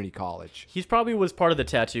community college. He probably was part of the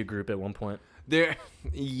tattoo group at one point.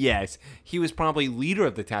 Yes, he was probably leader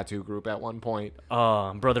of the tattoo group at one point.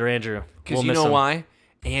 Brother Andrew. Because you know why?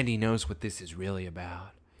 Andy knows what this is really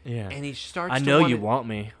about. Yeah. And he starts I to know want you want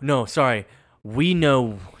me. No, sorry. We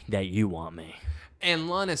know that you want me. And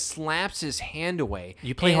Lana slaps his hand away.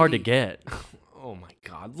 You play hard to get. Oh my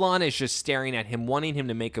God. Lana's just staring at him, wanting him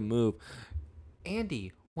to make a move.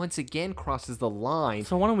 Andy once again crosses the line.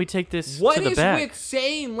 So why don't we take this to the back? What is with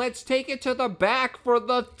saying let's take it to the back for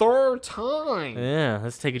the third time? Yeah,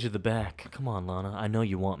 let's take it to the back. Come on, Lana. I know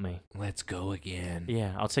you want me. Let's go again.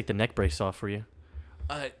 Yeah, I'll take the neck brace off for you.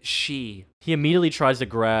 He immediately tries to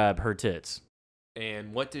grab her tits.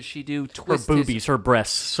 And what does she do? Twist her boobies, her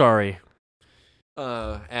breasts, sorry.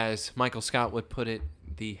 As Michael Scott would put it,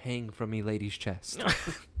 the hang from me lady's chest.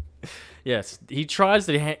 Yes, he tries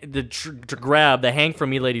to grab the hang from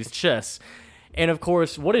me lady's chest. And of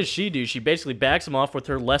course, what does she do? She basically backs him off with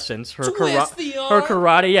her lessons. Her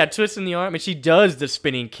karate, twisting the arm. And she does the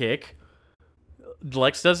spinning kick.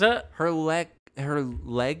 Lex does that? Her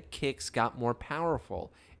leg kicks got more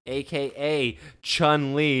powerful. AKA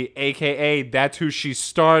Chun-Li, AKA that's who she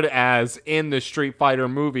starred as in the Street Fighter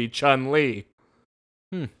movie, Chun-Li.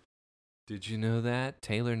 Did you know that?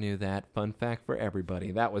 Taylor knew that. Fun fact for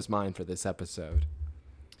everybody. That was mine for this episode.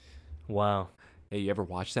 Wow. Hey, you ever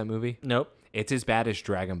watched that movie? Nope. It's as bad as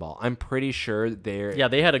Dragon Ball. I'm pretty sure they're... Yeah,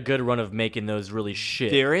 they had a good run of making those really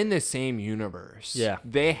shit. They're in the same universe. Yeah.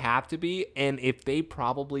 They have to be, and if they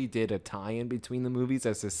probably did a tie-in between the movies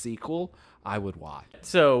as a sequel, I would watch.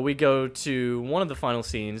 So we go to one of the final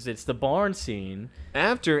scenes. It's the barn scene.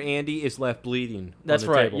 After Andy is left bleeding. That's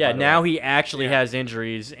right. Yeah, now he actually has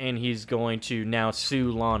injuries, and he's going to now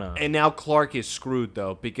sue Lana. And now Clark is screwed,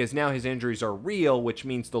 though, because now his injuries are real, which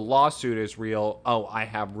means the lawsuit is real. Oh, I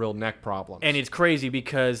have real neck problems. And it's crazy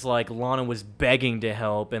because, like, Lana was begging to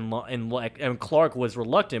help, and Clark was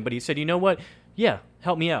reluctant, but he said, you know what? Yeah,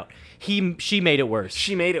 help me out. She made it worse.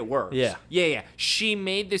 She made it worse. Yeah. Yeah. She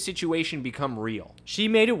made the situation become real. She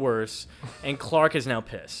made it worse, and Clark is now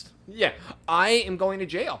pissed. Yeah, I am going to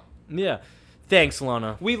jail. Yeah. Thanks,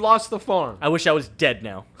 Lana. We lost the farm. I wish I was dead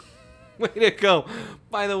now. Way to go.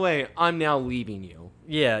 By the way, I'm now leaving you.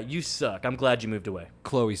 Yeah, you suck. I'm glad you moved away.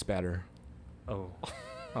 Chloe's better. Oh.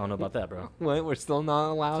 I don't know about that, bro. What? We're still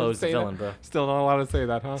not allowed Chloe's to say the villain, that? bro. Still not allowed to say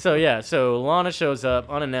that, huh? So Lana shows up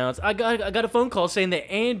unannounced. I got a phone call saying that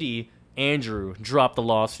Andrew dropped the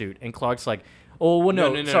lawsuit, and Clark's like, oh, well,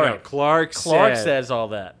 no, sorry. No. Clark says all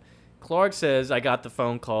that. Clark says, I got the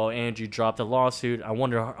phone call, Andrew dropped the lawsuit. I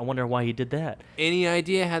wonder why he did that. Any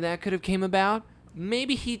idea how that could have came about?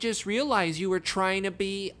 Maybe he just realized you were trying to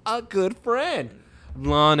be a good friend.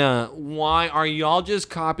 Lana, why are y'all just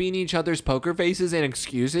copying each other's poker faces and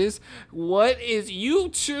excuses? What is you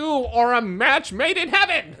two are a match made in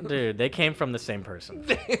heaven? Dude, they came from the same person.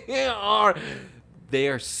 They are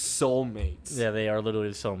soulmates. Yeah, they are literally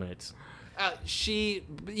soulmates. She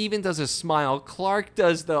even does a smile. Clark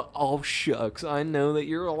does the, oh shucks, I know that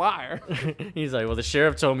you're a liar. He's like, well, the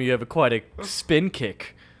sheriff told me you have quite a spin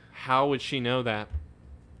kick. How would she know that?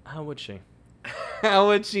 How would she? How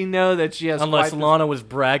would she know that she has... Unless Lana was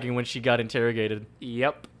bragging when she got interrogated.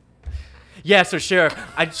 Yep. Yeah, so Sheriff,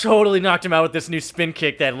 I totally knocked him out with this new spin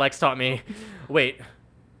kick that Lex taught me. Wait.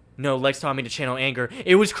 No, Lex taught me to channel anger.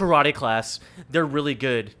 It was karate class. They're really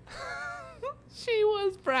good. She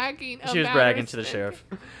was bragging to the sheriff.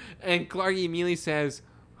 And Clark immediately says,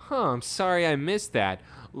 I'm sorry I missed that.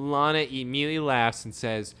 Lana immediately laughs and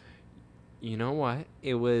says, you know what?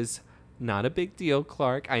 It was not a big deal,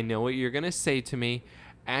 Clark. I know what you're going to say to me.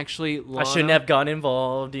 Actually, Lana... I shouldn't have gotten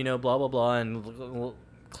involved, blah, blah, blah. And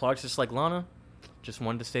Clark's just like, Lana, just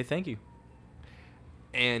wanted to say thank you.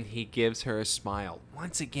 And he gives her a smile.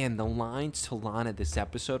 Once again, the lines to Lana this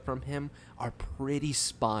episode from him are pretty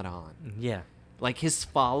spot on. Yeah. Like his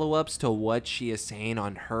follow-ups to what she is saying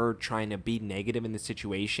on her trying to be negative in the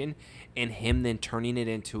situation and him then turning it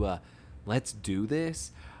into a, let's do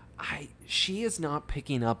this. She is not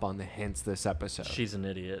picking up on the hints this episode. She's an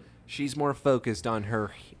idiot. She's more focused on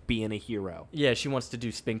her being a hero. Yeah, she wants to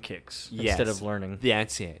do spin kicks instead of learning.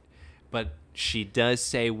 That's it. But she does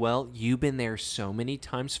say, well, you've been there so many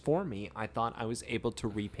times for me, I thought I was able to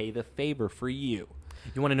repay the favor for you.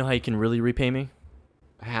 You want to know how you can really repay me?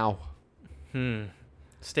 How?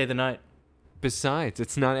 Stay the night. Besides,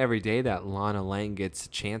 it's not every day that Lana Lang gets a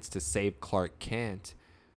chance to save Clark Kent.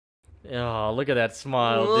 Oh, look at that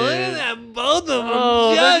smile, dude. Look at that, both of them.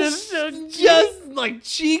 Oh, just like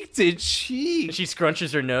cheek to cheek. She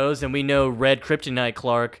scrunches her nose, and we know Red Kryptonite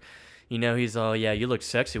Clark. You know, he's all, yeah, you look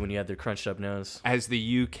sexy when you have the crunched up nose. As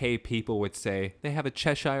the UK people would say, they have a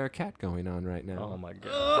Cheshire cat going on right now. Oh, my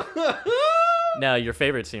God. Now, your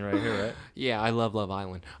favorite scene right here, right? Yeah, I love Love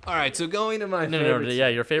Island. All right, so going to my favorite No, yeah,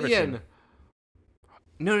 your favorite scene.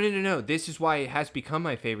 No. This is why it has become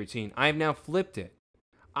my favorite scene. I have now flipped it.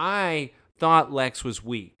 I thought Lex was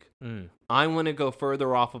weak. I want to go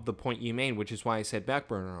further off of the point you made, which is why I said back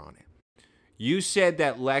burner on it. You said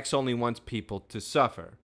that Lex only wants people to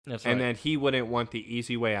suffer. That's right. And that he wouldn't want the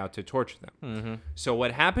easy way out to torture them. Mm-hmm. So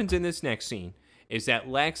what happens in this next scene is that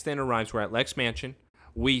Lex then arrives. We're at Lex Mansion.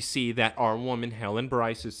 We see that our woman, Helen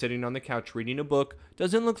Bryce, is sitting on the couch reading a book.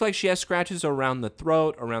 Doesn't look like she has scratches around the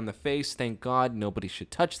throat, around the face. Thank God nobody should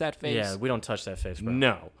touch that face. Yeah, we don't touch that face, bro.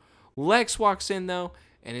 No. Lex walks in, though,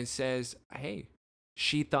 and it says, hey,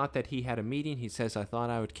 she thought that he had a meeting. He says, I thought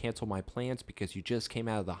I would cancel my plans because you just came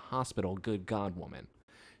out of the hospital. Good God, woman.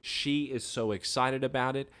 She is so excited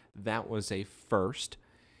about it. That was a first.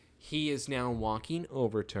 He is now walking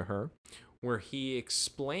over to her where he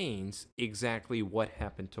explains exactly what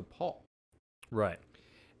happened to Paul. Right.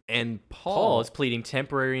 And Paul is pleading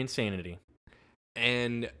temporary insanity.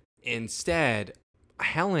 And instead,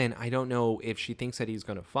 Helen, I don't know if she thinks that he's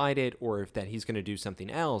going to fight it or if that he's going to do something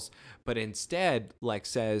else. But instead, Lex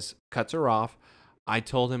says, cuts her off. I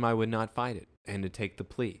told him I would not fight it and to take the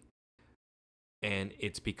plea. And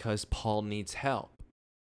it's because Paul needs help.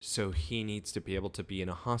 So he needs to be able to be in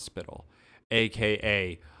a hospital.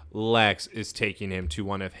 AKA, Lex is taking him to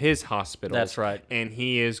one of his hospitals. That's right. And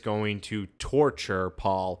he is going to torture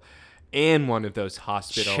Paul in one of those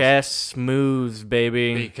hospitals. Chess moves,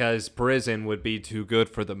 baby. Because prison would be too good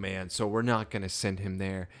for the man. So we're not going to send him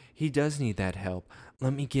there. He does need that help.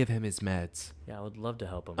 Let me give him his meds. Yeah, I would love to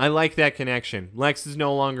help him. I like that connection. Lex is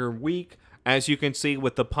no longer weak. As you can see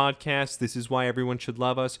with the podcast, this is why everyone should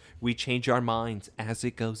love us. We change our minds as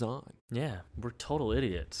it goes on. Yeah, we're total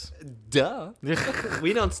idiots. Duh.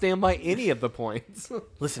 We don't stand by any of the points.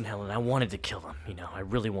 Listen, Helen, I wanted to kill him. You know, I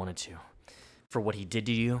really wanted to. For what he did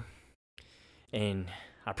to you. And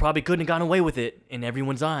I probably couldn't have gotten away with it in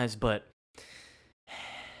everyone's eyes, but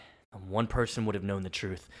one person would have known the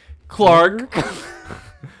truth. Clark.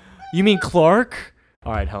 You mean Clark?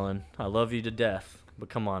 All right, Helen, I love you to death, but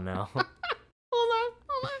come on now. Hold on.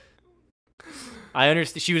 I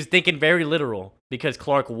understand. She was thinking very literal because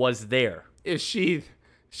Clark was there. Is she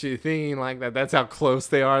thinking like that? That's how close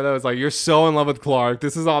they are, though. It's like, you're so in love with Clark.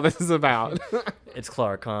 This is all this is about. It's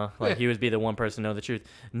Clark, huh? Like he would be the one person to know the truth.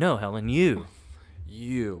 No, Helen, you.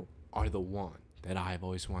 You are the one that I've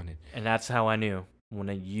always wanted. And that's how I knew. When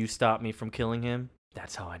you stopped me from killing him,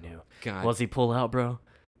 that's how I knew. God. What does he pull out, bro?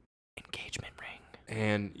 Engagement ring.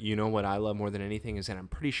 And you know what I love more than anything is that I'm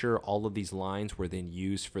pretty sure all of these lines were then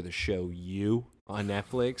used for the show You on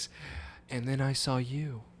Netflix. And then I saw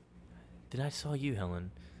you. Did I saw you,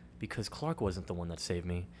 Helen? Because Clark wasn't the one that saved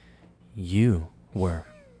me. You were.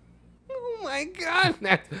 Oh my God.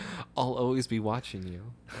 I'll always be watching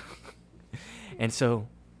you. And so,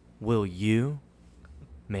 will you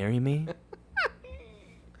marry me?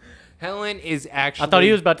 Helen is actually... I thought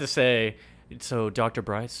he was about to say, so Dr.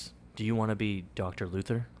 Bryce, do you want to be Dr.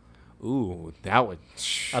 Luther? Ooh, that would...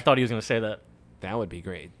 I thought he was going to say that. That would be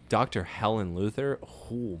great. Dr. Helen Luther?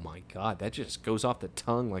 Oh my God, that just goes off the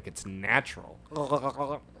tongue like it's natural.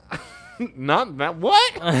 Not that...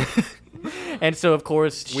 What? And so, of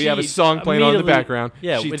course, we have a song playing on in the background.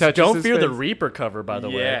 Yeah, she it's touches Don't his Fear the face. Reaper cover, by the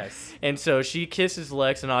way. Yes. And so she kisses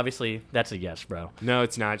Lex, and obviously, that's a yes, bro. No,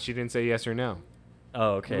 it's not. She didn't say yes or no.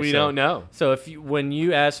 Oh, okay. We don't know. So when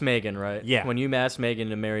you asked Megan, right? Yeah. When you asked Megan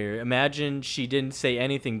to marry her, imagine she didn't say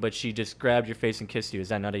anything, but she just grabbed your face and kissed you. Is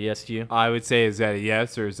that not a yes to you? I would say, is that a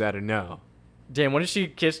yes or is that a no? Damn, what if she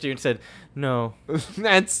kissed you and said, no?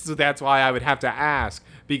 That's why I would have to ask,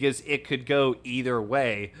 because it could go either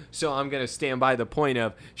way. So I'm going to stand by the point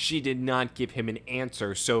of she did not give him an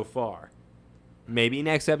answer so far. Maybe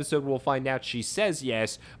next episode we'll find out she says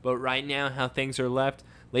yes, but right now how things are left,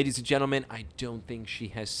 ladies and gentlemen, I don't think she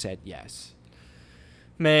has said yes.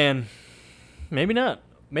 Man, maybe not.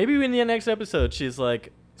 Maybe in the next episode she's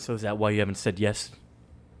like, So is that why you haven't said yes?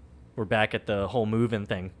 We're back at the whole move-in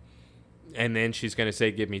thing. And then she's going to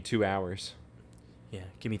say, give me 2 hours. Yeah,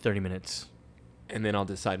 give me 30 minutes. And then I'll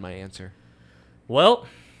decide my answer. Well,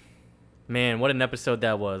 man, what an episode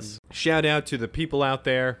that was. Shout out to the people out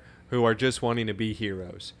there who are just wanting to be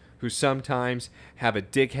heroes, who sometimes have a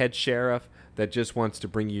dickhead sheriff that just wants to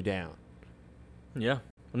bring you down. Yeah.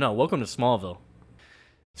 No, welcome to Smallville.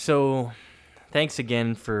 So, thanks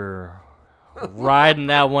again for riding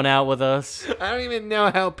that one out with us. I don't even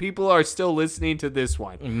know how people are still listening to this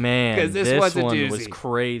one. Man, because this one doozy. Was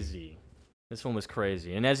crazy. This one was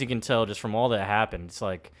crazy. And as you can tell, just from all that happened, it's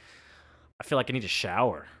like, I feel like I need a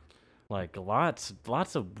shower. Like, lots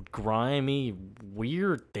of grimy,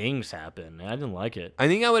 weird things happen. I didn't like it. I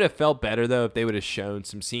think I would have felt better, though, if they would have shown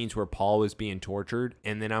some scenes where Paul was being tortured,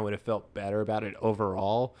 and then I would have felt better about it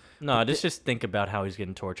overall. No, just think about how he's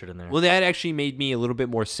getting tortured in there. Well, that actually made me a little bit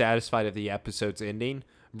more satisfied of the episode's ending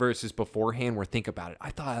versus beforehand, where, think about it, I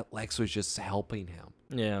thought Lex was just helping him.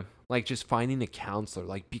 Yeah. Like, just finding a counselor,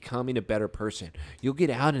 like, becoming a better person. You'll get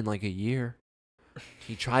out in, like, a year.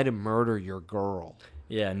 He tried to murder your girl.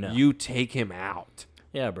 Yeah, no. You take him out.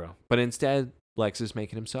 Yeah, bro. But instead, Lex is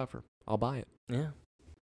making him suffer. I'll buy it. Yeah.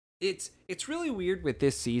 It's really weird with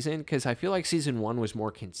this season because I feel like season 1 was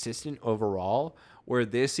more consistent overall, where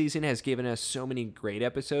this season has given us so many great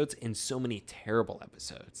episodes and so many terrible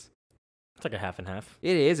episodes. It's like a half and half.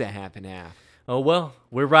 It is a half and half. Oh, well,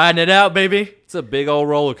 we're riding it out, baby. It's a big old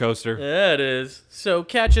roller coaster. Yeah, it is. So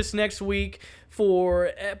catch us next week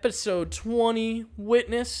for episode 20,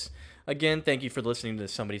 Witness. Again, thank you for listening to the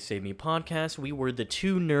Somebody Save Me podcast. We were the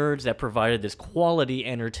two nerds that provided this quality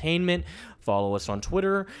entertainment. Follow us on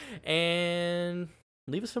Twitter and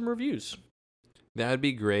leave us some reviews. That would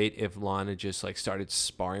be great if Lana just like started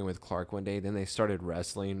sparring with Clark one day, then they started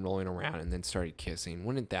wrestling, rolling around, and then started kissing.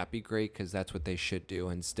 Wouldn't that be great? Because that's what they should do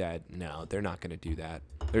instead. No, they're not going to do that.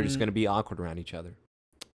 They're just going to be awkward around each other.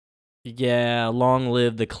 Yeah, long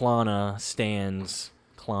live the Klana stands.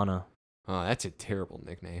 Klana. Oh, that's a terrible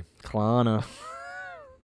nickname. Klana.